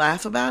joke and we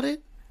laugh about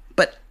it,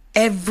 but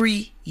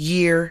every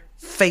year,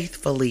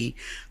 faithfully,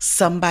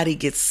 somebody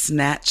gets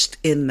snatched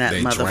in that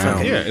They motherfucker.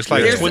 drown. Yeah, it's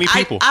like There's- 20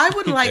 people. I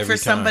would like Every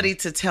for somebody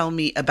to tell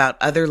me about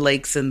other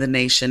lakes in the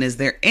nation. Is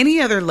there any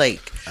other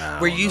lake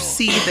where you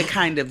see the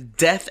kind of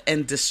death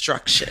and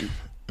destruction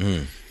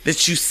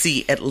that you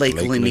see at Lake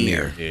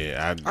Lanier?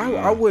 yeah,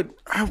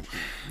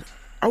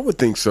 I would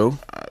think so.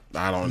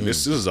 I don't.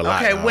 This is a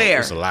lot. Okay, dog. where?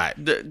 It's a lot.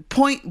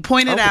 Point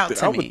it out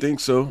to I me. would think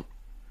so.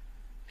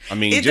 I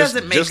mean, It just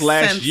doesn't make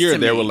last sense year to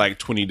there me. were like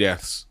 20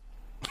 deaths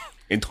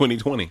in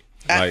 2020.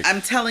 Like,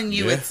 I'm telling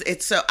you,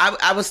 it's so.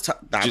 I was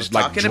just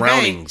like talking to Bay,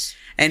 drownings.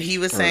 And he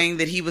was saying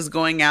that he was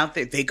going out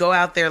there. They go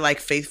out there like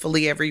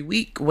faithfully every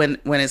week when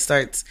it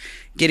starts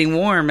getting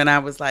warm. And I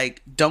was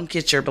like, don't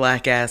get your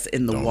black ass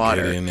in the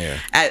water. get in there.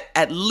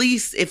 At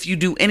least if you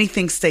do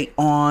anything, stay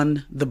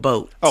on the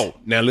boat. Oh,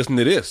 now listen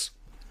to this.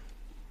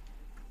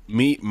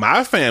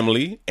 My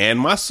family, and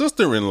my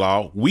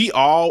sister-in-law,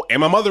 and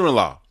my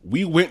mother-in-law,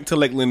 we went to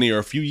Lake Lanier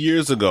a few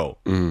years ago.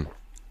 You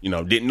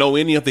know, didn't know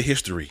any of the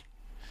history.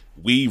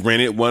 We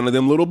rented one of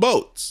them little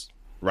boats,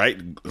 right?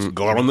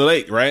 Go out on the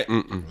lake, right?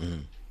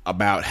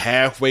 About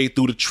halfway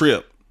through the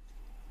trip,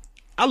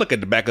 I look at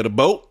the back of the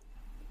boat.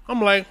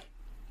 I'm like,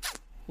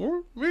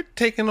 we're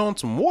taking on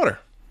some water.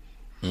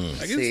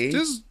 Like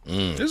this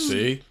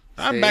See?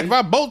 Our back of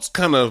our boat's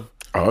kind of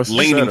it's the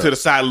leaning setup. to the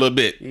side a little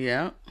bit.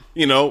 Yeah.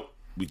 You know,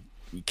 we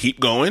keep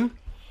going,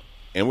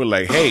 and we're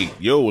like, hey,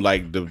 yo,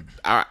 like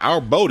our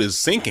boat is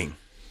sinking.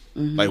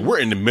 Like we're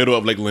in the middle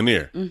of Lake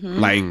Lanier.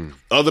 Like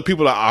other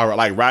people are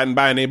like riding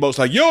by in their boats,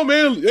 like, yo,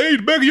 man, hey,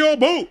 the back of your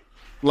boat.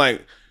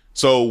 Like,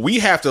 so we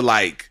have to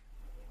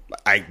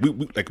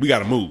we got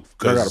to move.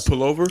 I got to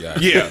pull over.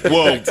 Yeah,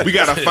 well, we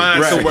got to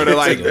find somewhere to To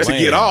the get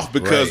land. off,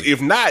 because Right.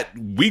 if not,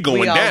 we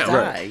going We all down.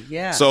 die.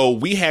 Yeah. So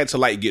we had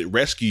to get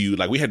rescued.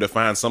 Like we had to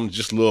find some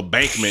just little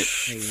embankment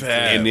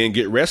and then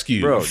get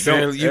rescued. Bro, You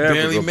ever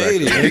barely go back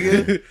made it,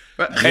 there. nigga.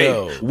 Hey,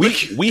 Yo.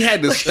 we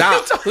had to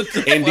stop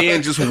and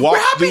then just walk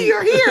through.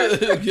 You're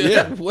here.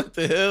 Yeah. What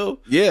the hell?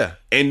 Yeah,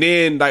 and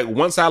then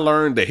once I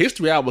learned the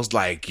history, I was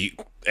like,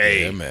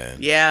 hey, Yeah, man.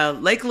 Yeah,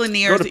 Lake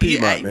Lanier. Go to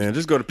Piedmont, man.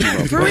 Just go to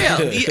Piedmont. For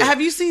real.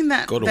 Have you seen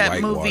that Go to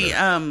that movie,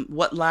 Whitewater.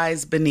 What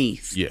Lies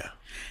Beneath? yeah.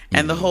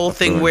 And the whole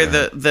thing where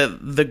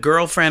the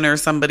girlfriend or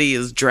somebody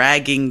is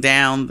dragging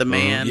down the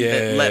man Yeah,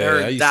 that let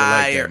her I used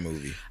die. to like or- that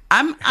movie.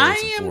 I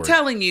Harrison am Ford.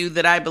 telling you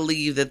that I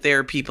believe that there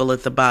are people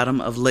at the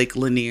bottom of Lake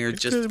Lanier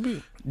just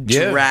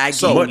Yeah. dragging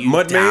So, you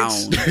Mud down.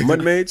 maids?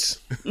 Mud maids?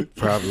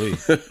 Probably.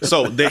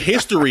 So the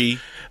history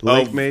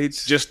Lake of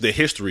maids? just the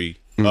history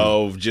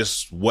of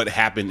just what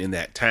happened in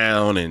that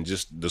town and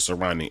just the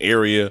surrounding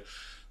area.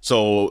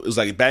 So it was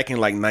back in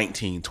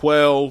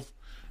 1912.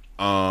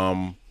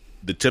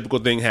 The typical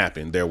thing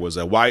happened. There was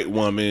a white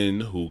woman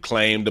who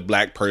claimed a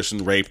black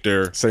person raped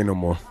her. Say no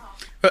more.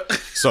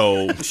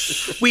 So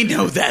We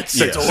know that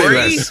Say story.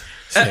 less.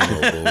 Same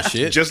old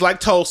bullshit. just like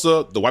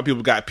Tulsa, the white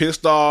people got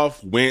pissed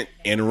off, went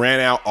and ran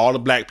out all the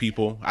black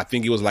people. I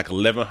think it was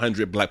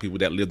 1,100 black people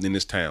that lived in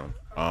this town.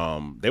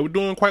 They were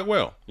doing quite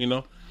well, you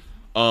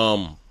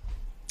know.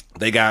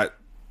 They got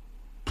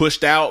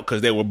pushed out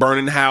because they were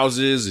burning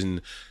houses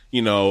and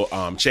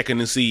checking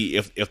to see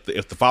if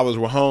the fathers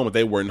were home, if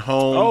they weren't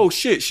home. Oh,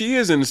 shit. She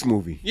is in this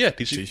movie. yeah,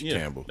 Tisha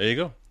Campbell. There you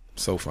go.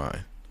 So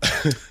fine.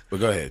 But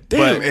go ahead.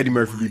 Damn, But- Eddie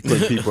Murphy be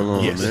putting people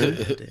on,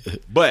 man.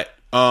 But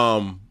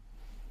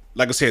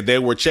like I said, they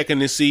were checking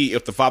to see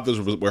if the fathers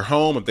were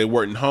home. If they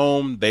weren't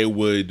home, they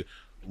would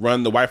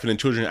run the wife and the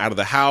children out of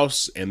the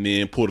house and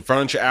then pull the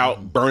furniture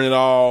out, burn it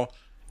all,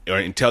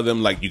 and tell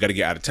them you got to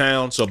get out of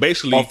town. So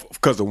basically,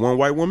 Because of one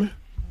white woman?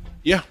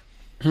 yeah,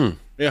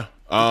 yeah.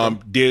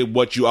 Did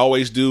what you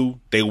always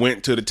do. They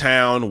went to the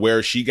town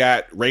where she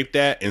got raped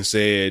at and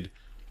said,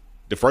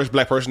 the first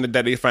black person that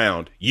they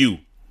found, you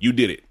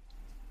did it.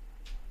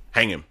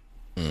 Hang him.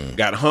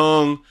 Got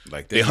hung.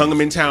 Like They hung him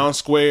in town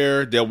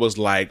square. There was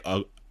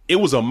it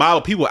was a mob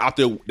of people out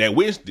there that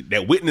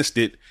witnessed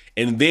it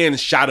and then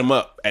shot him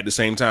up at the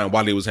same time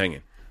while he was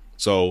hanging.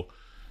 So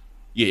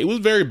yeah, it was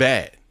very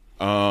bad.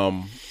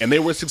 And they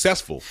were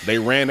successful. They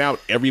ran out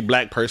every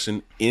black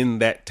person in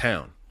that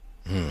town.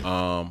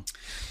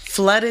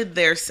 Flooded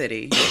their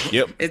city.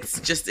 Yep. It's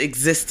just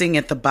existing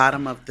at the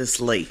bottom of this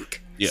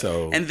lake. Yeah.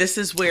 So And this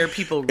is where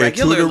people And to the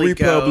regularly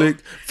republic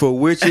for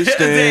which it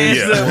stands.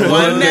 There's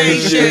one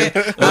nation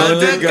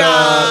under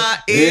God,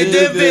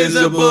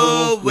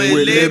 indivisible, with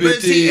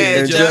liberty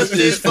and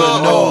justice for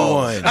all.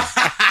 one.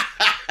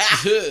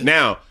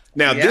 Now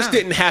this Yeah.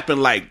 didn't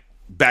happen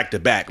back to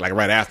back,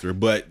 right after,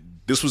 but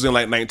this was in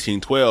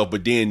 1912.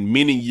 But then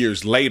many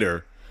years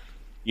later,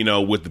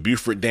 with the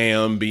Beaufort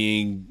Dam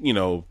being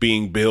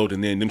built,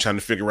 and then them trying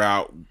to figure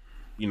out,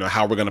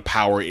 how we're going to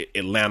power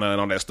Atlanta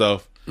and all that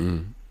stuff.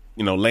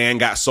 Land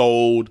got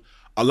sold.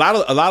 A lot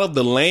of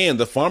the land,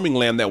 the farming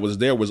land that was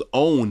there, was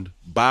owned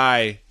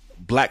by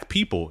black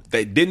people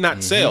that did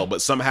not sell,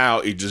 but somehow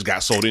it just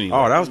got sold anyway.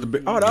 Oh, that was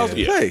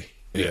the play.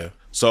 Yeah.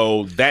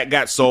 So that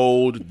got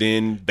sold.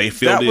 Then they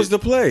filled That it. was the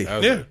play. That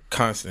was Yeah. a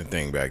constant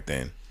thing back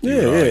then. Yeah,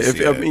 You yeah. always If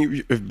see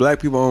that. if black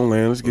people own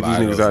land, let's get A these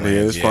lot of niggas those out of here.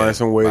 lands, Let's find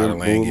some way a lot to of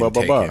land boom, blah,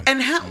 blah, getting blah. taken.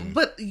 And how,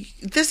 but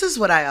this is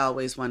what I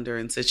always wonder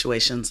in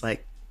situations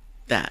like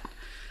that.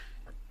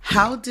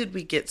 How did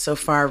we get so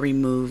far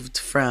removed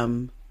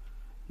from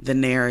the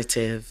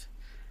narrative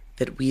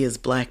that we as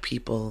black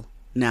people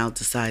now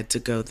decide to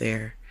go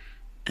there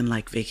and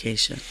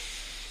vacation?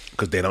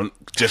 because they don't.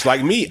 Just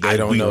like me, we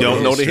don't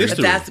know the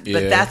history.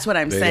 But that's what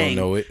I'm they saying.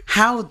 Don't know it.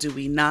 How do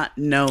we not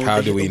know? How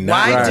do we not-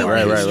 Why Right, do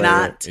right, we right, right,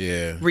 not right.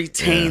 Yeah.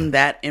 retain Yeah.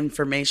 that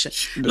information?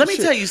 Let me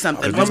tell you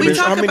something. How When we many,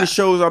 talk how many about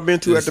shows I've been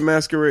to at the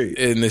Masquerade?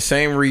 And the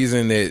same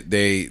reason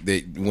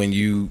that when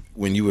you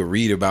would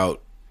read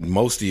about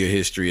most of your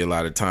history a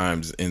lot of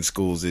times in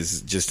schools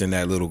is just in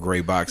that little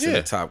gray box in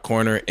the top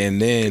corner,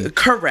 and then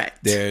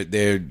correct.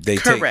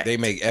 They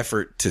make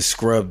effort to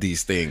scrub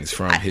these things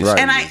from history.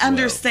 And I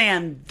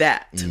understand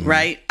that,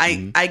 right?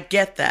 I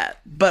get that.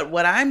 But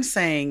what I'm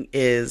saying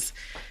is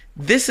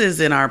this is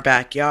in our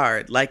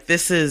backyard. Like,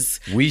 this is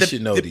we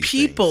should know the these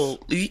people.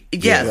 things.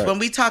 Yes, right. when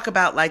we talk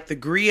about like the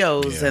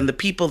griots and the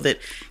people that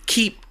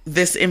keep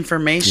this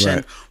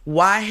information,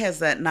 why has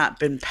that not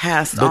been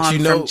passed on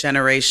from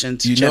generation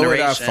to generation? You know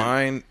what I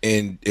find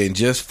in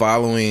just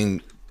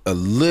following a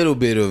little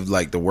bit of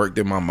like the work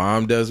that my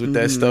mom does with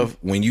that stuff,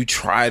 when you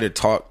try to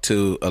talk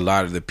to a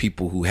lot of the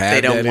people who have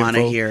they don't want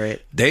to hear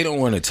it. They don't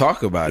want to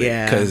talk about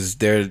it because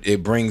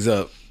it brings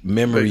up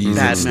memories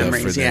bad and stuff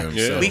memories, for them.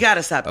 Yeah. So we got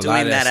to stop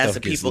doing that as a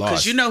gets people,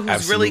 because you know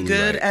who's really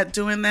good at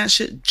doing that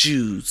shit?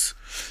 Jews.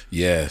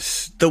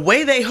 Yes. The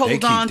way they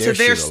hold on to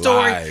their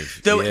story,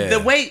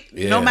 the way,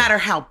 no matter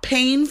how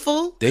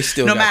painful, they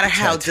still no got matter the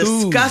how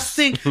tattoos.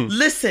 disgusting.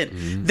 Listen,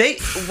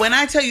 when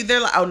I tell you, they're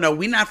like, oh no,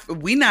 we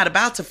not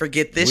about to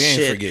forget this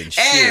shit.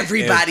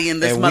 Everybody in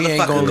this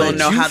motherfucker gonna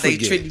know how they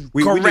treat you.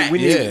 Correct.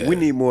 We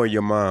need more of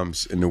your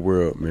moms in the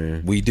world,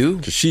 man. We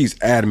do. 'Cause she's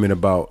adamant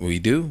about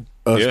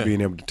us being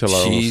able to tell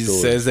our own story. She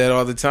says that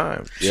all the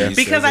time.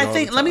 Because I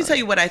think, let me tell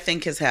you what I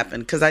think has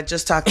happened, because I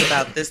just talked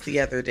about this the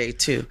other day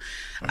too.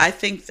 I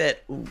think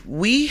that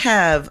we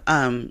have,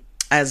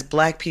 as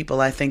Black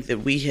people, I think that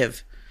we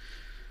have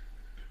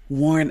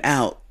worn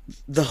out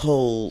the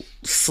whole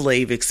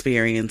slave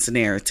experience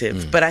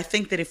narrative. But I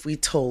think that if we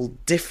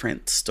told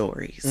different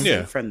stories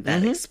from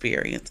that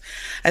experience,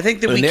 I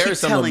think that we keep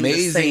telling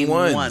the same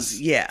ones.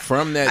 Yeah.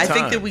 From that time. I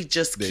think that we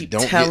just keep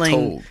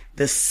telling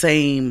the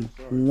same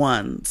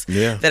ones.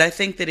 Yeah. That I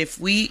think that if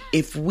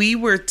we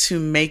were to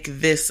make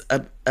this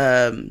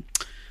a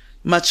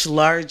much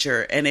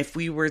larger, and if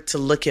we were to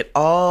look at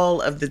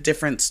all of the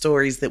different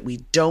stories that we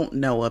don't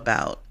know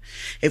about,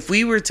 if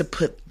we were to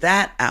put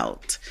that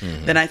out,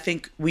 then I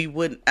think we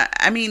would.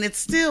 I mean, it's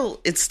still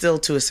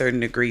to a certain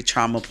degree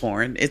trauma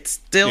porn. It's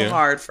still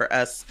hard for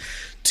us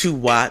to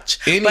watch.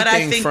 Anything but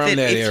I think from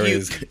that era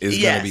is going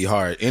to be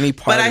hard. Any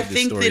part but of I the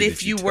think story that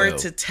if you were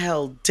to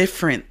tell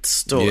different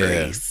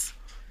stories.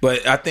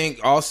 But I think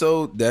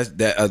also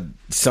that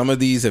some of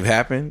these have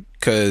happened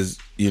because,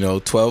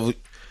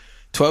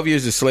 12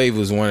 Years a Slave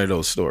was one of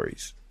those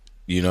stories.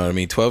 You know what I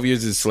mean? 12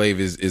 Years a Slave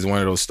is one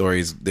of those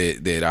stories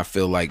that I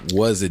feel like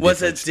was a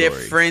different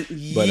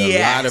story. But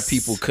a lot of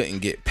people couldn't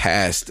get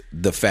past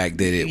the fact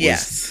that it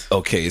was,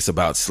 okay, it's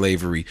about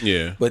slavery.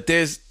 Yeah. But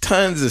there's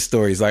tons of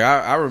stories. Like,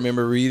 I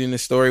remember reading a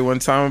story one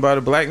time about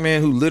a Black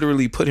man who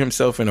literally put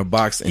himself in a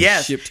box and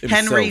shipped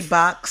himself. Henry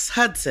Box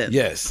Hudson.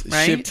 Yes.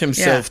 Right? Shipped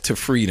himself to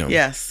freedom.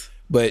 Yes.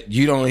 But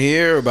you don't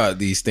hear about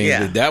these things.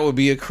 Yeah. But that would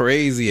be a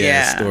crazy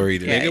ass story.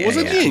 It was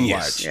a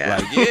genius. Yeah.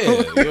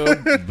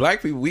 Like,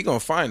 Black people, we gonna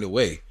find a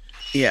way.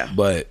 Yeah.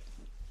 But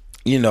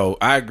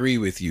I agree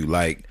with you.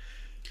 Like,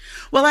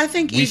 well, I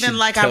think even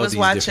like I was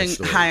watching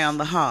High on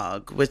the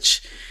Hog,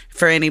 which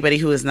for anybody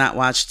who has not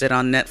watched it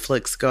on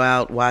Netflix, go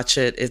out, watch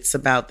it. It's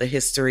about the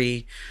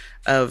history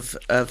of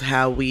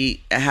how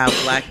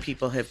Black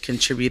people have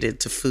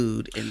contributed to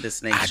food in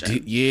this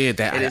nation. It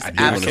is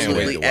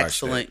absolutely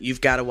excellent.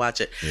 You've got to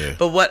watch it. Yeah.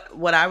 But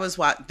what I was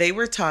watching, they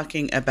were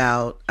talking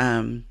about.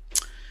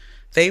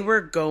 They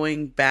were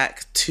going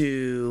back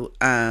to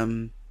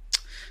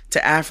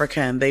Africa,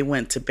 and they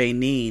went to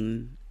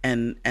Benin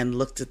and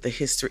looked at the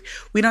history.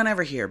 We don't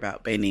ever hear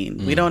about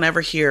Benin. We don't ever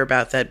hear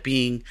about that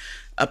being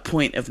a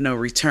point of no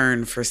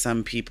return for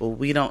some people.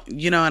 We don't,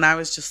 and I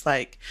was just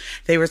like,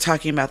 they were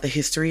talking about the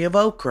history of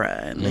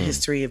okra and the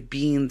history of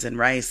beans and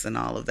rice and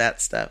all of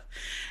that stuff.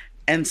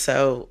 And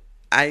so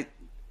I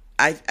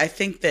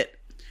think that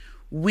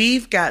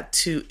we've got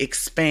to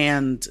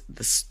expand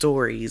the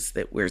stories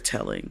that we're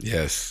telling.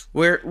 Yes.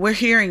 We're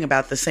hearing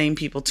about the same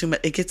people too much.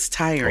 It gets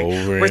tiring.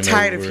 We're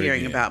tired of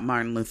hearing about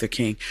Martin Luther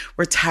King.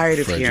 We're tired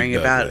of hearing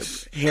about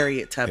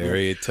Harriet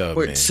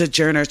Tubman.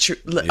 Sojourner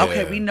Truth.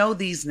 Okay, we know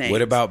these names.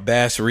 What about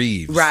Bass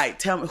Reeves? Right.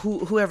 Tell me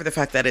whoever the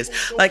fuck that is.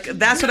 Like,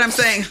 that's what I'm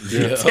saying.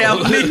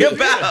 Tell me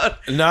about.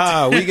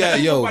 Nah, we got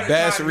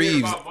Bass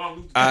Reeves.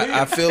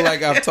 I feel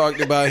like I've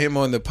talked about him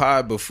on the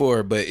pod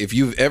before, but if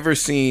you've ever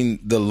seen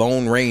The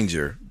Lone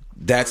Ranger,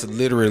 that's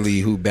literally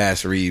who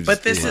Bass Reeves is.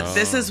 But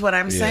this is what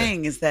I'm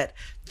saying, is that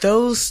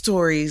those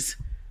stories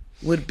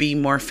would be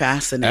more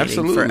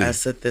fascinating for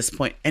us at this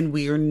point, and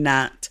we are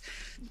not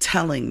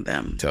telling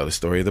them. Tell the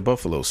story of the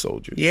Buffalo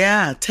Soldier.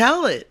 Yeah,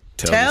 tell it.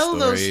 Tell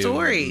those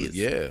stories.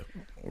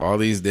 All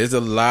these. There's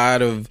a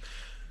lot of.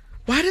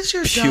 Why does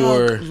your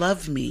dog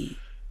love me?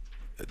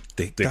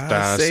 Thick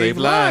thighs save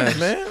lives,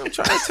 man. I'm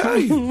trying to tell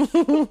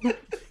you.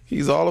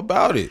 He's all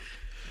about it.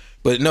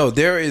 But no,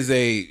 there is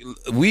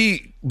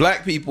we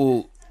Black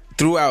people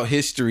throughout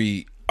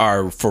history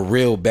are for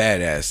real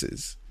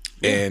badasses.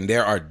 And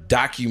there are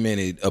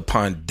documented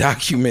upon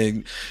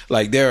document,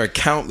 like there are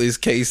countless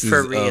cases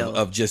For real.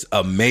 of just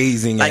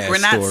amazing. Like, we're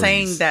not stories.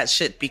 saying that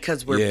shit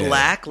because we're Yeah,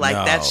 black. Like,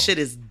 no. that shit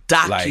is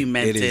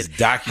documented. Like, it is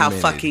How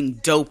documented. fucking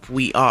dope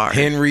we are.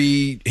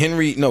 Henry.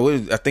 No,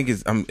 I think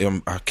it's.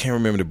 I can't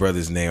remember the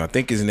brother's name. I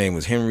think his name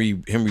was Henry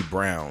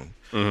Brown.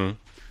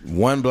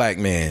 One black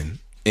man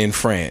in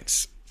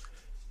France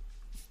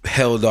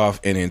held off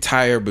an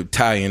entire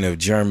battalion of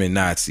German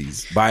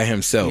Nazis by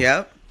himself.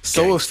 Yep.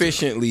 So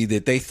efficiently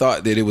that they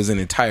thought that it was an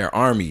entire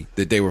army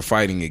that they were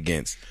fighting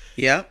against.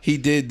 Yep. He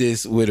did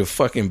this with a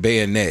fucking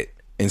bayonet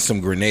and some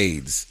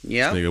grenades.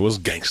 Yep. Nigga was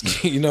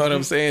gangster. You know what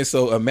I'm saying?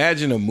 So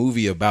imagine a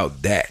movie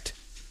about that.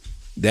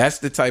 That's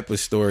the type of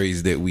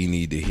stories that we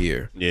need to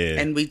hear. Yeah.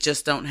 And we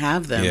just don't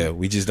have them. Yeah,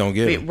 we just don't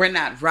get it. We're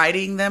not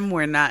writing them.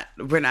 We're not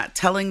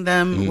telling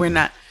them. We're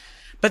not.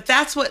 But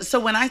that's what. So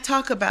when I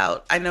talk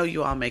about, I know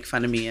you all make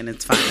fun of me, and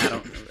it's fine. I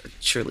don't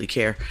truly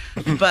care.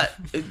 But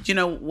you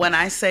know, when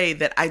I say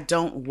that I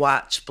don't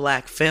watch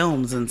black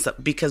films and stuff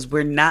because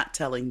we're not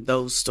telling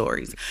those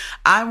stories,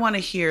 I want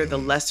to hear the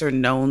lesser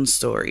known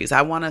stories.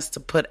 I want us to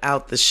put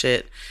out the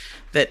shit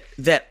that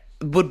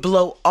would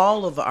blow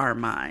all of our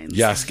minds.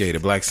 Yasuke, the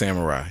Black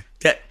Samurai.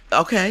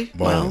 Okay.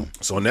 Well,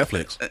 It's on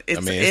Netflix. it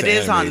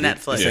is on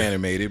Netflix. It's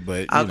animated,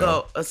 but I'll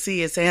go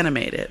see. It's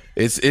animated.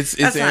 It's That's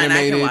fine, I can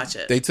animated. watch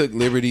it. They took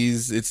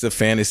liberties. It's a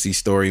fantasy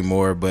story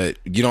more, but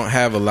you don't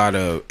have a lot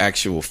of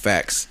actual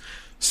facts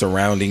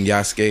surrounding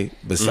Yasuke.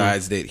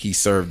 Besides that, he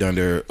served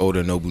under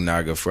Oda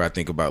Nobunaga for I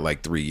think about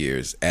like 3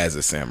 years as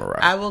a samurai.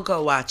 I will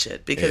go watch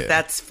it because Yeah.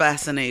 that's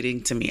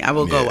fascinating to me. I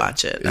will go Yeah,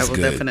 watch it. I it's will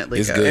good. definitely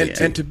It's go. good.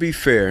 Yeah. And to be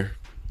fair,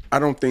 I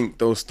don't think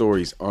those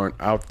stories aren't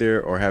out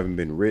there or haven't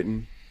been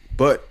written,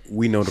 but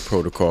we know the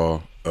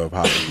protocol of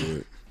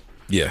Hollywood,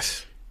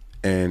 Yes,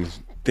 and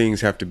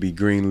things have to be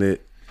greenlit.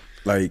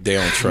 Like they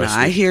don't No, trust.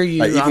 I it. hear you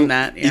like on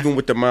that. Yeah. even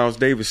with the Miles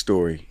Davis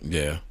story,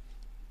 Yeah,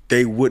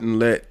 they wouldn't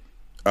let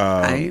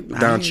I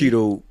Don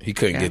Cheadle. he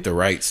couldn't Yeah. get the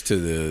rights to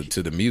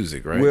the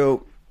music, right?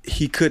 Well,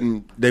 he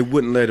couldn't. They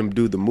wouldn't let him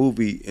do the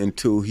movie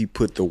until he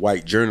put the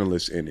white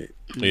journalist in it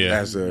Yeah.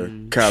 as a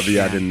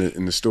caveat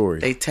in the story.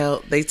 they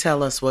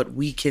tell us what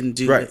we can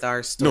do Right. with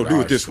our story. No, do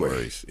Our it this way.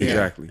 stories. Yeah.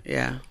 Exactly.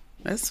 Yeah,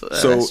 that's So-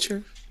 that's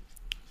true.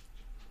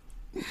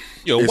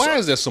 Yo, why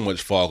is there so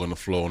much fog on the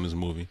floor in this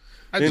movie?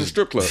 In the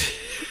strip club.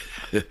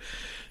 Is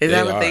that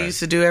They what they are. used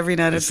to do every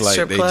night at It's the like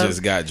strip they club?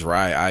 just got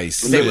dry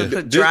ice. They would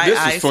put dry This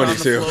is ice funny on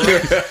as the hell.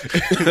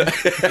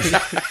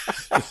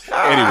 floor.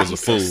 Eddie was a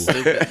fool.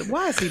 Stupid.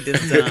 Why is he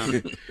this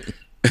dumb?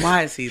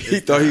 Why is he this He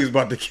thought dumb? he was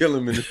about to kill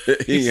him, and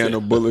he ain't had no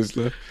bullets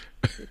left.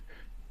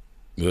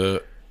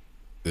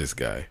 This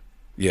guy.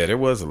 Yeah, there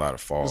was a lot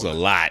of fall. It's a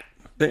lot.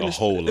 A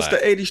whole It's lot.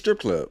 the 80s strip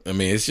club. I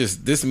mean, it's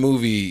just this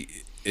movie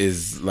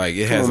is like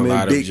it has Come on, a man.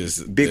 lot Big, of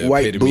just big the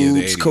white epitome of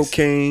the boobs, 80s.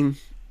 cocaine.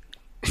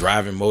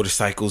 Driving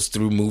motorcycles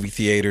through movie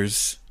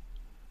theaters,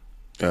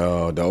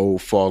 The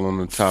old fall on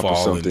the top of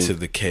fall something. into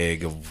the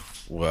keg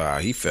of wow,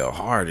 he fell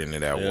hard into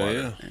that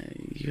water. Yeah.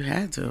 You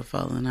had to have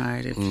fallen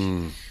hard if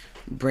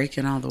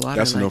breaking all the water.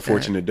 That's an like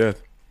unfortunate death.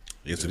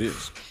 Yes, it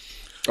is.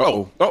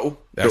 Oh,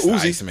 That's the the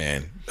Uzi.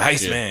 Iceman.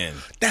 Iceman.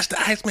 That's the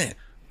Iceman.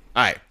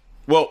 All right.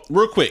 Well,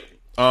 real quick.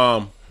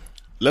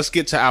 Let's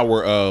get to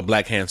our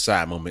Black Hand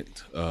Side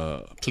moment,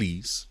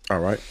 please. All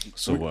right.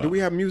 So, do we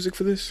have music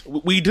for this?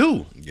 We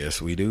do.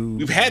 Yes, we do.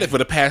 We've had it for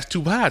the past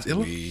 2 pods.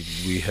 Illa.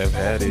 We have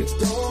had it.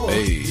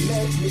 Hey.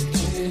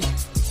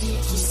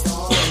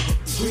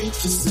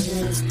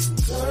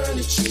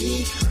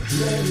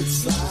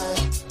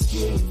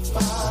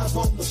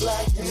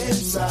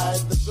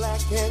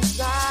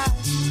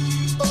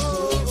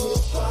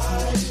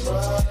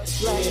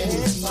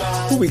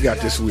 Who we got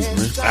this week,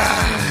 man?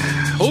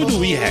 Who do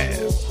we have?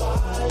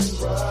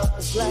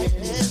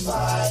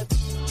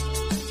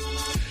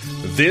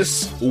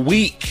 This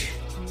week,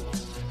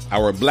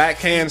 our Black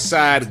Hand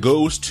Side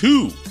goes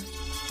to.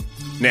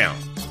 Now,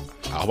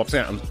 I hope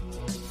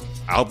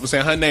I'm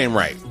saying her name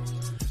right.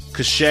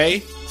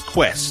 Kashay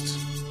Quest.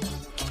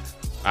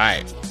 All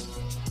right.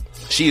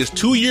 She is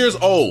 2 years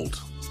old,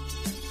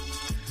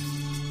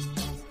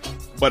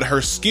 but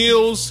her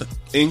skills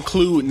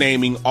include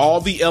naming all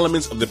the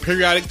elements of the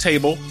periodic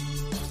table,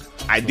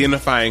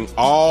 identifying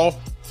all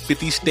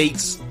 50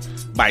 states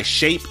by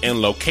shape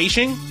and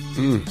location,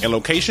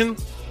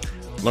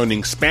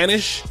 learning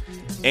Spanish,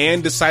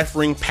 and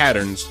deciphering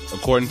patterns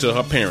according to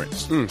her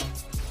parents.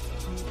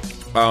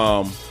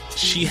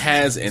 She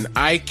has an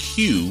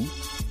IQ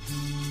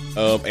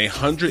of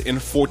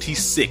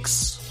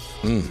 146.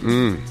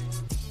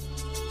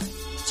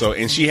 So,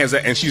 and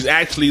she's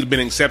actually been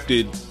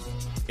accepted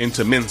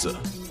into Mensa.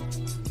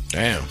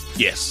 Damn.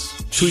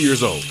 Yes, 2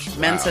 years old.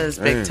 Mensa is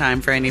big time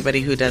for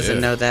anybody who doesn't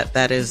Yeah. know that.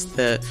 That is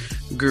the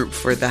group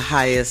for the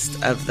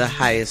highest of the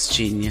highest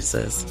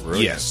geniuses.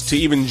 Yes, to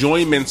even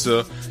join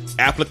Mensa,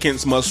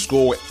 applicants must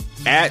score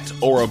at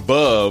or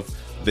above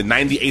the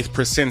 98th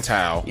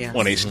percentile Yes.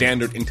 on a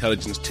standard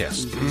intelligence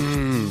test.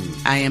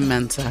 I am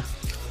Mensa.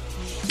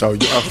 Oh,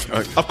 yeah.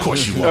 Of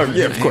course you are.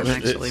 Yeah, of course. I am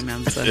actually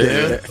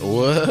Mensa.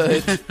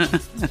 What?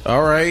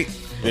 All right.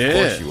 Of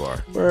course you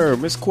are.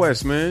 Word, Miss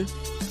Quest, man.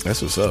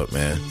 That's what's up,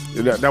 man.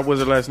 That was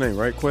her last name,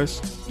 right?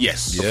 Quest.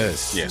 Yes.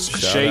 Yes. Yes. Shout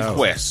Shay out.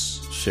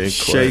 Quest.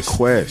 Shay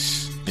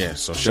Quest. Yeah.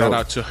 So shout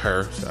out to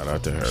her. Shout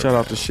out to her. Shout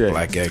out to Shay.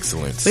 Black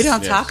excellence. We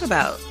don't Yes. talk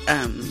about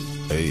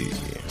Hey.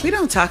 we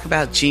don't talk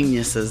about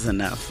geniuses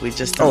enough. We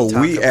just don't Oh,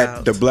 talk we about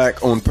at the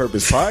Black on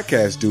Purpose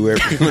podcast do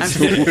every once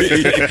in a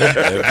week.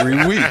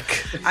 Every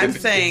week. I'm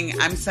saying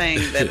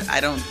that I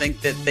don't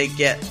think that they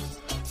get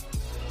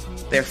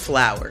their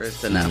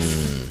flowers enough.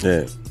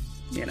 Yeah.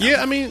 You know?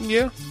 Yeah. I mean,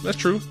 yeah, that's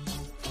true.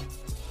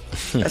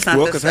 That's not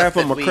Well, the because stuff half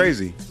of them that are we-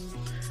 crazy.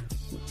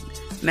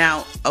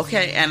 Now,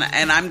 okay, and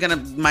I'm gonna,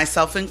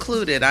 myself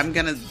included, I'm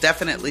gonna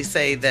definitely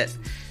say that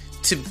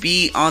to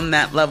be on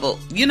that level,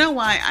 you know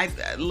why?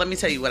 Let me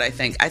tell you what I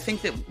think. I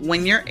think that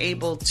when you're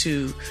able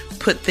to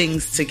put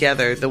things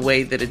together the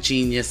way that a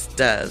genius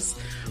does,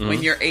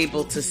 when you're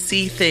able to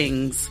see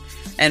things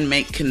and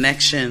make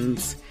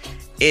connections,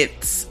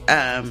 it's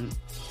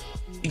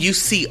you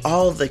see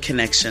all the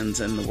connections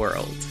in the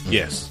world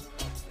Yes.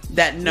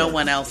 that no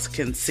one else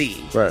can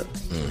see. Right.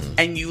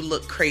 And you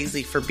look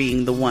crazy for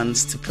being the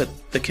ones to put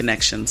the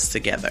connections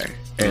together.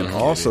 And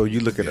also, you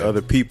look at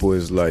other people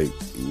as like,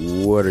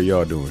 what are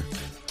y'all doing?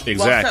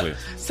 Exactly. Well,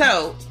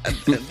 so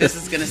this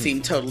is going to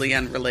seem totally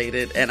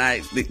unrelated, and I,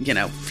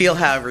 feel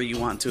however you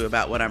want to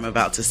about what I'm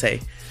about to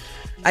say.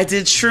 I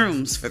did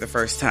shrooms for the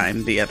first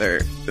time the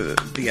other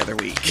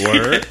week.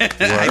 Word.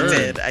 I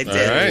did. All right.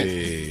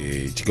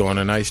 Hey, did you go on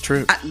a nice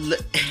trip?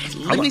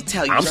 Let me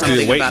tell you I'm still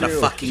something waiting. about a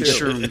fucking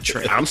shroom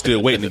trip. I'm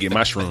still waiting to get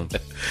my shroom.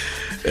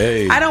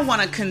 Hey. I don't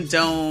want to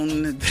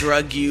condone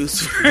drug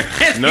use for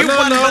anyone, no,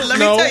 but let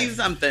no. me tell you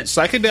something.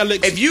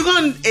 Psychedelics. If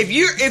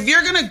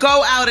you're gonna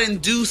go out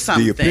and do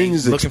something, The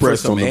opinions Looking for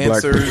expressed on some the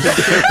Black answers.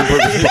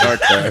 Purpose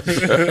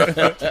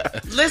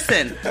podcast.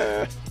 listen,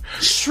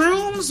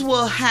 shrooms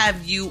will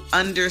have you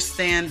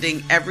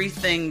understanding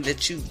everything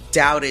that you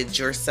doubted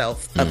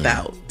yourself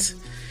about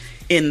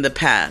in the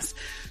past.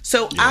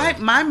 So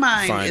my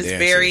mind Find is answers.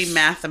 very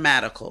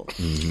mathematical.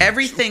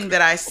 Everything that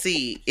I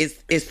see is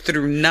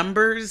through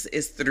numbers,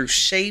 is through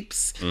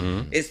shapes,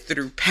 is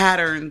through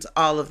patterns,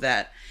 all of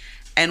that.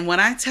 And when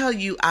I tell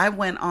you I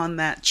went on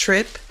that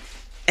trip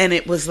and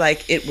it was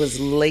like it was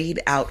laid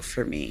out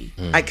for me.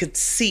 I could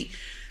see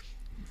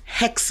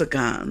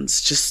hexagons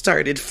just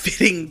started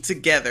fitting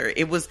together.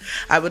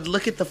 I would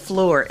look at the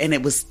floor and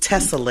it was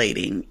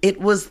tessellating.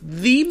 It was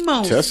the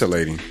most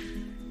Tessellating.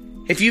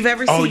 If you've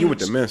ever seen Oh, you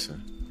went to Mensa.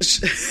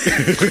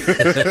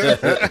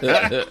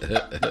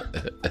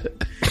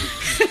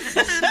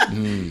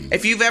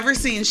 If you've ever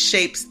seen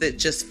shapes that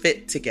just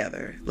fit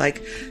together,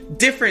 like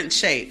different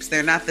shapes,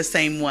 they're not the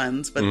same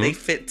ones, but they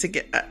fit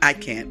together. I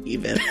can't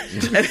even.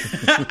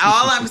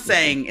 All I'm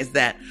saying is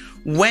that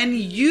when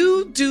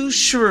you do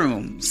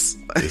shrooms,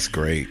 It's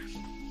great.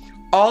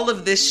 all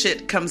of this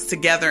shit comes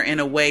together in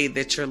a way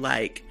that you're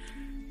like,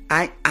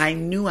 I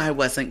knew I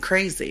wasn't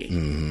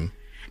crazy.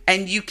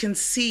 And you can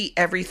see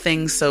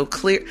everything so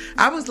clear.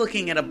 I was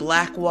looking at a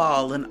black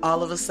wall and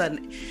all of a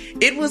sudden,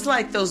 it was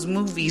like those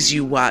movies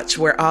you watch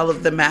where all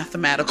of the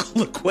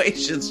mathematical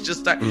equations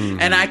just start,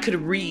 and I could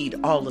read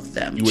all of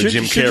them. You with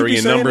Jim Carrey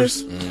in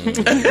numbers?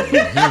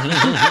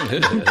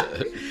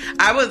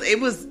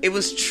 It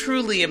was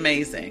truly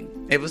amazing.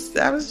 I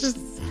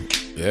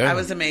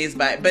was amazed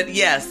by it. But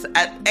yes,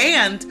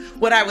 and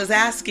what I was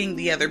asking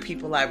the other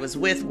people I was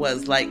with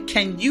was like,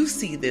 can you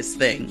see this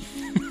thing?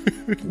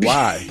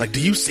 Why? Like, do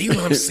you see what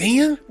I'm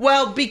seeing?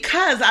 Well,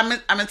 because I'm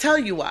gonna tell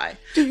you why.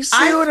 Do you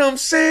see what I'm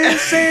saying?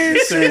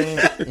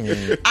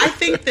 I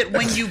think that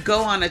when you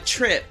go on a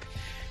trip,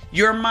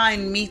 your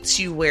mind meets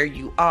you where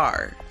you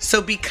are.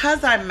 So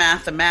because I'm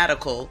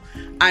mathematical,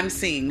 I'm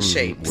seeing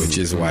shapes. Which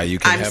is why you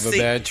can I'm have a see-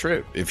 bad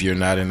trip if you're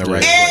not in the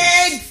right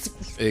place.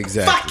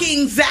 Exactly.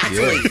 Fucking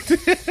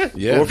exactly.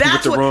 Yeah. Or if you That's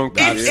get the what. wrong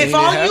If Seen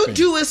all it you happen.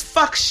 do is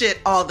fuck shit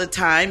all the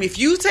time, if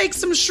you take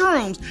some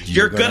shrooms,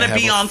 you're gonna have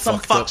be a on some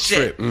fucked fuck up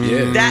shit. trip.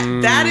 Yeah.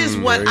 That is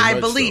what Very I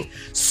much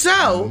believe.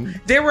 So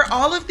there were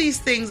all of these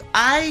things.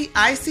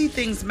 I see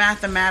things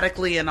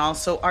mathematically and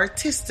also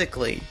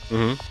artistically.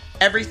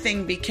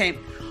 Everything became,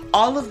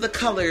 all of the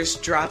colors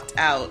dropped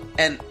out,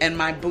 and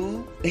my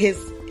boo,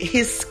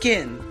 his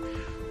skin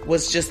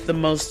was just the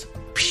most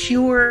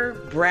pure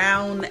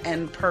brown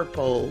and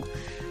purple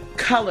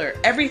color.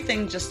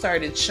 Everything just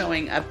started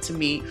showing up to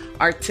me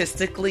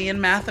artistically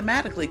and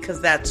mathematically because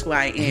that's who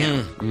I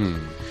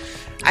am.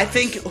 I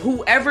think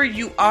whoever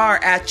you are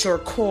at your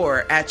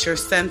core, at your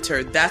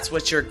center, that's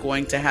what you're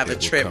going to have a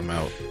trip. Come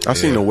out. I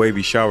seen a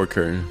wavy shower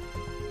curtain.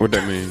 What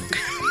that mean?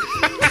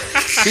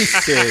 He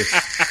said,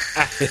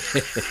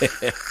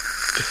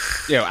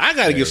 Yeah, I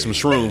gotta get some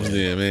shrooms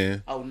then,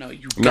 man. Oh no,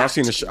 you No, I got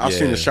seen to. I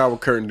seen the shower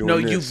curtain doing No,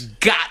 this. you've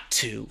got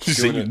to. You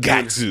said you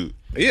got to.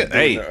 Yeah,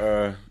 hey.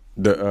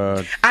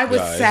 I was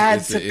Nah, sad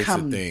it's a to thing.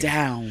 come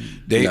down.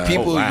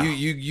 people, wow.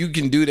 you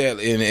can do that,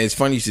 and it's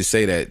funny to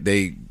say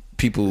that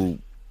people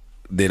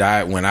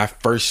that when I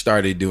first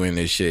started doing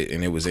this shit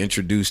and it was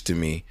introduced to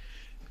me,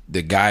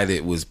 the guy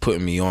that was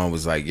putting me on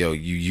was like, yo,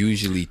 you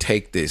usually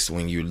take this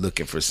when you're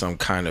looking for some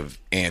kind of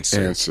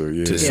answer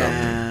to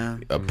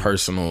something, a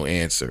personal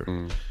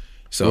answer.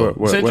 So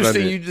it's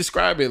interesting you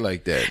describe it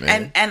like that,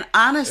 man. And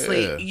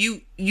honestly,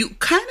 you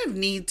kind of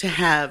need to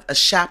have a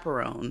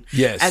chaperone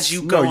as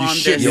you go on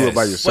this. Yes.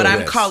 By yourself. What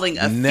I'm calling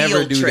a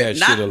field trip,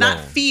 not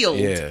field,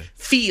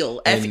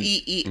 feel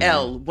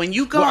FEEL. When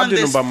you go on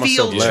this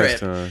field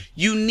trip,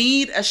 you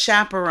need a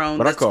chaperone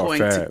that's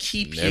going to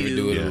keep Never you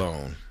do it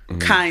alone.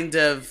 kind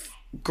of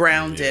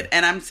grounded.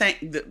 And I'm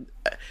saying,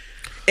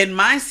 in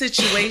my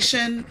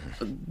situation,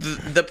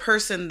 the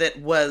person that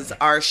was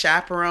our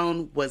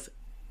chaperone was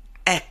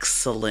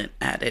excellent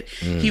at it.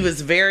 He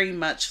was very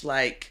much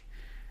like,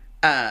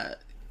 I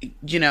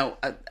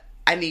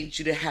need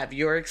you to have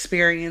your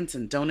experience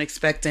and don't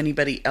expect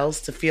anybody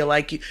else to feel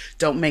like you.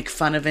 Don't make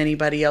fun of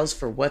anybody else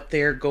for what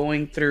they're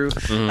going through.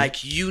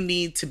 Like, you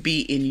need to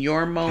be in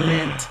your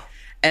moment.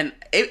 And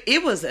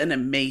it was an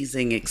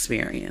amazing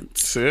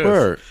experience.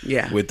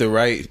 Yeah. With the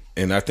right,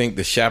 and I think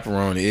the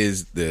chaperone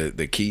is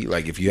the key.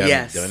 Like, if you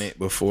haven't done it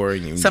before,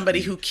 and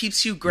somebody who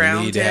keeps you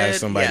grounded. You need to have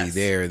somebody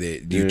there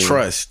that you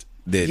trust.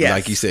 That,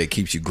 like you said,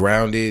 keeps you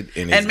grounded,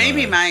 and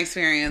maybe my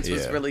experience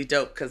was really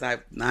dope because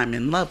I'm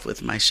in love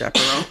with my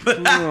chaperone. but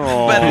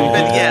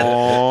yeah,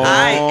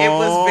 it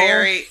was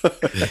very.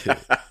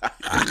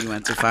 You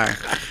went too far,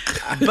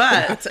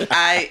 but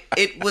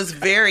it was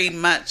very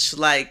much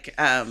like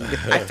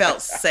I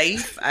felt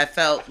safe. I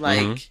felt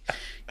like.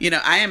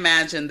 I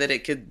imagine that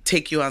it could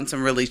take you on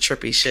some really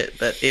trippy shit,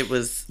 but it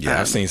was.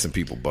 Yeah, I've seen some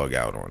people bug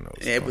out on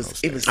those. It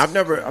was. I've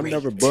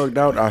never bugged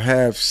out. I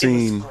have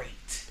seen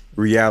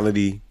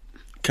reality.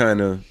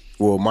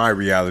 My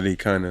reality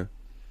kind of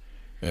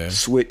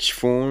switch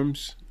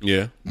forms.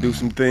 Yeah. Do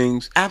some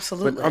things.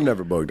 Absolutely. But I've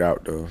never bugged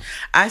out, though.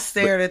 I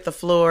stared at the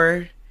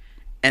floor,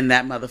 and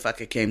that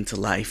motherfucker came to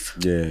life.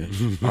 Yeah.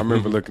 I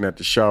remember looking at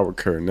the shower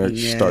curtain. That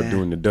start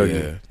doing the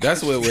Dougie. Yeah.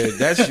 That's what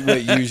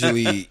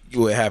usually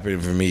would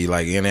happen for me.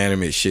 Like,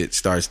 inanimate shit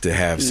starts to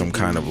have some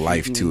kind of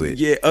life to it.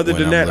 Yeah, other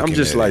than that, I'm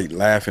just like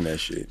laughing at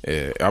shit.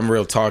 Yeah, I'm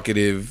real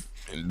talkative.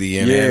 The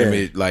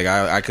inanimate, like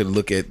I could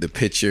look at the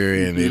picture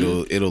and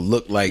it'll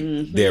look like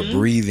they're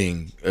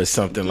breathing or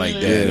something like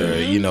that,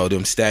 or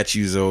them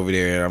statues over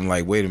there. And I'm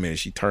like, wait a minute,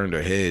 she turned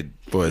her head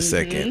for a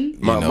second.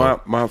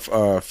 My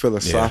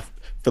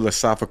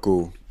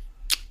philosophical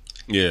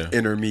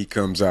inner me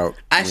comes out.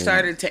 I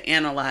started to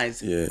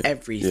analyze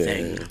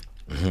everything.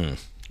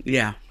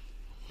 Yeah.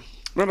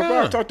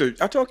 I talked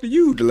to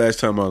you the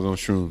last time I was on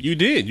Shroom. You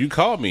did. You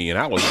called me, and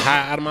I was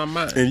high out of my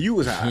mind. And you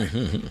was high.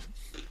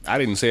 I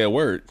didn't say a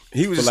word.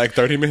 He was for like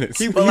 30 minutes.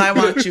 I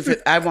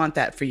want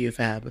that for you,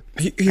 Fab.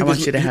 I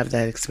want you to have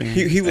that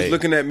experience. He was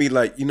looking at me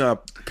like, how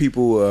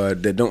people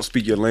that don't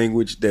speak your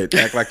language, that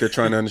act like they're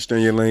trying to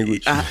understand your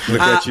language, look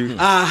at you.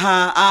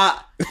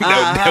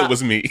 That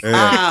was me.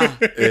 No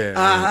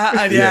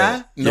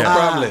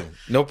problem.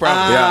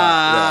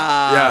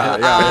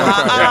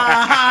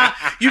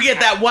 You get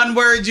that one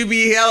word, you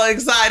be hella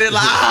excited.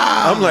 Like,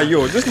 I'm like,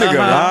 yo, this nigga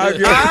alive?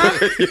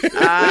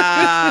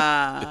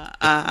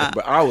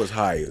 But I was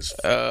high as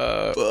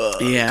fuck.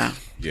 Yeah.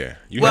 Yeah.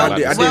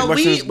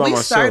 We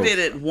started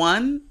at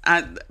 1.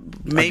 I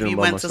maybe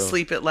went to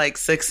sleep at like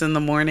 6 in the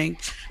morning.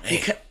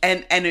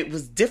 And it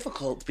was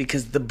difficult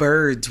because the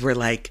birds were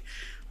like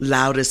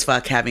loud as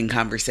fuck having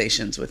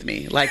conversations with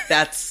me. Like,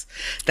 that's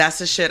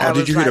the shit.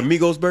 Did you hear the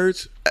Migos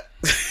birds?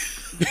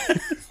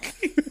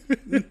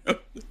 No,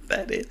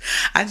 that is.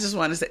 I just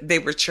want to say they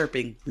were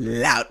chirping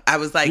loud. I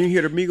was like, you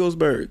hear the Migos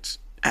birds?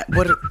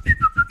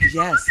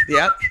 Yes.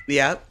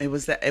 Yep. It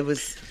was that. It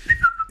was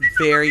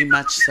very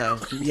much so.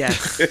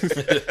 Yes.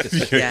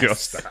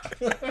 Yes.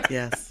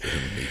 Yes.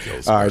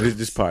 All right,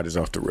 this part is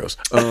off the rails.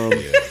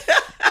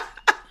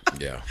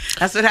 Yeah.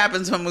 That's what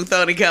happens when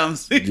Muthoni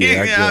comes.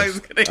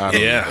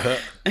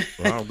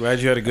 Well, I'm glad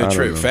you had a good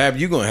trip. Fab,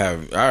 you gonna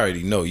have. I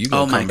already know you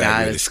gonna come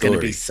back with a story. It's gonna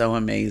be so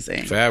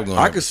amazing. Fab,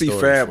 I could see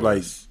Fab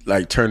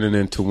like turning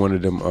into one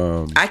of them.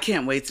 I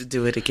can't wait to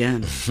do it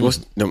again. What's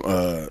them?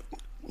 What's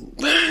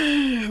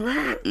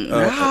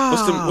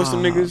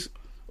them niggas?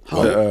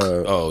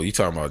 You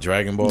talking about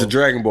Dragon Ball? The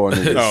Dragon Ball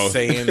niggas.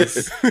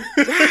 Saiyans.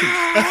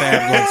 Fab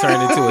gonna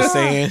turn into a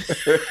Saiyan.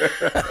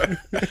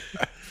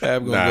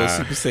 Fab gonna go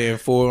Super Saiyan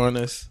 4 on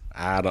us.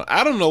 I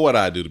don't know what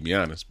I'd do, to be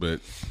honest, but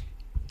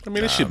I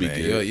mean, it should be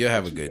good. You'll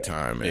have a good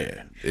time,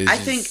 man. Yeah. I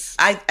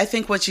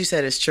think what you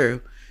said is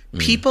true.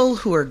 People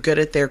who are good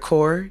at their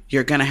core,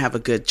 you're gonna have a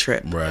good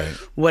trip, right?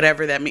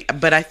 Whatever that means.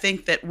 But I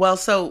think that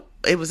so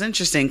it was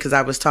interesting because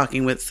I was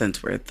talking with,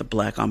 since we're at the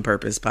Black on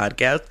Purpose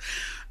podcast,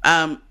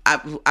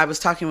 I was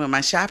talking with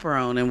my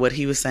chaperone, and what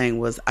he was saying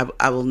was,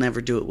 I will never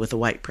do it with a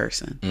white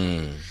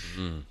person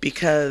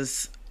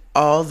because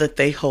all that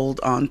they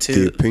hold on to,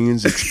 the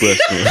opinions expressed,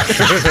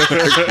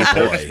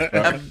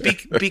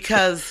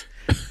 because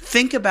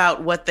think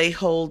about what they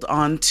hold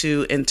on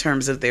to in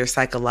terms of their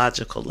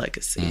psychological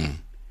legacy.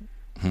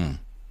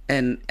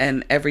 And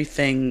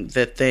everything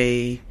that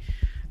they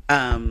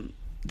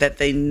that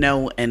they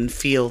know and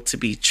feel to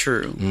be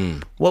true.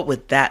 What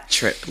would that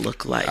trip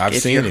look like I've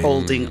if seen you're it.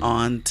 holding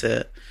on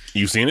to?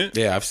 You seen it?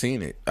 Yeah, I've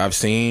seen it. I've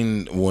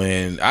seen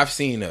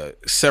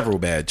several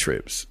bad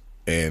trips,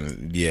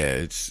 and yeah,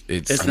 it's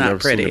It's I've not never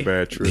seen pretty. a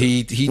bad trip.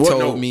 He Well,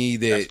 told no, me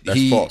that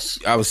that's false.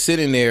 I was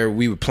sitting there,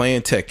 we were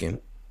playing Tekken,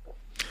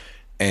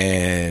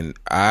 and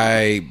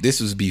this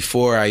was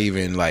before I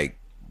even like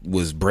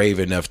was brave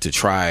enough to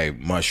try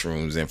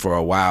mushrooms, and for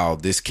a while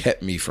this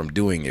kept me from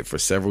doing it for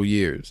several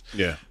years.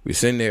 Yeah. We were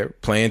sitting there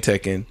playing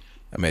Tekken.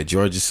 I'm at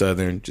Georgia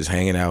Southern, just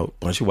hanging out,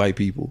 bunch of white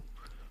people,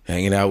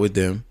 hanging out with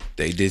them.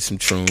 They did some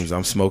shrooms.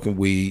 I'm smoking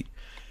weed.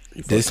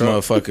 This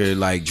motherfucker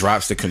like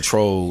drops the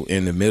control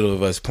in the middle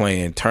of us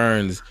playing,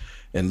 turns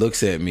and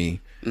looks at me,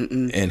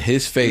 and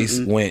his face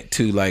went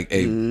to like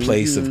a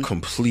place of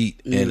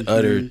complete and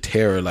utter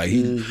terror. Like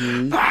he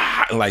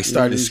like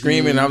started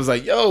screaming. I was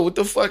like, "Yo, what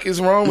the fuck is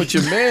wrong with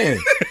your man?"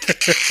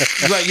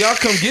 He's like, "Y'all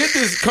come get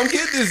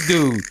this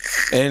dude."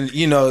 And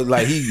you know,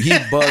 like he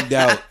bugged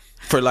out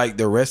for like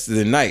the rest of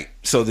the night.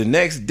 So the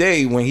next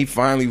day when he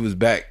finally was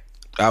back,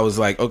 I was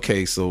like,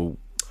 "Okay, so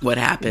What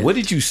happened? what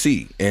did you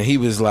see?" And he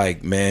was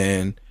like,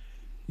 "Man,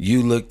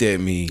 you looked at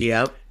me.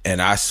 Yep. And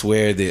I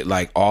swear that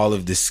like all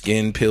of the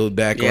skin peeled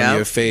back on Yep.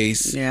 your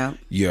face. Yep.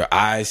 Your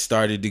eyes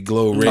started to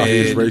glow red. Oh,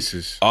 he was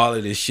racist. All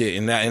of this shit.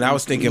 And I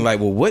was thinking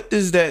like, well, what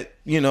does that,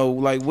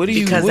 like, what do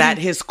you... Because what at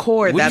do- his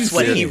core, what do that's you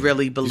what he see?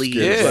 really believes.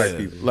 scared Yeah. black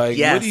people. Like,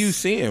 Yes. what are you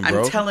seeing,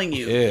 bro? I'm telling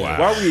you. Yeah.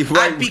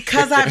 Wow.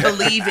 Because I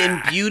believe in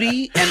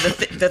beauty, and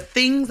the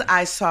things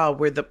I saw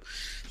were the.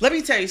 Let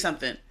me tell you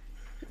something.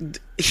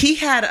 He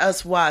had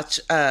us watch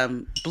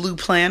Blue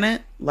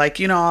Planet, like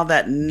all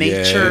that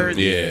nature.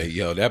 Yeah.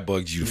 Yo, that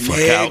bugged you the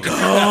fuck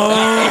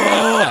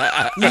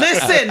out.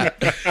 Listen,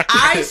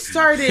 I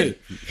started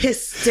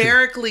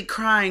hysterically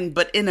crying,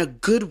 but in a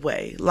good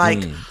way.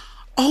 Like,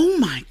 oh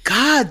my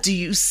God, do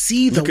you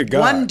see the Look at God.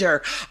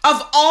 wonder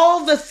of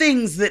all the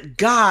things that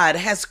God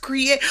has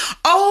created?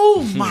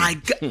 Oh my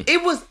God.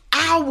 It was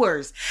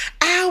hours.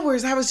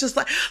 I was just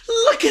like,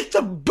 look at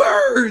the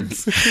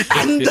birds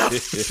and the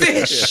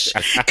fish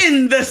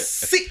in the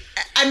sea.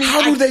 I mean,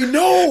 How do they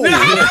know?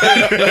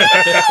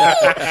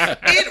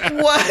 it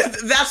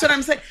was, that's what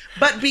I'm saying.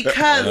 But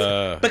because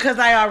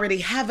I already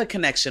have a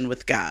connection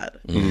with God.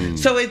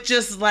 So it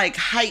just like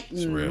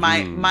heightened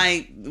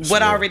my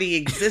what already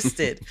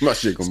existed. My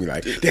shit gonna be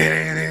like, Oh,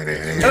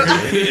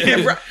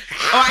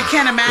 I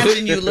can't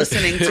imagine you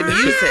listening to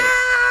music.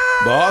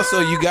 But also,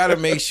 you got to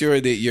make sure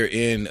that you're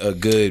in a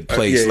good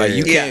place. yeah, Like, yeah,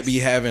 you yeah. can't be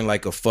having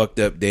like a fucked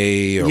up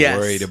day or Yes.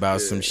 worried about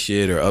some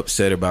shit or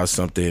upset about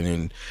something.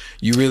 And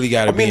you really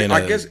got to I mean, be in I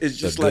a, guess it's a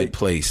just good like-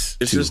 place.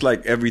 it's too. just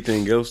like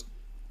everything else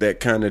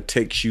that kind of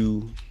takes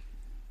you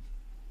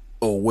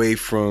away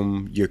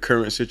from your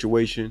current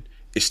situation.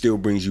 It still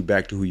brings you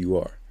back to who you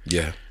are.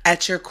 Yeah.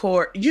 At your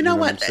core, you know know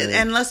what what? I'm saying?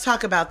 And let's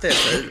talk about this.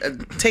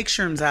 Take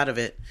shrooms out of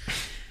it.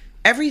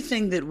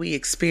 Everything that we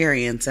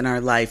experience in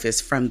our life is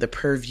from the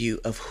purview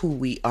of who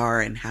we are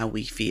and how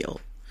we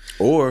feel.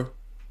 Or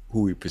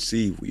who we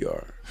perceive we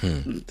are.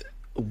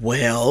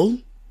 Well,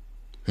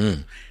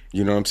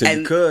 You know what I'm saying?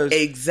 and Because,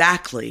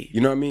 exactly.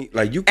 you know what I mean?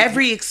 Like, you can,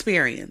 Every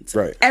experience,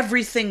 Right.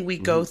 everything we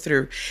go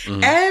through,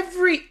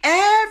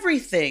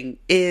 everything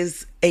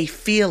is a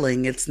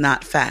feeling. It's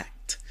not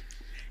fact.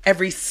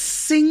 Every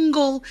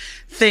single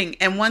thing.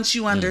 And once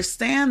you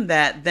understand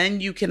that, then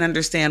you can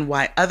understand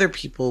why other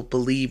people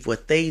believe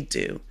what they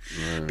do.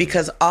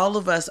 Because all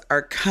of us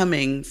are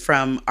coming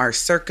from our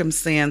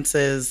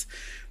circumstances,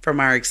 from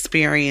our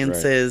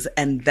experiences,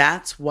 and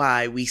that's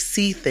why we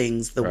see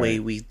things the way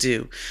we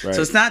do. Right.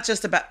 So it's not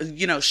just about,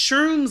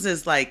 shrooms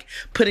is like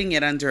putting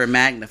it under a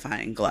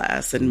magnifying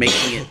glass and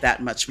making it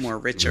that much more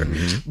richer.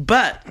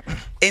 But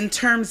in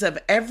terms of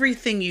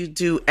everything you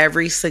do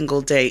every single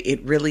day, it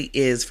really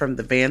is from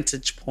the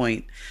vantage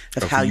point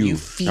of how you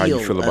feel, how you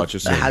feel about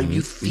yourself. how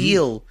you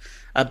feel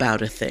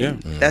about a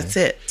thing. Yeah. That's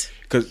it.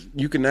 because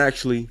you can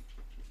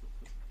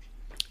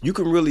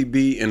really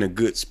be in a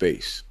good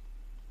space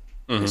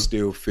and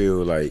still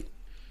feel like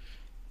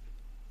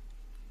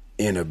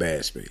in a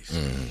bad space.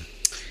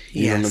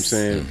 You know what I'm Yes.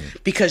 saying?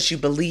 Because you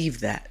believe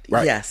that.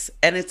 Right. Yes.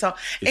 And it's all,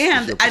 It's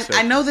and your I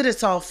perception. know that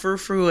it's all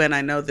frou-frou, and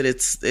I know that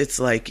it's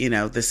like,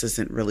 this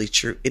isn't really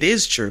true. It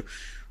is true.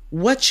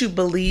 What you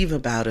believe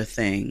about a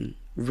thing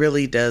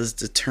really does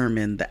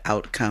determine the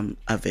outcome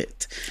of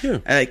it. Yeah.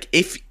 Like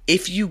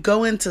if you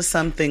go into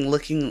something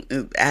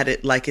looking at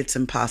it like it's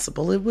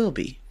impossible, it will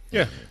be.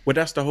 Yeah. Well,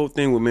 that's the whole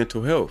thing with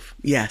mental health.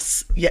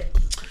 Yes. Yeah.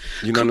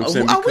 You know what I'm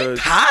saying? Are we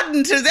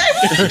podding today?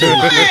 What you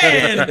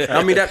doing?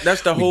 I mean,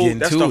 that's the whole getting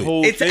that's to the it.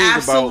 whole It's thing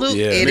absolute. about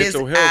It is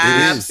mental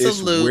health. It's where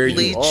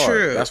absolutely you are.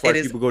 true. That's why It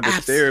is people go to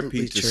absolutely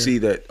therapy to true. see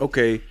that.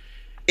 Okay,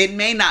 It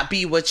may not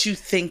be what you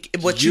think,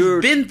 what You're-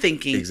 you've been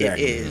thinking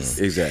exactly. it is.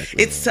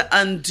 Exactly. It's to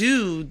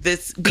undo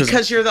this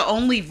because you're the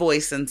only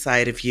voice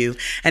inside of you.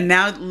 And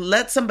now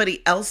let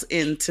somebody else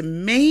in to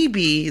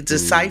maybe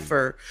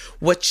decipher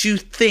what you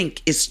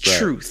think is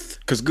truth.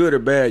 because good or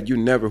bad, you're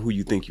never who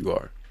you think you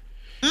are.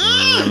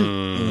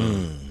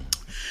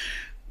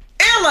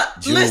 Ew, Fella,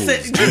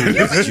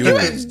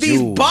 listen,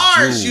 these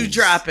bars you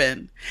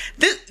dropping.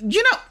 This,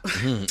 you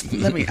know,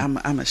 I'm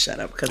gonna shut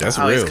up because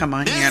I always come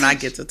on here and I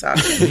get to talk.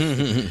 That's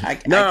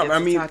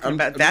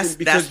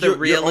the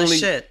realest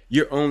shit.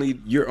 You're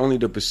only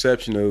the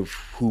perception of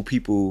who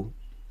people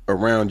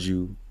around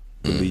you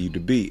believe you to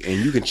be,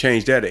 and you can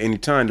change that at any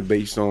time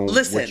based on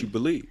what you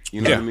believe.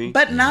 You know what I mean?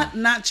 But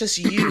not just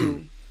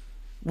you.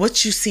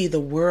 What you see the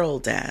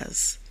world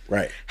as.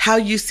 Right. How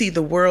you see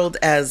the world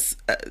as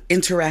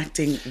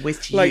interacting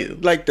with you.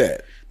 Like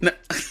that. No,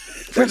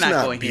 we're not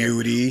going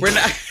beauty. Here. We're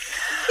not.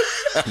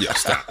 Yeah,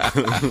 stop.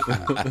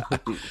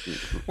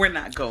 We're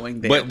not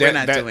going there. But we're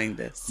not doing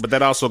this. But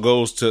that also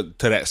goes to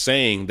that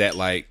saying that,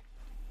 like,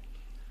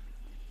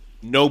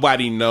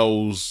 nobody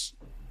knows.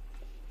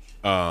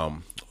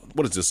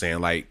 What is this saying?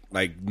 Like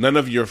none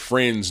of your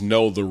friends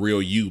know the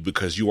real you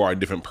because you are a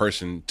different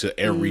person to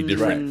every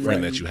different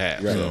friend that you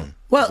have. Right. So.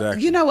 Well,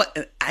 Exactly. you know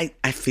what? I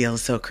feel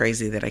so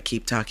crazy that I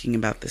keep talking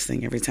about this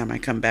thing every time I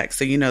come back.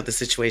 So you know the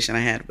situation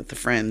I had with the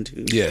friend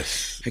who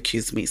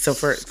accused me. So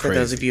for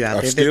those of you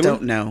out there that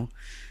don't know.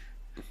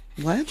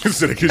 What?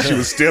 Is it because she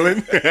was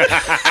stealing?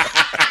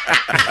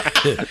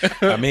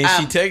 I mean,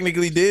 she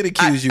technically did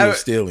accuse you of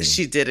stealing.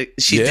 She did.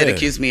 She did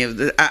accuse me of.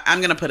 I'm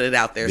going to put it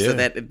out there so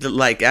that,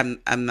 like, I'm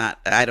not.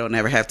 I don't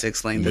ever have to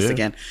explain this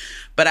again.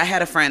 But I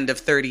had a friend of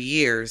 30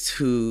 years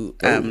who,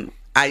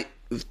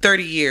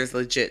 30 years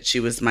legit. She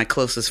was my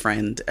closest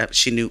friend.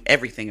 She knew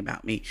everything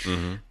about me.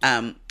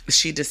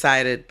 She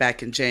decided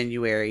back in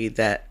January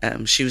that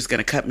she was going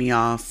to cut me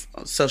off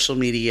on social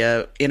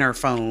media, in her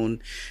phone,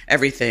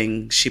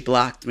 everything. She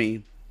blocked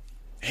me.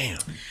 Damn.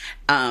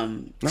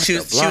 She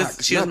was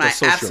my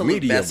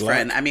absolute best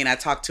friend. I mean, I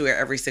talked to her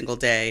every single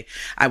day.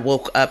 I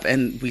woke up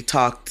and we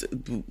talked.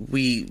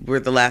 We were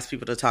the last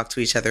people to talk to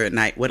each other at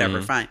night.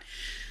 Whatever, fine.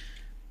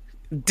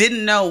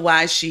 Didn't know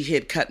why she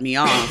had cut me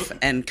off,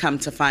 and come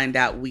to find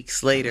out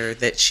weeks later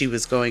that she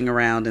was going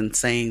around and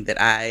saying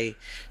that I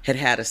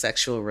had a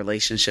sexual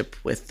relationship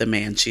with the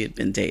man she had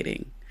been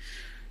dating.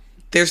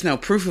 There's no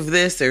proof of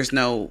this. There's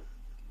no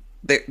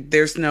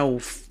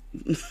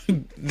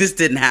this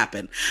didn't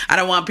happen. I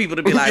don't want people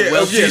to be like,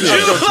 well, did you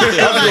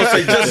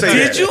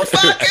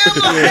fuck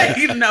him? Like,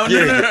 no.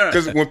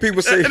 Because when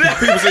people say shit like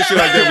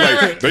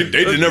that, like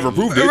they never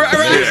proved it.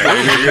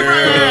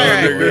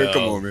 Right.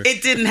 Come on, man.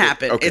 It didn't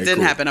happen. Okay, it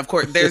didn't happen. Of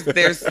course,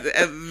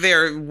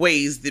 there are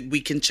ways that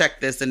we can check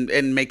this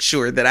and make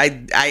sure that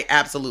I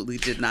absolutely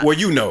did not. Well,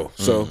 you know,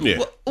 so Yeah.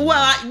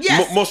 Well,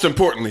 yes. Most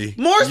importantly,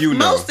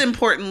 most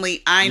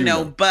importantly, I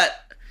know. But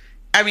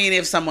I mean,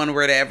 if someone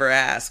were to ever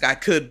ask, I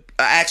could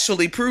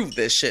actually prove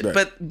this shit.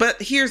 Right.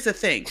 But here's the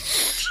thing.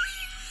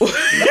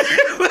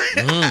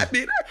 I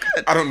mean, I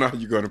could. I don't know how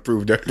you're going to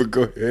prove that, but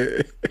go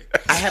ahead.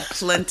 I have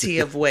plenty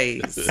of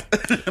ways.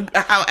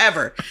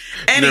 However,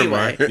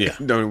 anyway,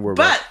 Don't worry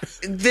about but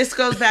this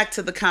goes back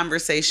to the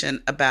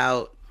conversation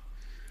about.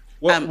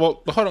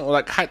 Well, hold on.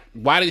 Like,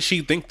 why did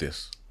she think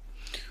this?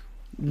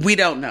 We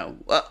don't know.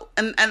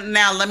 And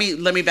now let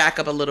me back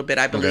up a little bit.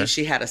 I believe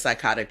she had a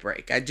psychotic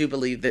break. I do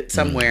believe that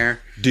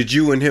somewhere. Did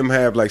you and him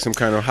have like some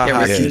kind of There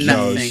was kiki,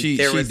 nothing. She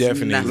There was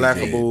definitely nothing.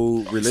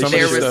 laughable Some relationship? of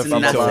There the was stuff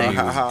you told me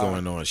nothing. was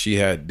going on. She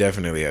had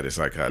definitely had a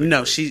psychotic.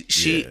 No,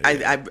 break.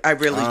 I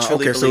really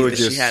truly okay, so believe it that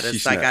just- she had a she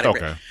snapped. psychotic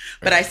break. Okay.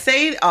 But I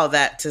say all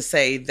that to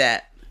say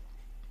that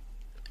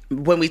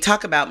when we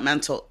talk about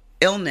mental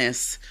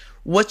illness,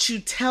 what you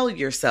tell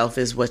yourself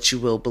is what you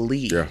will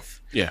believe. Yeah.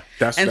 Yeah.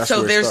 That's And so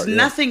where it there's started,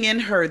 nothing in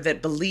her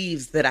that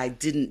believes that I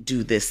didn't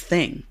do this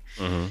thing.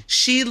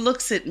 She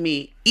looks at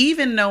me,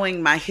 even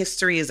knowing my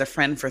history as a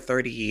friend for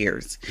 30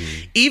 years,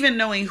 even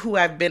knowing who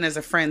I've been as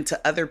a friend to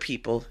other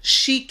people,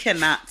 she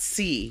cannot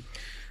see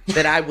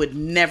that I would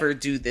never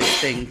do this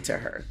thing to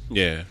her.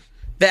 Yeah.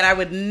 That I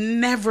would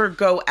never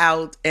go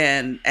out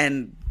and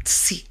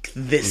seek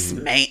this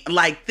man.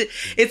 Like,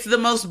 it's the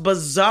most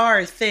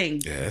bizarre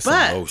thing. Yeah, that's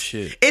but some low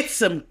shit. It's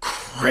some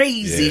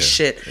crazy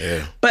shit.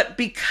 Yeah. But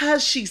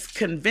because she's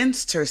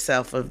convinced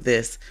herself of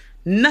this,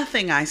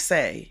 nothing I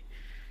say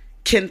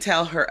can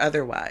tell her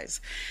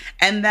otherwise.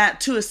 And that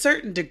to a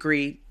certain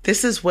degree,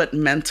 this is what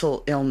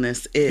mental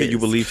illness is. You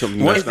believe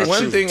something One- that's not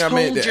one true. thing I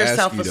meant told to ask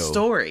yourself you, a though.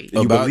 story.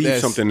 You about believe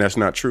that- something that's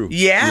not true.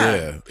 Yeah.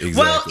 Yeah, exactly.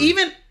 Well,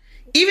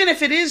 even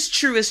if it is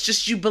true, it's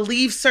just you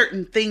believe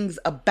certain things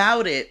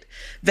about it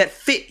that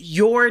fit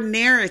your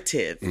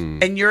narrative,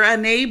 and you're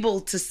unable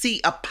to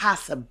see a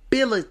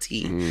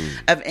possibility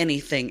of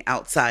anything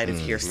outside of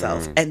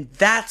yourself, and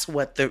that's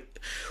what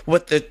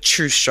the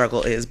true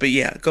struggle is. But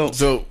yeah, go.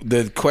 So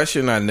the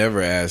question I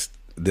never asked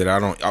that I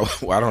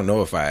don't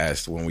know if I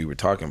asked when we were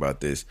talking about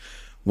this.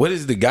 What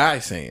is the guy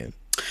saying?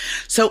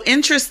 So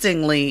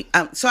interestingly,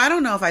 so I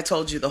don't know if I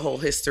told you the whole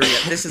history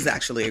of this. Is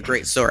actually a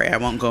great story. I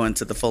won't go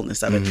into the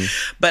fullness of it.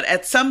 But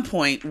at some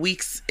point,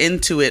 weeks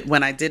into it,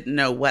 when I didn't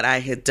know what I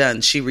had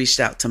done, she reached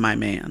out to my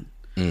man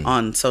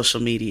on social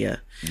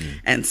media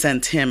and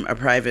sent him a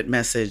private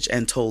message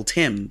and told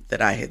him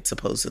that I had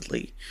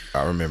supposedly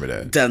I remember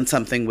that. done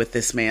something with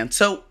this man.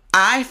 So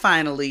I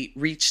finally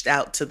reached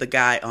out to the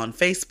guy on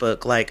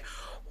Facebook, like,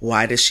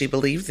 why does she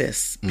believe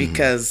this?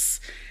 Because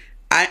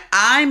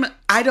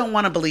I don't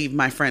want to believe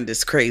my friend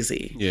is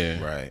crazy.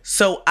 Yeah. Right.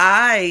 So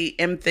I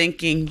am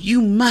thinking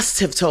you must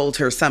have told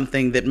her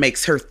something that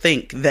makes her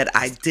think that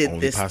I did Only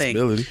this thing.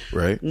 possibility,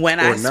 right? When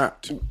Or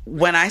not.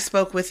 When I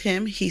spoke with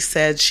him, he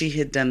said she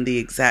had done the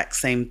exact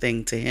same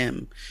thing to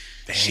him.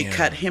 She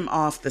cut him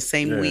off the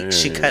same week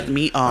she cut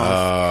me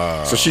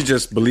off. So she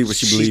just believed what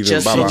she believed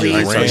just in.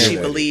 believes what she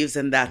Blah. believes,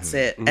 and that's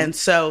it. And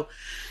so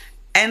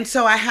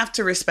I have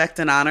to respect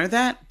and honor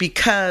that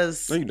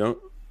because No, you don't.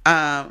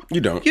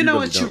 You don't. you know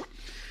really what don't. you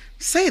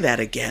say that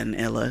again,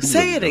 Ella. You Say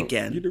really it don't.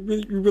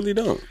 again. You really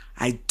don't.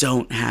 I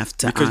don't have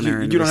to Because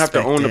honor and you don't have to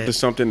respect own up it. to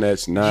something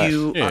that's not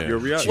You- Yeah. your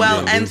reality.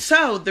 Well, and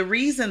so the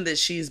reason that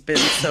she's been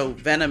so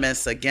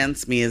venomous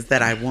against me is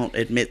that I won't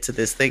admit to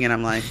this thing, and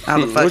I'm like, how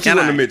the fuck What you can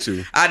won't I admit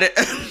to? I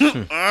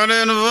didn't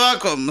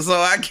fuck him, so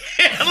I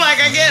can't. Like,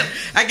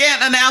 I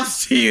can't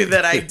announce to you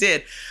that I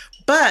did.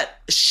 But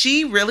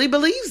she really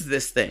believes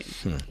this thing,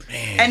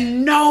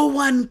 and no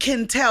one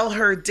can tell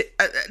her.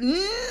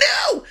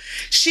 No,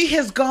 she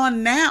has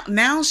gone now.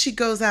 Now she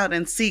goes out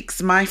and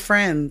seeks my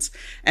friends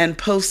and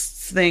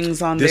posts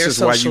things on This their is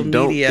why social you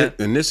don't, media.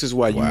 and this is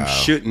why you Wow.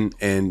 shouldn't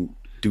and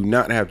do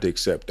not have to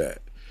accept that.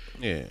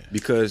 Yeah.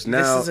 Because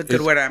now This is a good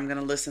it's- word. I'm going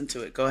to listen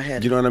to it. Go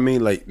ahead. You know what I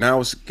mean? Like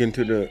now it's getting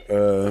to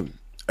the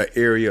a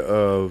area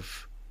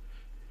of,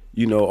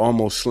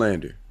 almost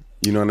slander.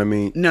 You know what I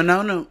mean? No,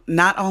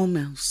 not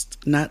almost.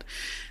 Not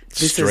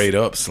this Straight is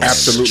up slander.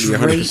 Absolutely, straight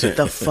 100%.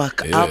 the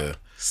fuck Yeah. up.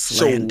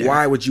 Slander. So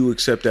why would you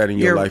accept that in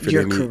your You're- life? at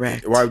you're any-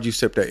 correct. Why would you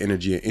accept that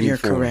energy in any You're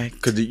form? correct.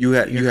 Because you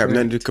have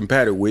nothing to correct.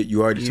 combat it with.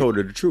 You already told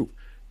her the truth.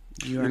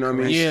 You are You know what I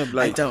mean? correct. Yeah,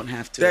 like I don't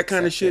have to. that kind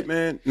of accept shit, it.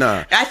 man.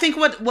 Nah. I think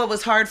what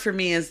was hard for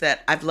me is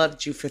that I've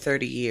loved you for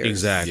 30 years.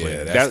 Exactly.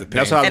 Yeah, that's the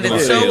That's how I was And gonna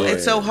it's say so it.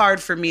 it's so hard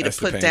for me That's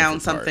to the put down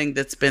painful part. something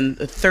that's been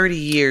 30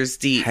 years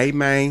deep. Hey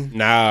man.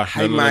 Nah,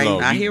 Hey, no, man. no,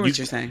 no. I hear what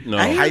you're saying. No.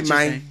 I hear Hey what you're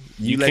man. saying.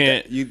 You let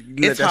can't- That, you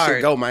let It's that hard.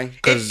 shit go, man.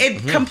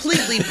 It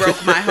completely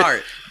broke my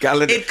heart. Gotta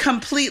let It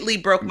completely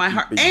broke my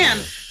heart. And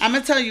I'm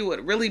gonna tell you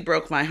what really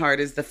broke my heart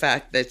is the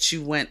fact that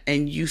you went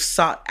and you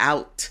sought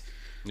out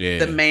Yeah.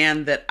 the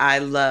man that I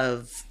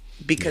love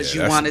because Yeah, you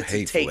that's wanted some to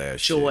hateful take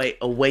ass joy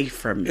away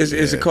from me. Is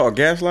it called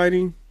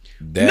gaslighting?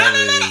 That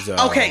No. is,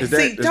 Okay, Is that-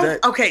 see, is don't.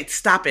 that- Okay,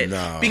 stop it.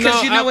 No. Because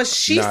No, you know I- what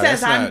she No, says.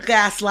 that's I'm not-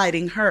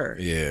 gaslighting her.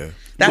 Yeah.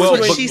 That's Well,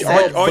 what but she all,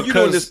 says. all you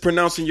doing Because- is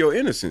pronouncing your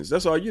innocence.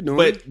 That's all you're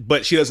doing.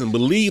 But she doesn't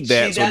believe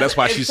that, She so that's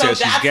why doesn't- she so says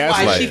she's that's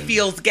why she gaslighting.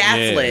 feels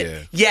gaslit. Yeah.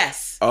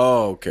 Yes.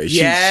 oh, okay. This bitch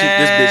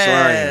Yes.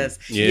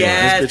 lying. Yeah.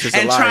 Yes. This bitch is a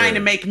And liar. trying to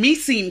make me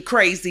seem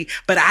crazy,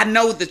 but I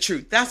know the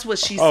truth. That's what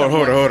she's Oh,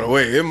 hold on.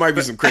 Wait, it might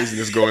be some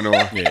craziness going on.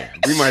 Yeah.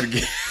 We might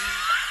get.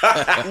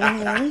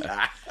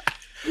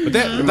 But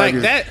that, like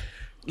that,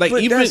 like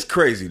But even that's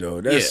crazy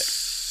though.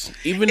 That's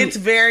even It's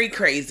very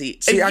crazy.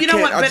 See, I you know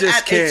can't- what? I But just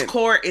at its can't-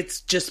 core, it's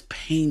just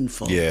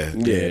painful. Yeah.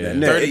 Yeah, that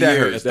 30 year,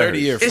 hurts, that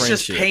 30 year It's friendship.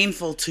 just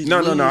painful to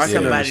No, lose no, I can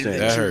somebody understand that,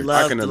 that. That you hurts. I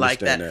loved can like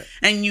that, understand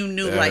and you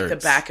knew That like the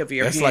hurts. back of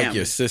your That's hand. like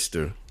your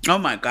sister. Oh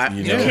my God,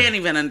 you, know? can't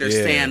even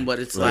understand Yeah. what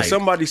it's When like.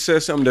 somebody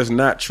says something that's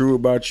not true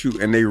about you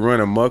and they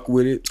run amok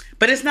with it,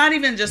 But it's not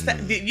even just that.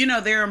 You know,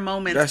 there are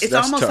moments. That's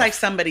almost tough. like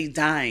somebody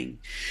dying.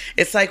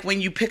 It's like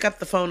when you pick up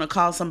the phone and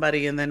call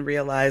somebody and then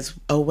realize,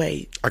 oh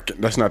wait,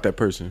 that's not that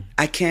person.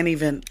 I can't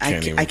even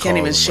Can't even I can't call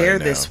even them share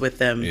right this now. with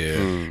them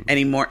Yeah.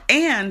 anymore.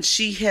 And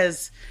she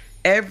has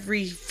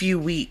every few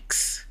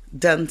weeks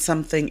done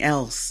something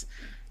else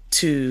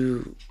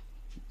to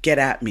get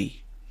at me.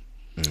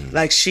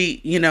 Like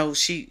she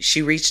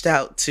reached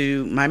out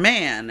to my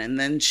man and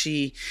then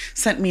she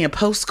sent me a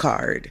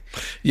postcard.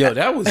 Yo,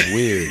 that was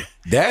weird.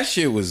 That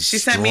shit was She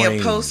sent me a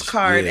strange.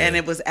 postcard Yeah. and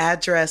it was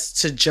addressed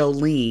to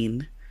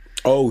Jolene.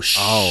 Oh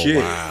Oh, shit!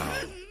 wow.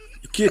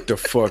 Get the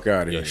fuck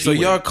out of here. So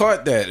y'all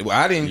caught that.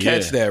 I didn't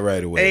catch Yeah. that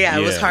right away. Yeah,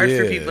 it was hard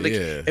for Yeah, people to.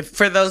 yeah. If,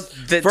 for those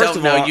that First don't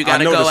of know, all, you got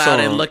to I know go the out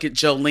and song. look at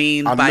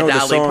Jolene I by know the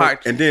Dolly song,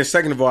 Parton. and then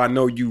second of all, I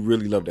know you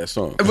really love that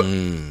song.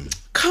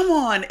 Come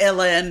on,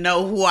 Ella, and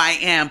know who I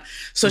am.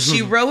 So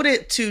she wrote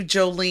it to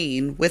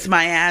Jolene with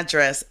my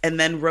address, and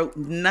then wrote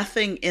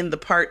nothing in the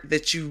part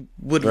that you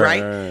would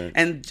write, Right.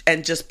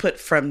 and just put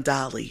from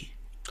Dolly.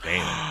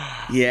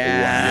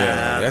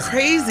 Yeah, That's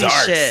crazy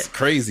dark. shit.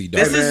 Crazy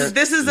dark.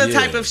 This is the Yeah.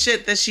 type of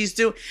shit that she's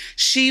doing.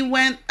 She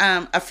went.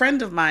 A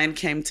friend of mine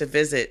came to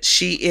visit.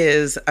 She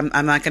is.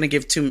 I'm not going to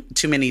give too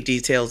many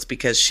details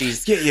because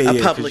she's Yeah, a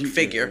 'cause public you-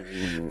 figure.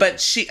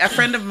 But a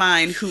friend of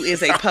mine who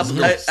is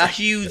a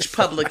huge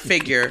public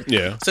figure.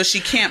 Yeah. So she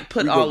can't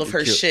put all of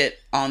her shit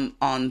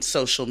on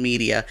social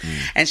media,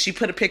 and she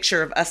put a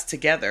picture of us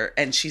together,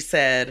 and she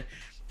said.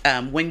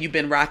 When you've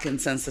been rocking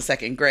since the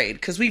second grade,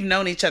 because we've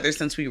known each other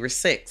since we were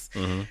 6.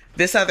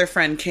 This other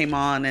friend came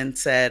on and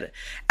said,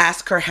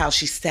 ask her how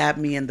she stabbed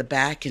me in the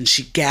back and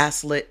she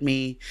gaslit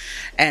me,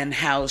 and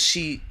how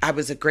I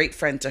was a great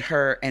friend to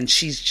her and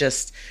she's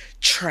just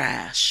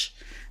trash.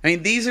 I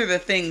mean, these are the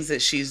things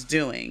that she's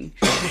doing.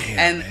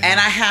 And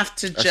I have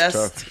to just,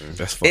 tough, man.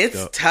 That's fucked it's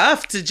up.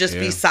 tough to just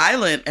Yeah. be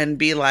silent and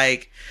be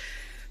like,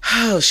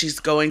 oh, she's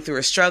going through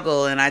a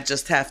struggle and I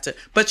just have to.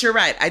 But you're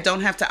right. I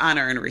don't have to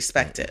honor and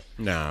respect it.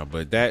 Nah,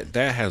 but that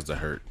has to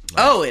hurt.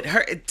 Oh, it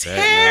hurt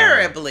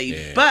terribly.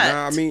 Yeah. But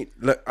I mean,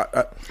 look,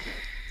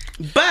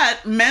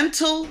 but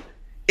mental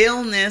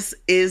illness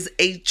is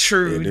a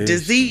true It is.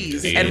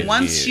 disease. It And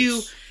once is.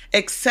 you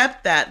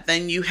accept that,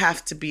 then you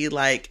have to be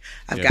like,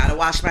 I've got to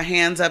wash my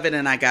hands of it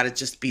and I got to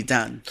just be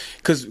done.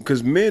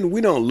 because men,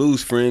 we don't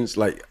lose friends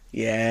like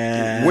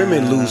Yeah.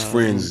 women lose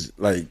friends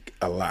like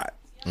a lot.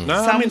 No,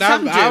 I Some- mean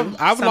some do.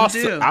 I've Some lost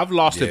do. I've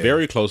lost a Yeah.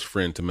 very close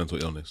friend to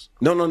mental illness.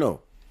 No.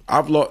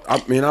 I've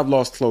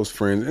lost close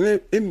friends, and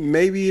it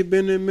maybe it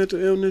been in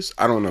mental illness.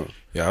 I don't know.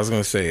 Yeah, I was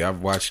gonna say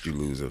I've watched you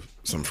lose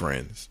some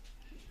friends.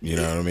 You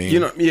know what I mean? You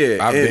know,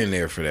 yeah, I've and- been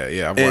there for that.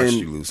 Yeah, I've watched and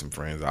you lose some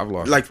friends. I've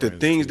lost Like some the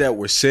friends, things too. that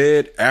were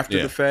said after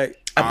Yeah. the fact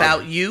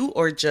About you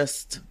or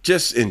just.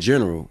 just in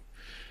general,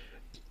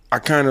 I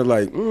kind of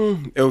like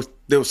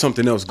there was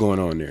something else going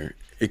on there.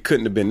 It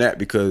couldn't have been that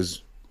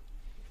because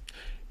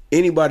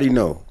anybody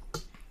know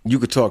you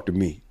could talk to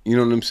me. You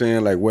know what I'm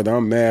saying? Like whether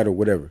I'm mad or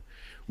whatever,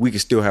 we can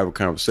still have a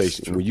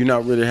conversation. When you're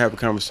not ready to have a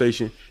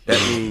conversation, that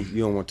means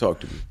you don't want to talk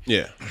to me.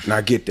 Yeah. And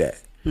I get that.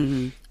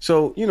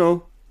 So,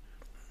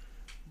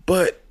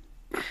 but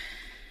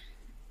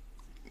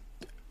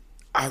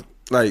I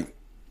like,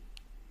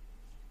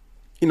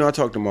 I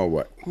talk to my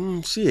wife.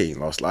 She ain't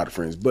lost a lot of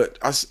friends, but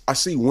I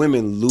see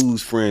women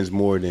lose friends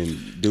more than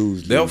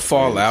dudes. They'll lose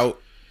fall friends.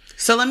 out.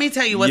 So let me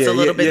tell you what's a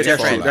little bit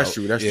different. That's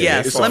true. That's true.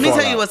 Yes, It's a let me tell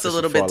fallout. you what's a It's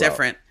little bit fallout.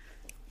 different.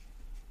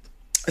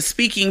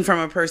 Speaking from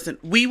a person,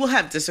 we will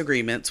have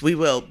disagreements. We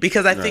will,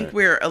 because I think Right.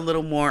 we're a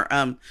little more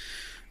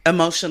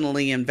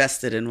emotionally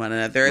invested in one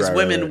another. As Right,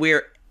 women, right.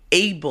 we're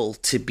able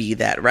to be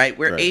that, right?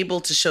 We're Right. able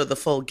to show the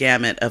full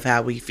gamut of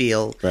how we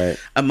feel Right.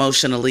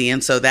 emotionally.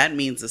 And so that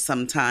means that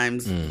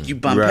sometimes you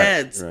bump Right,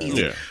 heads right.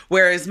 easy. Yeah.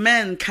 Whereas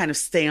men kind of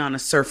stay on a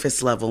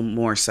surface level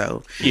more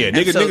so. Yeah, And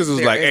niggas so is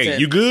there like, hey, isn't-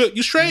 you good?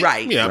 You straight?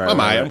 Right. Yeah, Right, I'm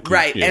right, all right. cool.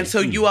 Right. Yeah. And so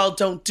you all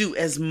don't do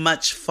as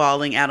much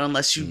falling out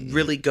unless you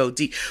really go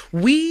deep.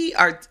 We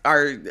are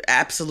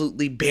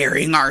absolutely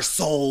bearing our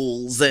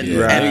souls and,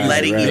 Right, and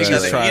letting right, each right.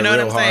 other. Niggas try You know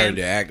real what I'm saying? hard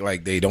to act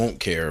like they don't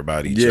care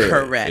about each Yeah. other.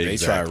 Correct. They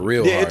Exactly. try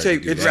real Yeah, hard. it take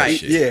to do it's that Right.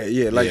 shit.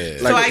 yeah, like Yeah.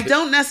 So I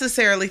don't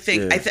necessarily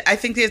think Yeah. I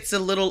think it's a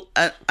little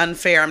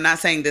unfair. I'm not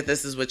saying that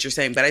this is what you're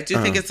saying, but I do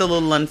think it's a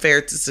little unfair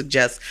to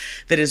suggest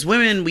that as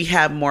women we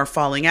have more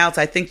falling outs.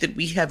 I think that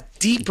we have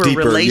deeper Deeper,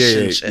 yeah,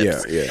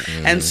 relationships, yeah.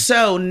 and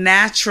so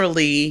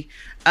naturally,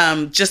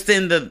 just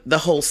in the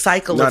whole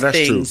cycle No, of that's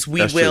true. things,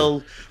 we That's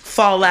will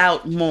fall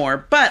out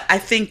more. But I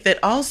think that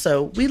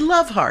also we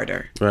love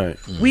harder. Right.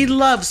 We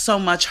love so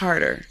much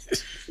harder.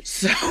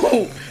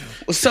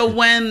 So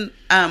when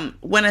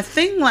a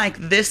thing like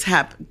this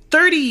happened,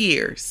 30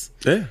 years.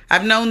 Yeah.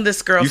 I've known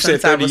this girl You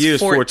since said I 30 was years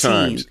 14. 4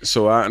 times,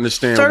 so I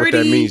understand what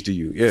that means to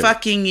you. Yeah.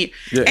 Fucking years.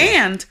 Yeah.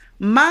 And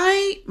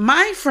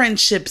my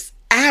friendships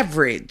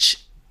average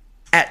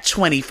at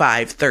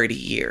 25, 30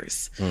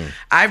 years.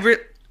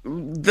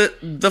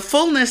 The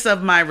fullness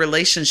of my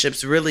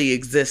relationships really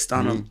exist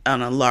on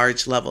a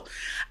large level.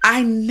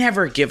 I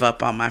never give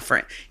up on my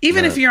friend.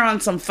 Even if you're on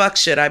some fuck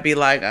shit, I'd be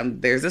like,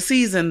 there's a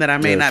season that I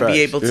may Yeah, not be facts.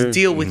 able to Yeah.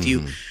 deal with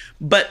you.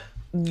 But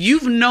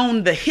you've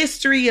known the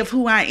history of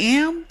who I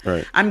am.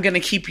 Right. I'm going to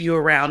keep you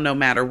around no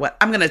matter what.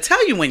 I'm going to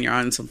tell you when you're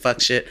on some fuck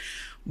shit.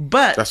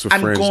 But That's what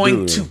I'm friends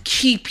going do, to yeah.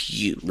 keep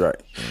you. Right.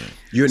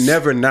 You're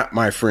never not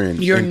my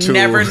friend. You're until-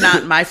 never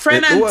not my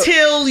friend Well,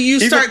 until you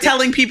even- start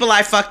telling people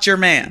I fucked your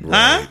man,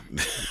 huh?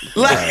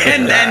 Like,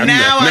 and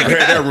now I Never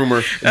had that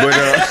rumor, but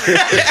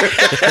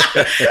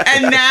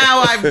and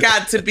now I've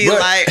got to be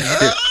like,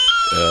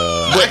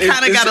 I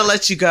kind of got to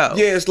let you go.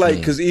 yeah, it's like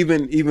because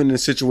even the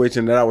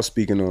situation that I was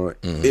speaking on,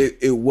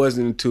 it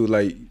wasn't until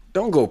like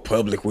don't go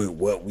public with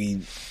what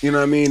we, you know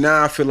what I mean.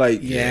 Now I feel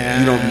like you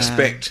don't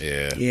respect,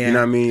 Yeah. Yeah. you know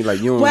what I mean. Like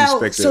you don't Well,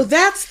 respect. so it.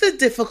 that's the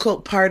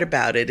difficult part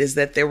about it is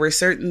that there were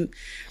certain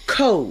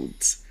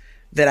codes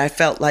that I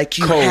felt like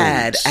you Codes.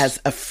 had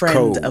as a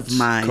friend of Codes.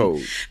 mine.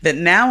 Codes. That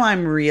now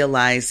I'm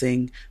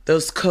realizing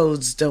those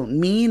codes don't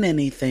mean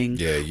anything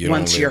Yeah, you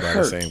once don't you're live by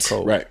hurt. the same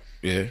code. Right.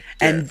 Yeah.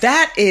 And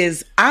that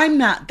is, I'm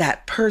not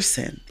that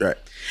person. Right.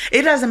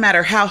 It doesn't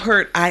matter how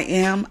hurt I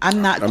am.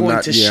 I'm not going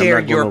not- to yeah, I'm share not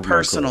going your over my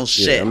personal code.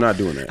 Yeah, shit. I'm not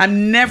doing that.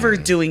 I'm never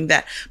doing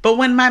that. But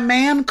when my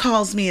man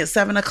calls me at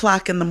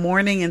 7:00 in the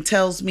morning and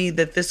tells me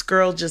that this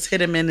girl just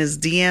hit him in his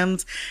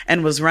DMs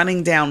and was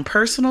running down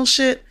personal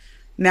shit,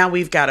 now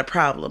we've got a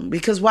problem.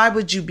 Because why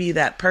would you be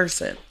that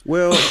person?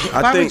 Well,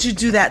 Why would you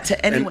do that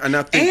to anyone? and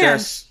I think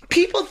that's-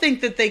 people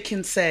think that they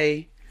can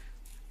say,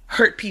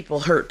 hurt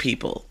people hurt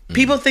people.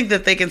 People think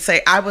that they can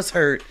say, I was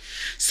hurt,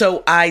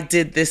 so I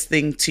did this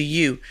thing to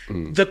you.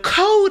 The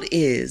code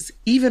is,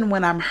 even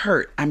when I'm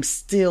hurt, I'm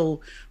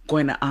still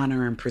going to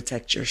honor and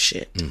protect your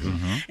shit.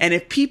 And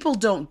if people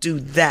don't do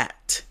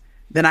that,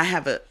 then I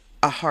have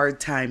a hard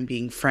time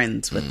being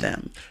friends with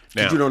them.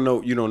 Now, you don't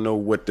know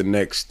what the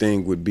next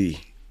thing would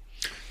be.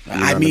 You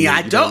know I what mean, You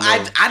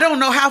I don't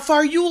know how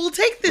far you will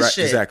take this Right,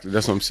 shit. exactly.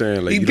 That's what I'm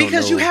saying. Like,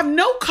 Because you know. have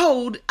no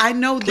code, I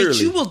know that Clearly.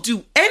 you will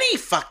do any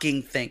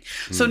fucking thing.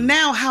 So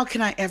now, how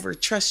can I ever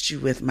trust you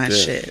with my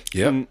shit?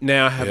 Yep.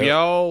 Now,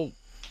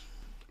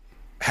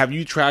 have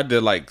you tried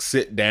to like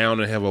sit down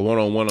and have a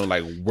one-on-one on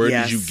like where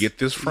Yes. did you get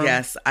this from?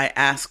 Yes, I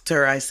asked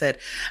her. I said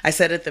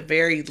at the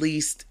very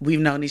least, we've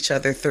known each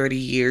other 30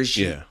 years.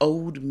 You Yeah.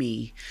 owed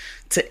me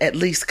to at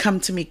least come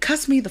to me,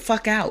 cuss me the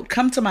fuck out,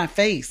 come to my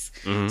face,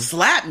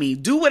 slap me,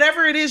 do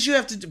whatever it is you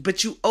have to do.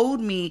 But you owed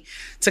me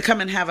to come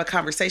and have a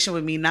conversation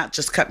with me, not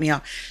just cut me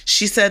off.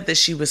 She said that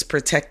she was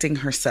protecting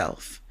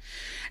herself.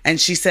 And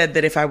she said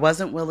that if I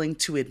wasn't willing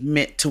to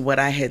admit to what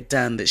I had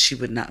done, that she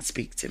would not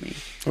speak to me.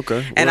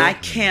 Okay. And well,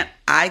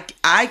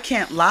 I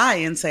can't lie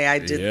and say I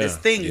did this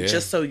thing yeah.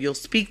 just so you'll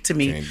speak to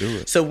me. Can't do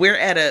it. So we're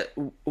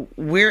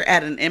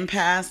at an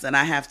impasse, and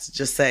I have to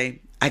just say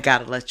I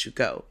gotta let you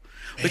go,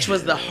 which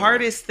was the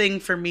hardest thing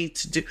for me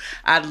to do.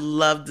 I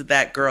loved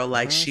that girl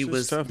like she just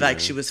was tough, like man.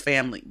 she was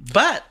family,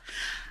 but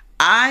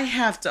I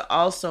have to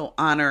also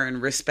honor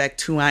and respect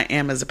who I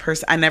am as a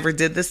person. I never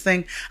did this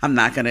thing. I'm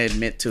not going to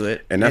admit to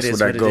it. and that's It where is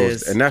that what it goes.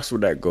 is. And that's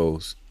where that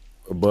goes.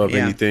 Above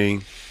Yeah.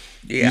 anything,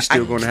 Yeah, you're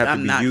still going to have to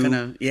I'm be not you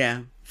gonna. Yeah,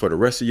 for the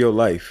rest of your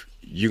life.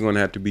 You're going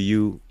to have to be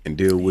you and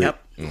deal with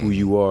Yep. who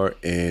you are,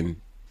 and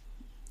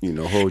hold. and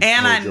hold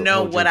I your- know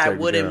hold your what I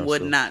integrity would and down,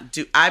 would so. not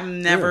do.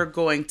 I'm never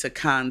going to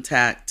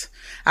contact.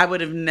 I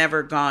would have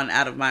never gone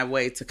out of my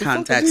way to What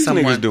contact these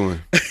someone. niggas doing?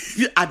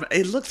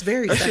 It looks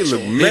very That shit sexual.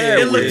 look mad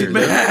It looked weird.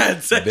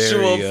 mad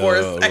sexual Very for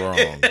a second.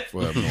 wrong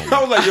for a moment.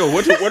 I was like, yo,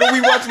 what are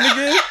we watching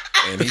again?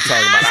 And he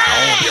talking about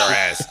I own your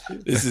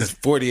ass. This is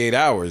 48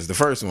 hours. The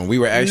first one we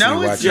were actually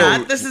No, it's watching.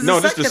 not. This is the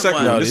this is the second second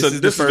one. one. No, This, this is,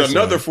 is the this first is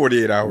another one.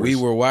 48 hours. We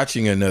were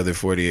watching another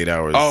 48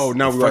 hours. Oh,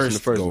 now we're watching the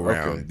first go one.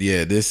 round. Okay.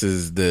 Yeah, this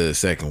is the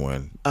second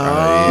one.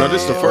 No,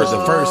 this is the first The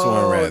one. first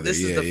one, rather. This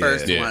is Yeah, the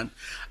first yeah. one.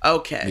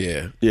 Okay.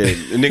 Yeah. Yeah,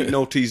 and Nick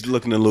Nolte's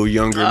looking a little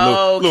younger,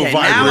 Okay, little vibrant.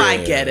 now I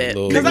get it.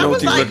 Little- Because I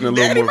was Nick Nolte's like, looking a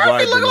little Eddie more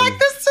Murphy look vibrant like on-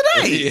 this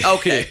today. Yeah.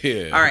 Okay.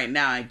 Yeah. All right,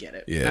 now I get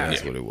it. Yeah, All that's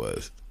right. what it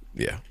was.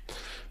 Yeah.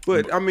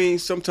 But I mean,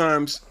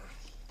 sometimes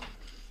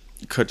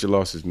you cut your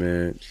losses,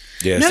 man.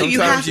 Yeah, No, sometimes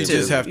you have you to.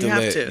 just have to You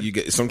have let to. you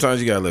get.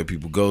 Sometimes you gotta let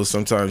people go.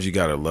 Sometimes you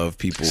gotta love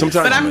people.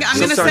 Sometimes- But I'm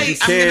gonna Sometimes say you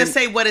I'm gonna can-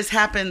 say what has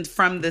happened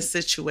from this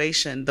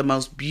situation. The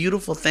most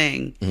beautiful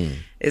thing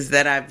is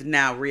that I've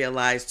now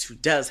realized who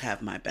does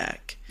have my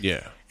back.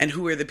 Yeah. And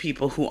who are the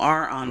people who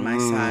are on my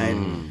side.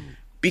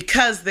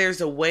 Because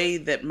there's a way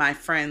that my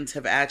friends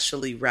have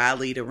actually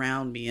rallied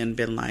around me and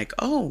been like,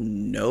 oh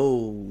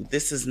no,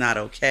 this is not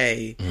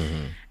okay.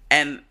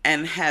 And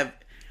have,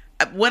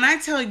 when I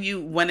tell you,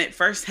 when it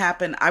first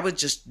happened, I would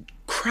just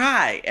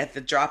cry at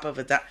the drop of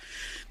a dime.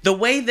 The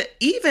way that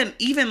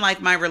even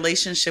like my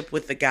relationship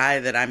with the guy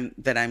that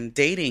I'm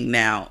dating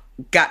now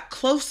got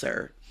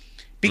closer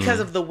because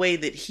of the way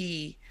that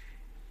he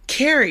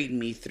carried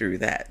me through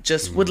that,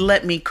 just would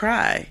let me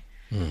cry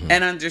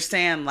and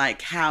understand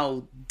like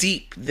how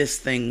deep this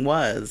thing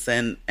was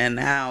and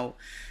how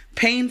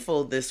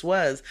painful this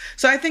was.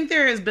 So I think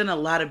there has been a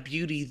lot of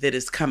beauty that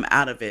has come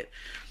out of it.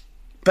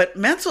 But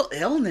mental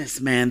illness,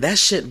 man, that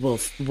shit will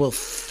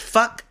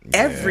fuck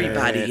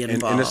everybody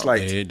involved. And it's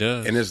like, Yeah, it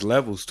does. and there's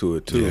levels to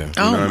it too. Yeah. You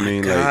Oh know what my I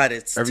mean? God, like,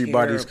 it's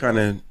everybody's terrible.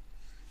 kind of,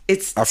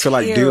 it's I feel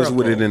like deals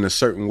with it terrible. in a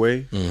certain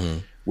way.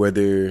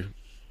 Whether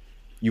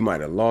you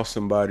might have lost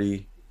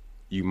somebody,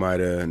 you might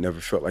have never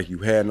felt like you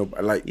had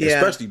nobody. Like, Yeah.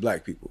 especially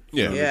black people.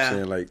 You know what Yeah. I'm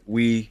saying? Like,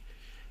 we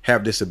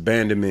have this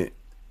abandonment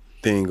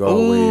thing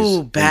always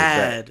Ooh,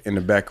 bad. in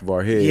the back of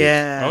our head.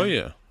 Yeah. Oh yeah.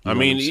 know what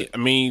I'm saying? I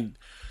mean,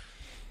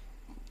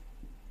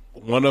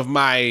 one of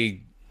my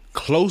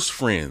close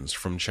friends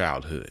from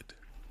childhood.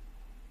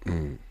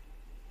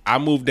 I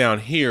moved down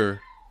here,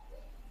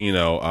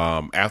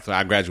 after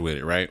I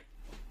graduated. Right.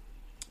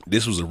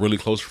 This was a really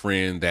close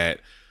friend that,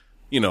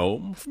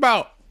 for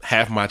about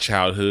half my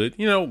childhood,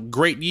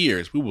 great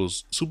years. We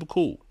was super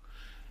cool.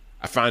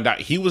 I found out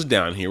he was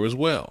down here as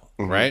well.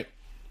 Right.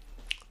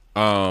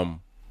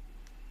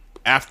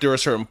 After a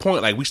certain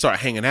point, like we start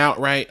hanging out,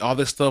 right? All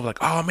this stuff, like,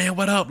 oh man,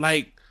 what up?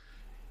 Like,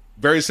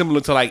 very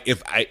similar to like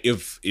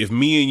if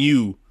me and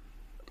you,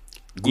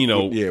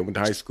 Went to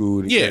high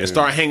school.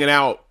 start hanging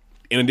out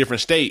in a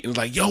different state, and it's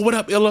like, yo, what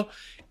up, Illa?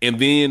 And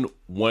then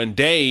one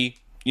day,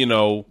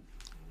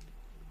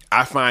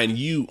 I find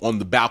you on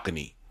the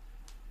balcony,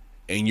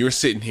 and you're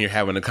sitting here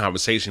having a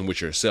conversation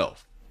with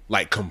yourself,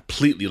 like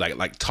completely,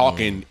 like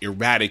talking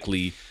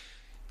erratically,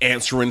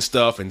 answering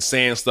stuff and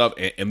saying stuff,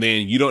 and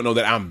then you don't know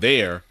that I'm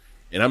there.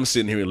 And I'm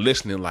sitting here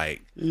listening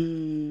like,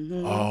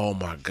 oh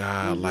my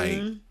God.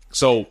 Like,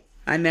 so.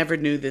 I never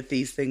knew that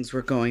these things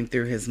were going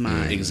through his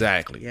mind.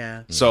 Exactly.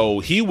 Yeah. So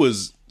my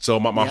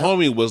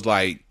homie was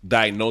like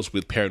diagnosed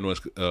with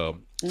paranoid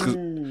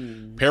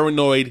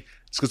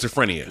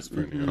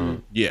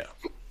schizophrenia. Yeah.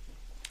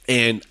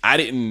 And I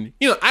didn't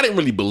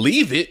really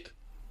believe it.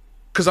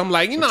 Cause I'm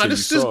like,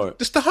 this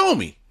the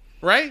homie.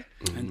 Right.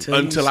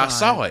 Until I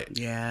saw it.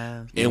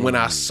 Yeah. And when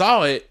I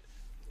saw it,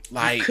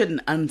 like You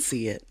couldn't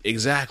unsee it.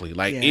 exactly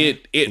like Yeah.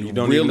 it You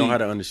don't really even know how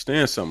to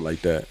understand something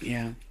like that.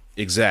 Yeah.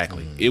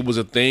 exactly. It was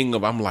a thing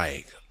of I'm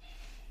like,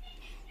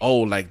 oh,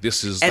 like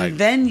this is And like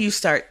then you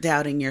start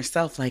doubting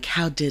yourself, like,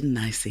 how didn't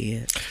I see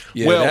it?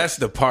 Yeah, Well, that's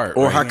the part.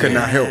 Or right how couldn't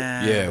I help?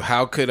 Yeah,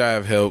 how could I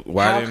have helped?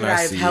 Why How didn't could I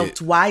I have see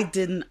helped? it? Why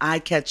didn't I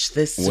catch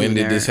this sooner? When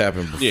did this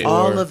happen before? Yeah.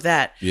 All of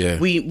that. Yeah.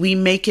 We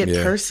make it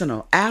Yeah.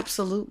 personal.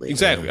 Absolutely.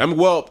 exactly. I mean,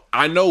 well,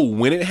 I know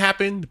when it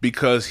happened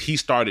because he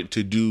started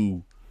to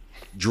do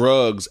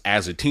drugs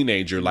as a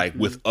teenager, like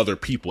with other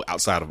people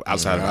outside of our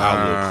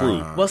little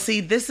crew. Well, see,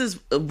 this is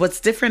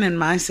what's different in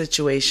my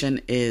situation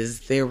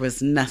is there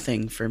was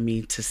nothing for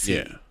me to see.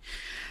 Yeah.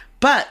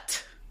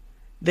 But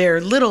there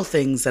are little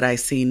things that I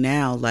see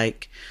now.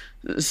 Like,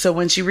 so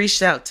when she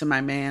reached out to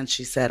my man,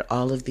 she said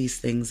all of these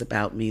things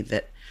about me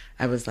that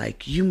I was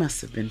like, you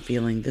must have been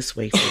feeling this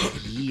way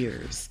for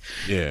years.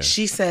 Yeah.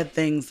 She said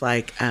things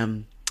like,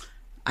 I'm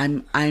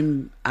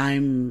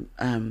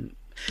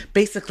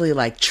basically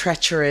like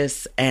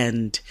treacherous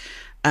and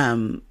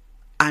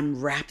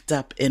I'm wrapped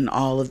up in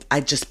all of, I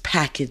just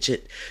package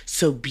it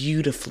so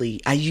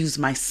beautifully. I use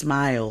my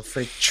smile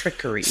for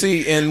trickery.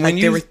 See, and when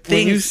Like, there were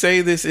when you things-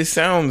 say this, it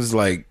sounds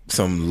like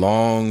some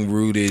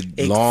long-rooted,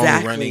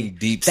 long-running,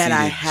 deep-seated that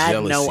I had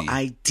jealousy. no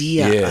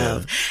idea Yeah.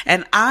 of.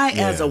 And I,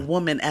 as Yeah. a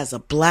woman, as a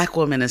black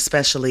woman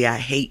especially, I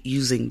hate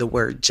using the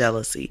word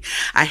jealousy.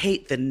 I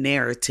hate the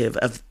narrative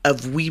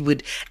of we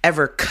would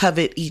ever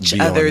covet each Be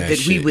on other, that that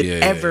we shit. would Yeah,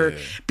 ever yeah.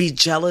 be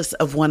jealous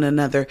of one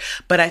another.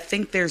 But I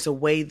think there's a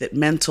way that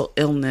mental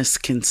illness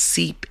can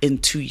seep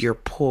into your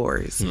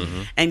pores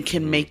Mm-hmm. and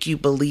can make you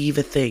believe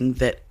a thing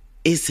that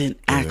isn't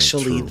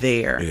actually true.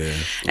 there. Yeah.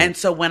 And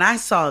so when I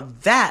saw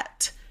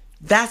that,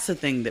 that's the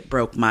thing that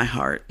broke my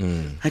heart.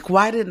 Like,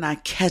 why didn't I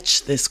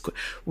catch this?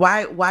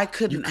 Why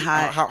couldn't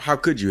I? How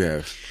could you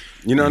have?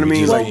 You know what I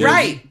mean? just- Well, yeah.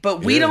 right,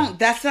 but we Yeah. don't.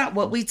 That's not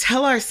what we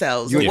tell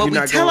ourselves. You're What we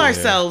not tell gonna-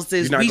 ourselves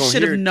is you're not we gonna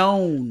should have hear it.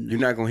 known. You're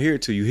not gonna hear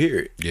it till you hear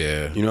it.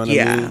 Yeah. You know what I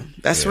Yeah, mean?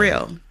 that's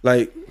real.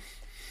 Like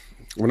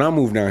when I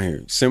moved down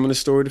here, similar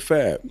story to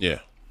Fab. Yeah.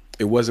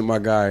 It wasn't my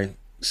guy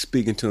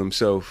speaking to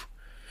himself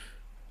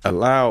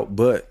aloud,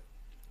 but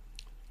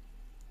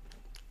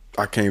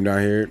I came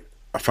down here.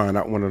 I found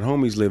out one of the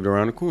homies lived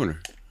around the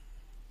corner.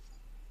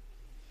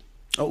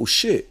 Oh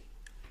shit!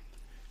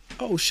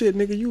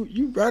 Nigga,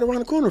 you right around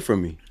the corner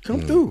from me.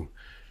 Come through.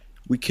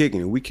 We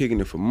kicking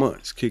it for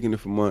months,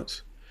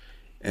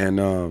 and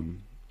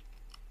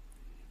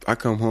I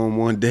come home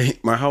one day.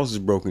 My house is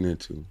broken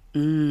into.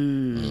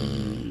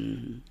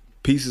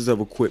 Pieces of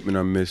equipment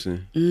are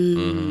missing,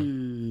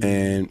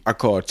 and I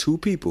called two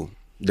people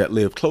that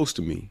live close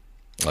to me.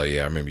 Oh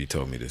yeah, I remember you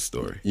told me this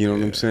story. You know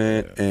what I'm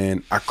saying?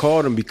 And I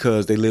called them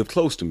because they live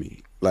close to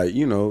me. Like,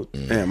 you know,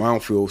 damn, I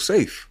don't feel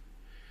safe.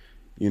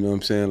 You know what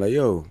I'm saying? Like,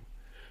 yo,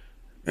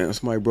 and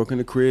somebody broke in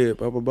the crib,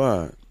 blah, blah,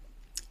 blah.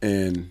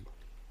 And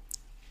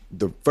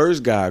the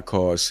first guy I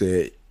called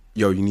said,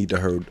 yo, you need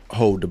to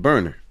hold the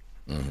burner.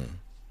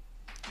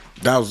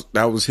 That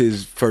was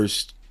his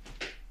first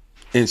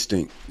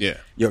instinct. Yeah.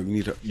 Yo, you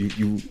need to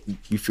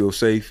you feel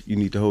safe, you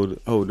need to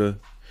hold the.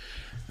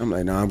 I'm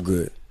like, nah, I'm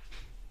good.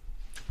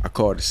 I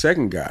called the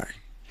second guy,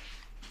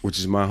 which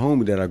is my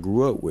homie that I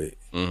grew up with.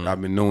 I've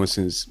been knowing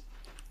since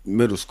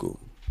middle school.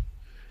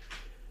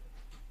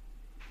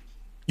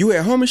 You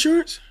had home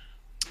insurance?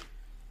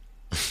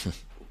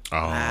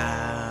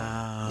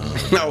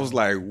 I was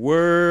like,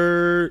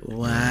 word.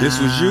 Wow. This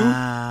was you?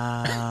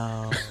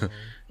 Wow.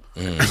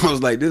 I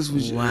was like, this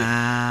was you.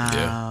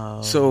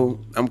 Wow. So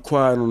I'm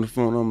quiet on the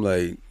phone. I'm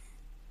like,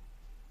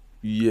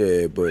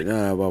 yeah, but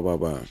nah, blah, blah,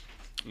 blah.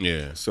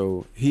 Yeah.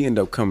 So he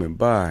ended up coming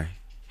by.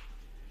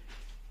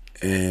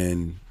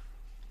 And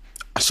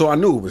so I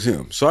knew it was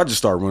him. So I just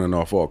started running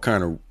off all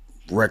kind of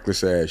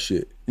reckless ass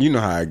shit. You know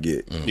how I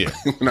get. Yeah.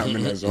 When I'm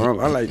in that zone.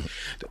 I like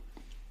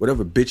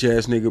whatever bitch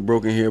ass nigga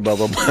broke in here, blah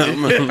blah blah.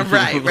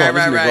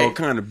 Right. All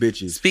kind of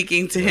bitches.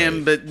 Speaking to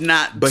him, but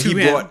not But to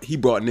him. he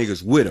brought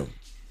niggas with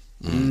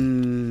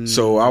him.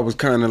 So I was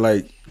kind of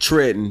like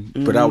treading,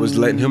 but I was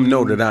letting him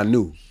know that I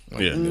knew.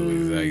 Yeah. I knew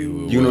exactly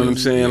who it You know what I'm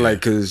was. saying? Yeah.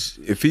 Like, cause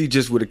if he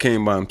just would have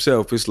came by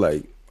himself, it's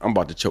like I'm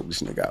about to choke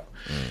this nigga out.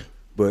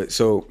 But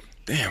so,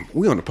 damn,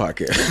 we on the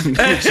podcast.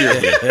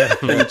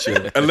 Let me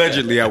chill.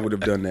 Allegedly, I would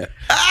have done that.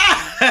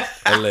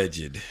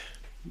 Alleged.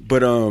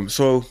 But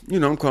so you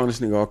know, I'm calling this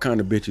nigga all kind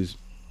of bitches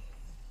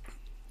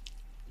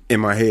in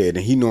my head,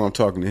 and he know I'm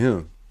talking to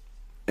him.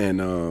 And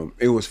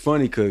it was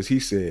funny because he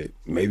said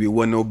maybe it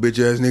wasn't no bitch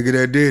ass nigga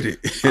that did it.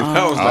 And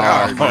I was like,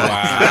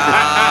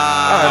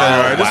 all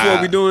right, this is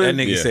what we doing. That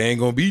nigga Yeah. say ain't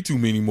gonna be too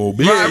many more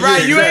bitches.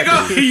 Right. You ain't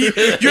exactly.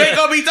 gonna you ain't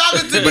gonna be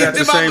talking to me But at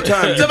the same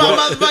time, to you my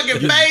brought-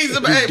 motherfucking face. You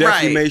definitely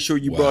Right. made sure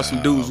you brought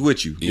some dudes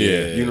with you.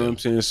 Yeah. You know what I'm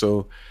saying?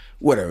 So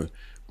whatever.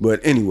 But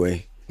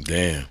anyway,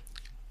 Damn.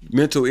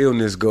 mental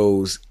illness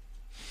goes,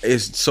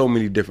 it's so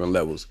many different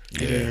levels.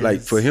 Yeah.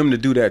 Like for him to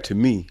do that to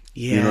me,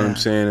 you know what Yeah. I'm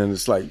saying? And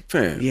it's like,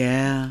 fam,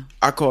 Yeah.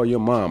 I call your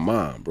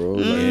mom, bro.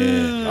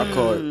 Like, I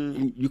call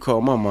you call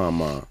my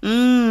mom.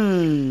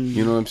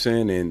 You know what I'm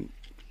saying? And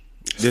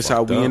This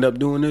how we end up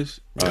doing this?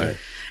 All right.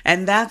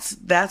 And that's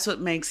what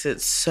makes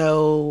it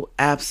so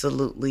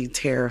absolutely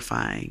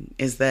terrifying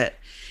is that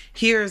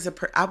here's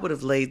I would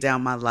have laid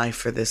down my life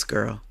for this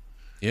girl.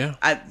 Yeah.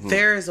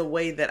 There is a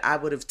way that I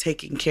would have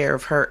taken care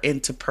of her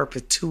into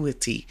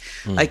perpetuity.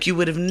 Like you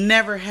would have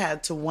never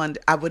had to wonder.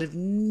 I would have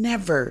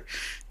never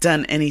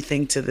done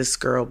anything to this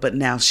girl, but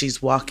now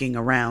she's walking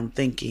around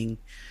thinking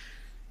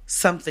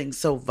something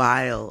so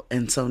vile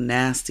and so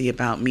nasty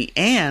about me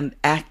and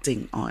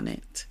acting on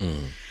it.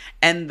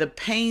 And the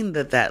pain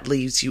that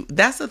leaves you,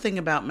 that's the thing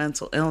about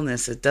mental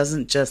illness. It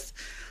doesn't just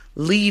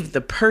leave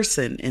the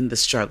person in the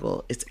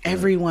struggle. It's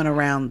everyone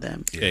around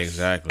them. Yeah,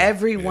 exactly.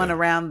 Everyone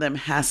around them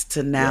has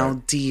to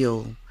now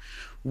deal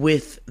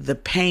with the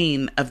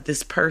pain of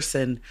this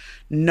person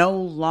no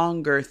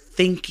longer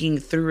thinking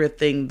through a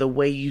thing the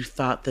way you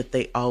thought that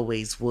they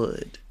always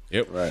would.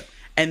 Yep. Right.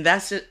 And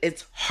that's it.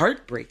 It's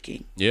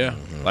heartbreaking. Yeah.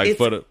 Like It's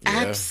for the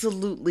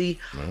absolutely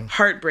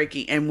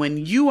heartbreaking. And when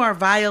you are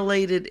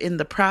violated in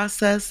the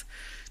process,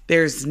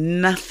 there's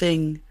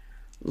nothing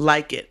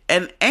like it.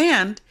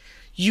 And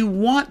you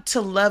want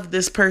to love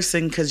this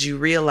person because you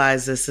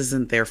realize this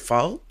isn't their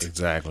fault.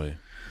 exactly.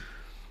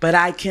 But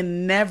I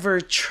can never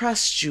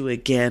trust you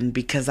again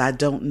because I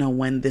don't know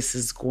when this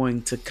is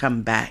going to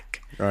come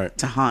back Right.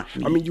 to haunt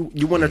me. I mean,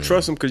 you want to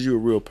trust them because you're a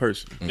real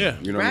person. Yeah.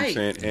 You know what I'm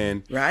Right.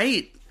 saying?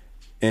 Right.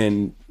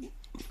 And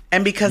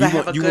And because You I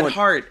have want- a you good want-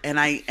 heart and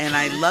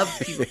I love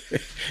people.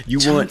 you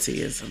want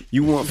Chaunceyism.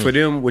 you want for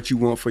them what you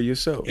want for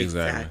yourself.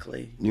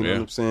 Exactly. You know Yeah.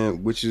 what I'm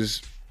saying? Which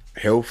is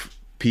health,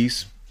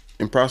 peace,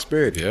 and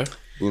prosperity. Yeah.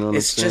 You know what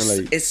It's I'm just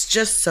saying? Like, it's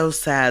just so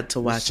sad to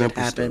watch it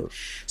simple happen. stuff.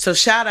 So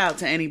shout out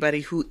to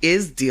anybody who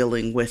is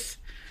dealing with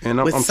and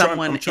I'm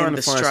someone trying in to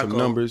the find struggle. some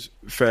numbers.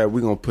 Fab,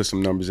 we're gonna put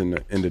some numbers in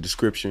the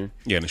description.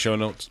 Yeah, in the show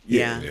notes.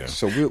 Yeah.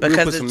 So we'll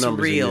Because put some it's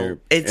numbers real. in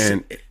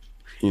there.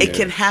 It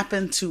can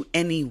happen to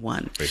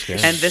anyone.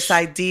 And this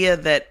idea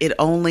that it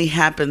only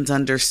happens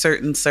under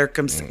certain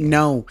circumstances,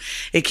 no,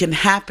 it can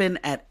happen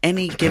at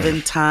any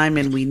given time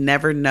and we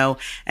never know.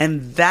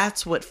 And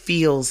that's what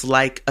feels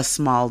like a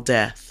small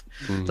death.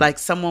 Like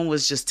someone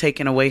was just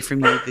taken away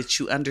from you that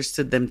you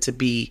understood them to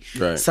be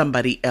Right.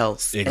 somebody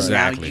else. And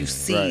Exactly. now you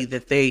see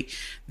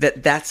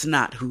Right. that's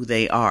not who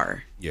they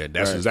are. Yeah,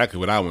 that's Right. exactly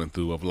what I went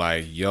through. Of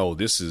like,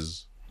 this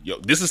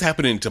is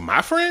happening to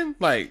my friend.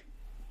 Like,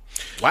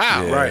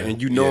 wow, Yeah. Right,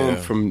 and you know Yeah.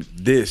 him from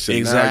this. And now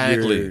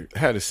Exactly. you're-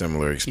 Had a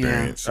similar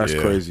experience. That's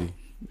Yeah. crazy.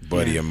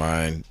 Buddy of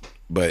mine,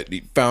 but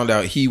he found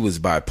out he was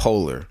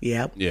bipolar,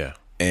 Yep. Yeah,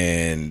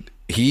 and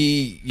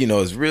he,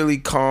 is really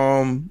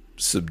calm,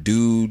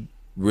 subdued,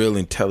 real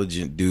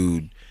intelligent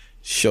dude.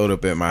 Showed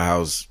up at my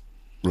house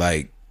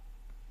like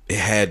it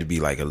had to be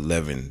like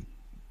 11.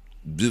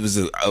 It was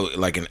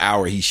like an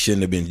hour he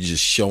shouldn't have been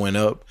just showing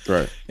up.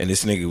 Right. And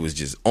this nigga was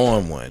just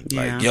on one.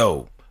 Yeah. Like,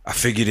 yo, I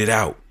figured it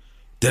out.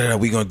 Da-da-da,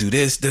 we gonna do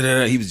this.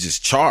 Da-da-da. He was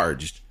just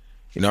charged.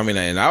 You know what I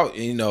mean?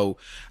 And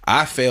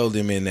I failed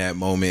him in that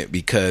moment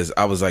because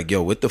I was like,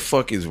 yo, what the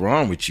fuck is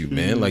wrong with you,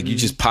 man? Like, you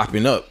just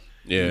popping up.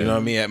 Yeah. You know what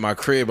I mean? At my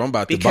crib, I'm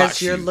about to Because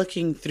box you're you.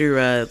 looking through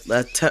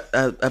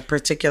a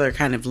particular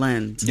kind of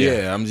lens.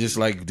 Yeah, I'm just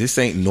like, this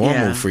ain't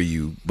normal Yeah. for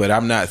you. But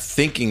I'm not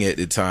thinking at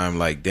the time,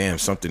 like, damn,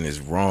 something is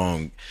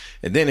wrong.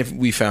 And then if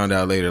we found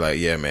out later, like,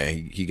 yeah,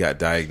 man, he got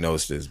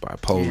diagnosed as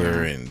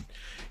bipolar and,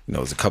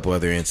 there's a couple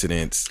other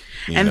incidents.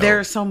 And there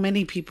are so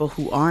many people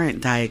who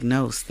aren't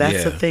diagnosed.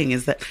 That's the Yeah. thing,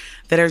 is that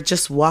are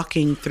just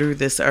walking through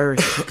this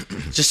earth,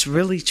 just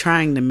really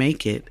trying to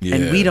make it.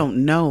 And Yeah. we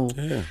don't know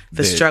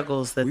the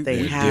struggles that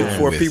they we have.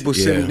 For with people it,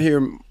 sitting yeah.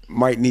 here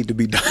might need to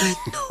be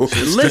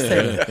diagnosed.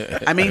 Listen,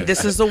 I mean,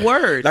 this is a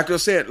word. Like I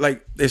said,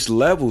 like it's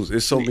levels.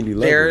 It's so many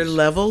levels. There are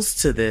levels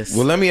to this.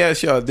 Well, let me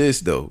ask y'all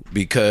this, though,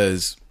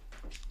 because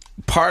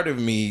part of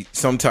me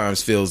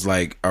sometimes feels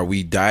like, are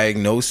we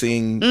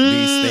diagnosing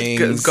these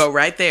things? Go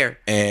right there.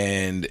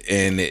 And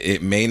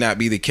it may not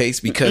be the case,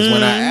 because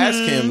when I ask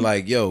him,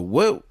 like, yo,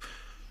 what,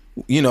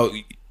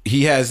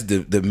 he has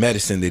the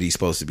medicine that he's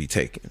supposed to be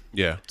taking.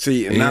 yeah.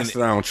 See, and that's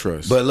what I don't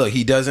trust. But look,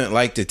 he doesn't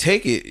like to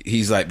take it.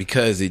 He's like,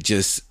 because it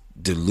just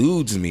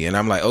deludes me. And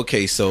I'm like,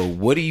 okay, so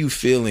what are you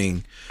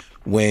feeling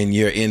when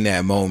you're in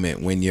that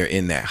moment, when you're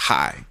in that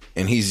high?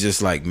 And he's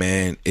just like,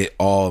 man, it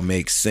all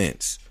makes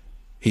sense.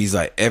 He's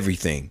like,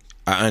 everything.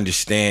 I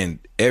understand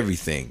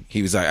everything.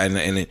 He was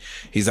like,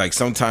 he's like,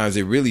 sometimes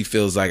it really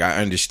feels like I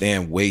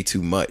understand way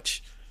too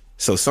much.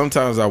 So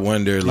sometimes I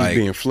wonder, He's like,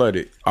 being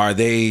flooded. are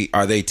they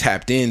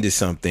tapped into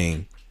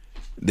something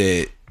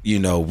that,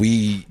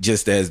 we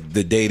just as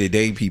the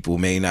day-to-day people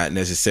may not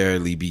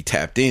necessarily be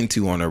tapped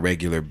into on a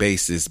regular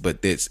basis, but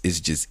it's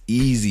just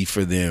easy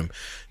for them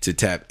to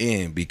tap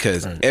in,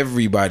 because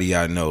everybody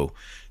I know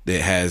that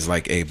has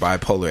like a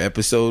bipolar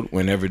episode,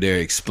 whenever they're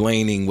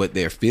explaining what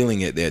they're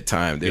feeling at that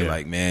time, they're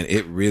like, man,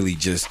 it really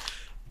just,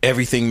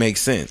 everything makes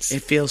sense.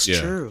 It feels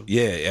Yeah. true.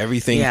 Yeah,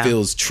 everything Yeah.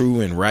 feels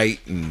true and right.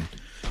 And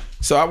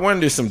so I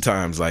wonder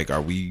sometimes, like,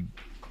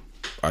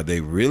 are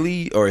they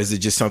really, or is it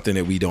just something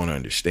that we don't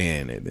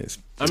understand at this?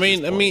 I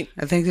mean,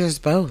 I think there's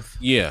both.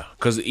 yeah.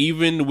 Because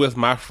even with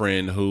my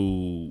friend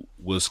who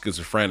was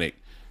schizophrenic,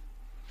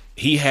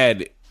 he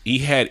had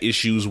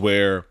issues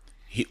where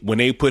when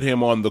they put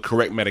him on the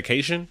correct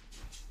medication,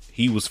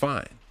 he was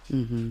fine.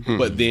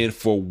 But then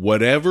for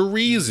whatever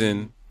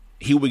reason,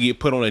 he would get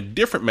put on a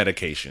different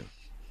medication,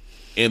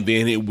 and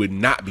then it would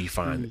not be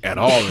fine at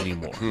all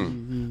anymore.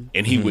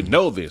 And he would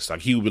know this.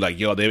 Like, he would be like,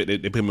 yo, they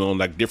put me on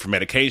like different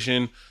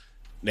medication.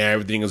 Now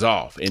everything is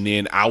off. And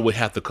then I would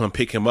have to come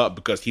pick him up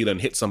because he done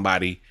hit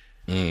somebody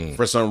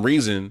for some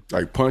reason.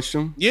 Like punched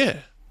him? Yeah.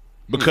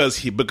 Because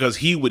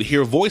he would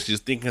hear voices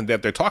thinking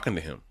that they're talking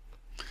to him.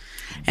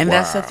 And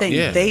that's the thing.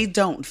 Yeah. They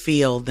don't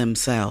feel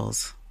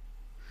themselves.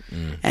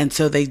 And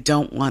so they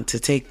don't want to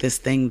take this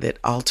thing that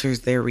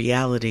alters their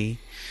reality.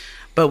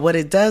 But what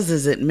it does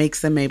is it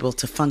makes them able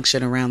to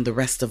function around the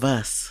rest of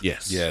us.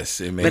 Yes.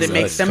 Yes, it makes But it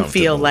makes us them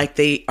feel comfortable. like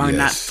they are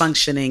not Yes.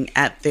 functioning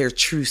at their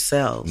true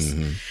selves.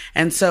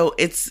 And so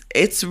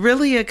it's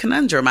really a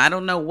conundrum. I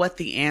don't know what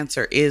the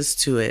answer is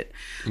to it,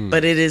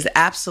 but it is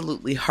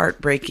absolutely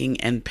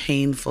heartbreaking and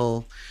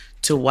painful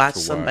to watch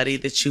somebody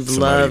that you've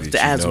Somebody loved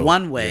that you as know.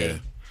 one way Yeah.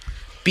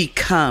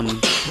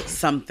 become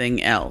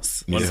something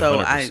else. So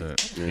I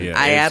 100%. Yeah,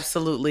 I it's-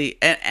 absolutely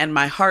and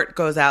my heart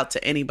goes out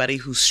to anybody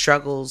who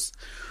struggles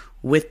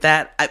with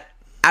that.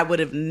 I would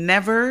have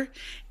never,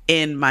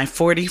 in my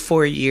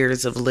 44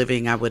 years of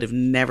living, I would have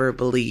never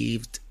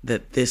believed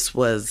that this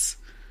was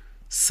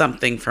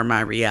something for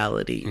my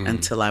reality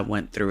until I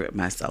went through it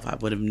myself. I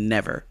would have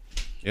never,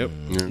 Yep.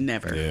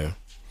 never. Yeah.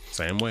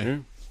 Same way.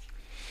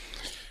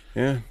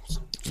 Yeah.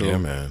 So, Yeah,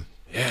 man.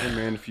 hey,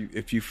 man,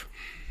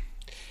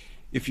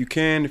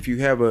 if you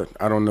have a,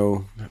 I don't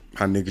know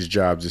how niggas'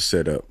 jobs is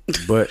set up,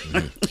 but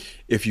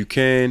if you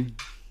can,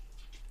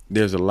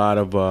 there's a lot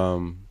of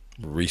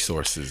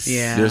Resources.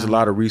 Yeah. there's a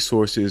lot of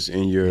resources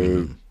in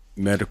your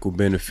medical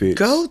benefits.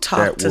 Go talk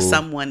that to will-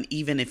 someone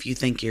even if you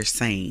think you're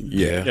sane.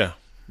 Yeah. Yeah.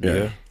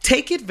 Yeah.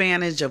 Take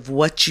advantage of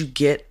what you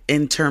get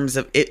in terms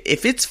of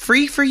if it's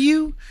free for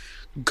you,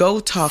 go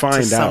talk to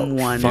Find out.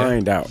 someone.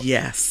 Find out.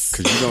 Yes.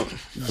 Because you don't.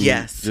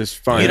 Yes. Just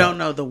find You out. don't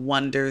know the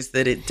wonders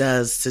that it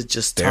does to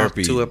just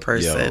Therapy, talk to a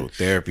person. yo,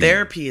 therapy.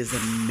 Therapy is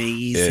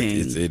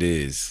amazing. It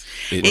is.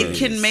 It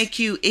can make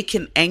you, it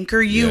can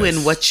anchor you Yes.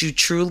 in what you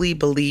truly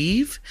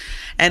believe.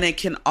 And it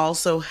can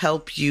also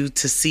help you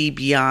to see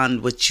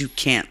beyond what you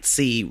can't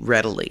see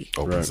readily.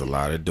 Opens a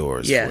lot of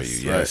doors Yes. for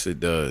you. Yes, it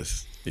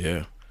does.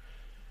 Yeah.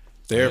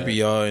 Therapy,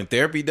 y'all, and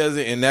therapy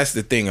doesn't, and that's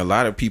the thing. A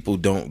lot of people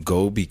don't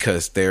go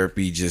because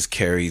therapy just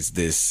carries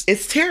this,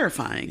 It's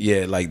terrifying.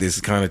 like this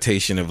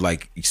connotation of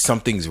like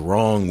something's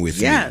wrong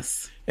with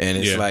Yes. me, and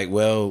it's Yeah. like,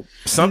 well,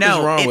 something's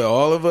No, wrong it- with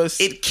all of us.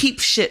 It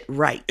keeps shit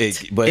right.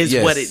 But is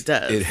yes, what it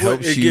does. It Well,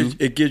 helps it you, gives,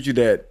 it gives you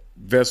that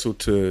vessel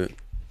to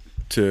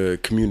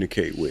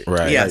communicate with.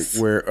 Right. Yes.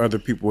 Like where other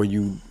people, where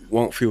you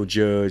won't feel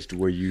judged,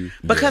 where you.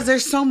 Because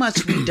there's so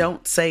much we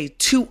don't say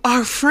to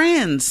our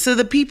friends, to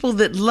the people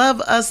that love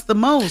us the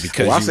most.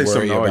 because Well, I you say worry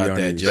something to all about y'all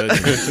that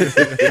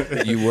niggas.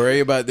 judgment. You worry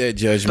about that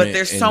judgment, But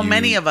there's and so you-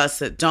 many of us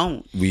that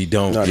don't. we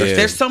don't. No, that's- yeah.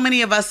 There's so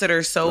many of us that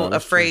are so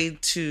that's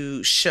afraid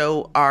to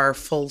show our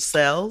full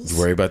selves.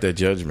 worry about that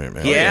judgment,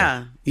 man.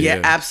 Yeah. Yeah,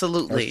 Yeah.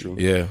 absolutely. true.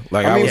 Yeah,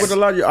 like I mean, was, with a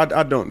lot of you,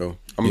 I don't know.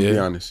 I'm gonna be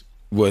Yeah. honest.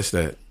 what's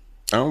that?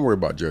 I don't worry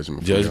about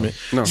judgment. Judgment?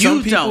 No. Some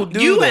You people don't.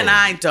 do, You though. and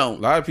I don't.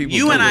 A lot of people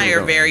You do, and I really are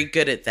don't. very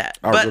good at that.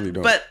 I but really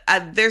don't. but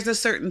there's a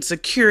certain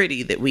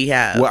security that we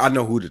have. Well, I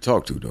know who to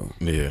talk to though.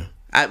 Yeah.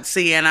 I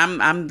see, and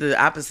I'm the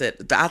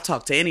opposite. I'll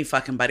talk to any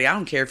fucking buddy. I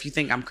don't care if you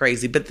think I'm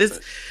crazy. But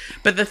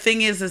the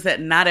thing is that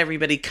not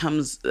everybody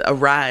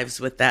arrives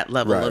with that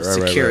level Right, of right,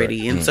 right,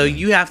 security, right. and so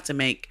you have to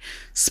make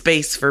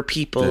space for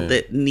people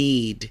that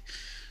need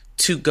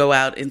to go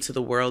out into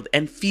the world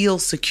and feel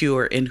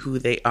secure in who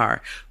they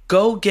are.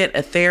 Go get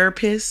a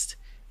therapist.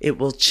 It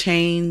will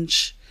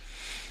change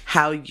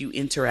how you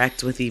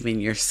interact with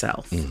even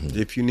yourself.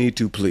 If you need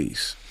to,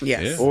 please.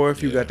 Yes. Yeah. Or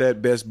if you got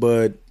that best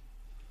bud,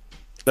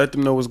 let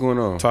them know what's going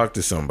on. Talk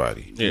to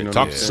somebody. Yeah, know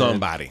talk what to I'm saying?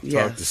 somebody.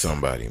 Yes. Talk to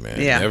somebody,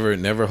 man. Yeah.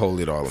 Never hold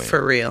it all in.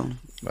 For real.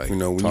 Like, You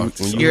know, when talk you-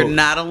 to when somebody. You're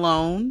not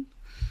alone.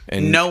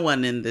 and No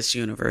one in this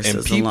universe and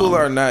is people alone.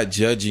 are not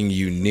judging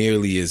you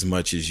nearly as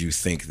much as you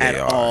think they at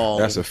are. all.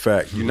 That's a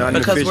fact. You're not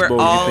in because the we're fishbowl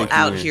you all think you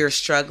out in. here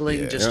struggling,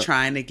 Yeah. just Yeah.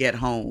 trying to get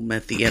home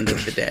at the end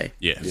of the day.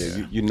 Yes.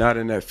 Yeah, you're not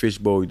in that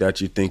fishbowl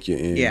that you think you're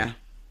in. Yeah.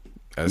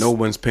 That's- No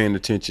one's paying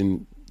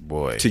attention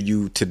boy. to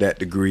you to that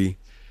degree.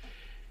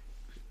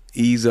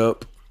 Ease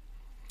up,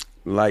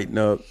 lighten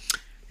up,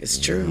 It's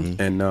true.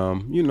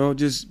 and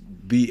just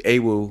be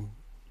able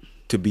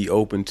to be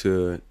open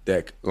to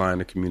that line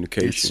of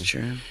communication. It's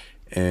true.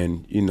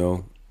 And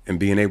and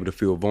being able to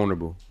feel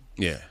vulnerable.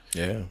 Yeah.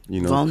 Yeah.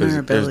 'Cause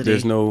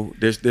Vulnerability.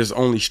 there's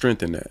only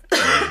strength in that.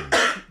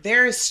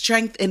 There is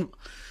strength in.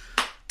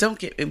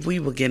 We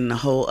will get in a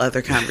whole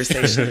other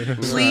conversation.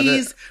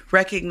 Please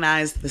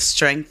recognize the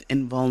strength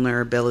and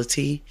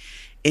vulnerability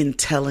in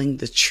telling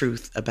the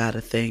truth about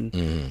a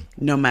thing,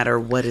 no matter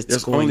what it's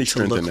There's going only to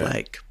strength in look that.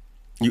 like.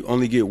 You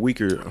only get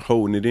weaker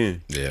holding it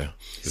in. Yeah.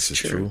 This is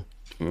true.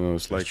 true.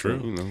 It's like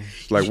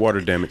it's like water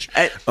damage.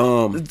 I-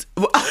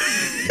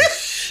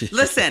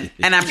 Listen,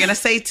 and I'm going to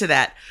say to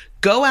that,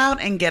 go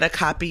out and get a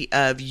copy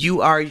of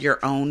You Are Your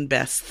Own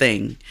Best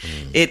Thing.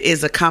 It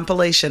is a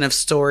compilation of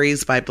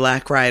stories by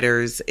Black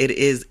writers. It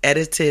is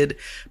edited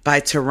by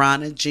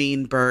Tarana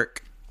Jean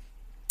Burke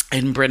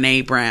and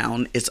Brene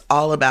Brown. It's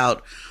all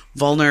about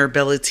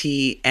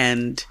vulnerability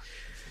and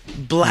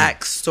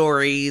Black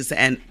stories.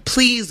 And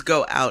please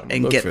go out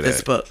and get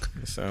this book.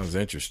 It sounds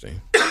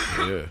interesting.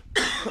 Yeah.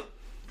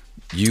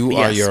 You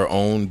are your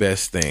own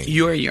best thing.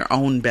 You are your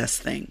own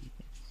best thing.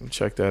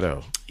 Check that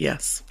out.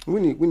 Yes. We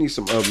need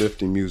some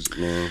uplifting music,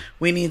 man.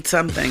 We need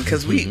something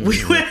because we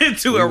went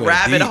into a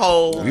rabbit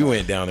hole. We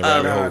went down the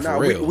rabbit hole for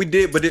real. We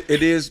did, but it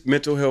is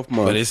Mental Health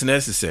Month. But it's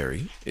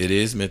necessary. It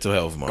is Mental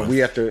Health Month. And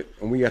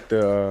we at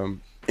the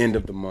end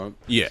of the month.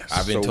 Yes.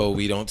 I've been told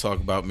we don't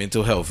talk about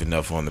mental health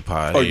enough on the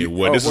pod.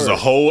 This is a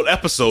whole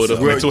episode of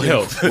mental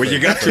health. Well, you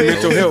got your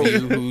mental health.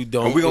 Who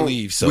don't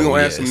believe so? We're going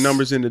to add some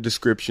numbers in the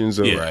descriptions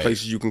of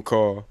places you can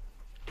call.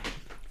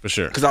 For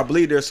sure. Because I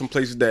believe there's some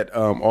places that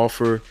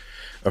offer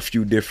a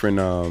few different,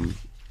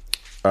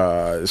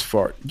 as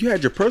far... You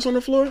had your purse on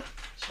the floor?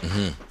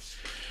 Mm-hmm.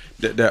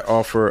 That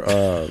offer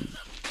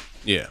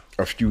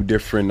a few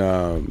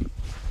different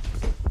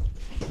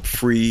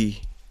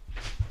free...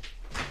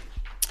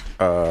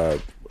 what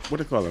do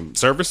they call them?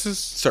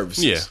 Services.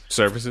 Yeah,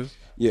 services.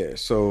 Yeah,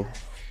 so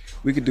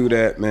we could do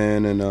that,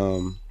 man,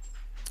 and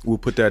we'll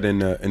put that in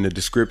the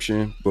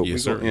description. But we're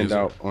gonna end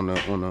out on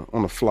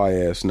a fly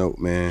ass note,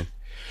 man.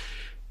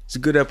 It's a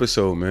good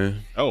episode,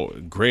 man. Oh,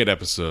 great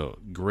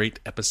episode!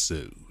 Great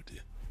episode.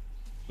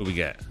 What we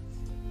got?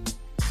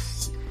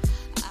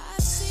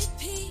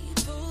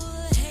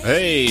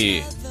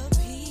 Hey.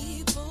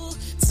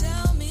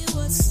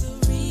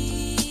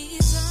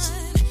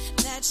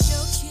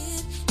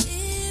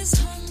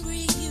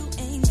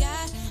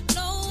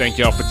 Thank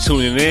y'all for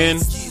tuning in.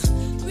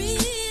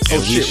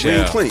 Oh shit, we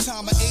ain't clean.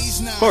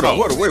 Hold on,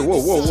 wait,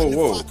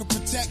 whoa.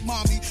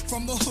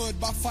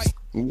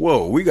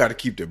 Whoa, we got to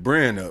keep the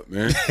brand up,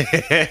 man.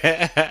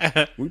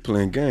 We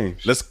playing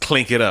games. Let's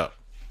clink it up.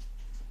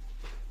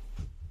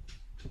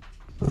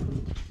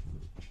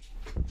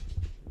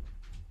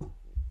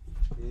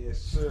 Yes,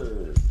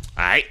 sir.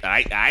 All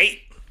right.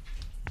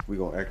 We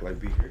gonna act like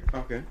be here.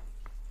 Okay.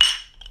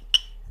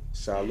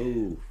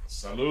 Salud.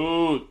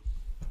 Salud.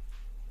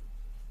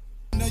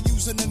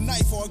 Using a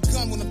knife or a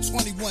gun when I'm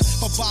 21,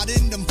 but bought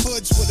in them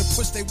hoods with a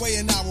push they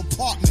way in our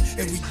apartment,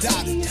 and we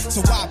dotted.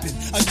 So I've been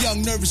a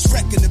young nervous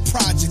wreck in the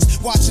projects,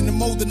 watching them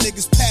older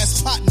niggas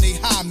pass pot and they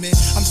high, man.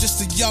 I'm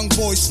just a young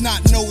boy, snot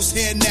nose,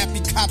 hair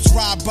nappy, cops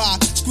ride by,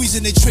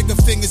 squeezing their trigger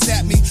fingers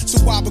at me. So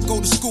I would go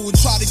to school and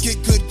try to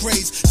get good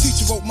grades.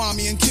 Teacher wrote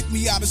mommy and kicked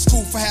me out of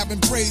school for having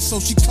braids,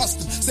 so she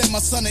cussed him. Said my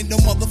son ain't no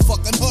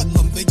motherfucking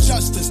hoodlum. They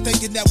judged us,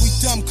 thinking that we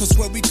dumb, cause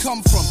where we come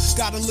from.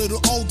 Got a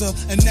little older,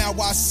 and now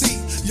I see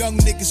young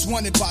niggas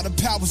wanted by the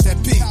powers that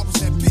be.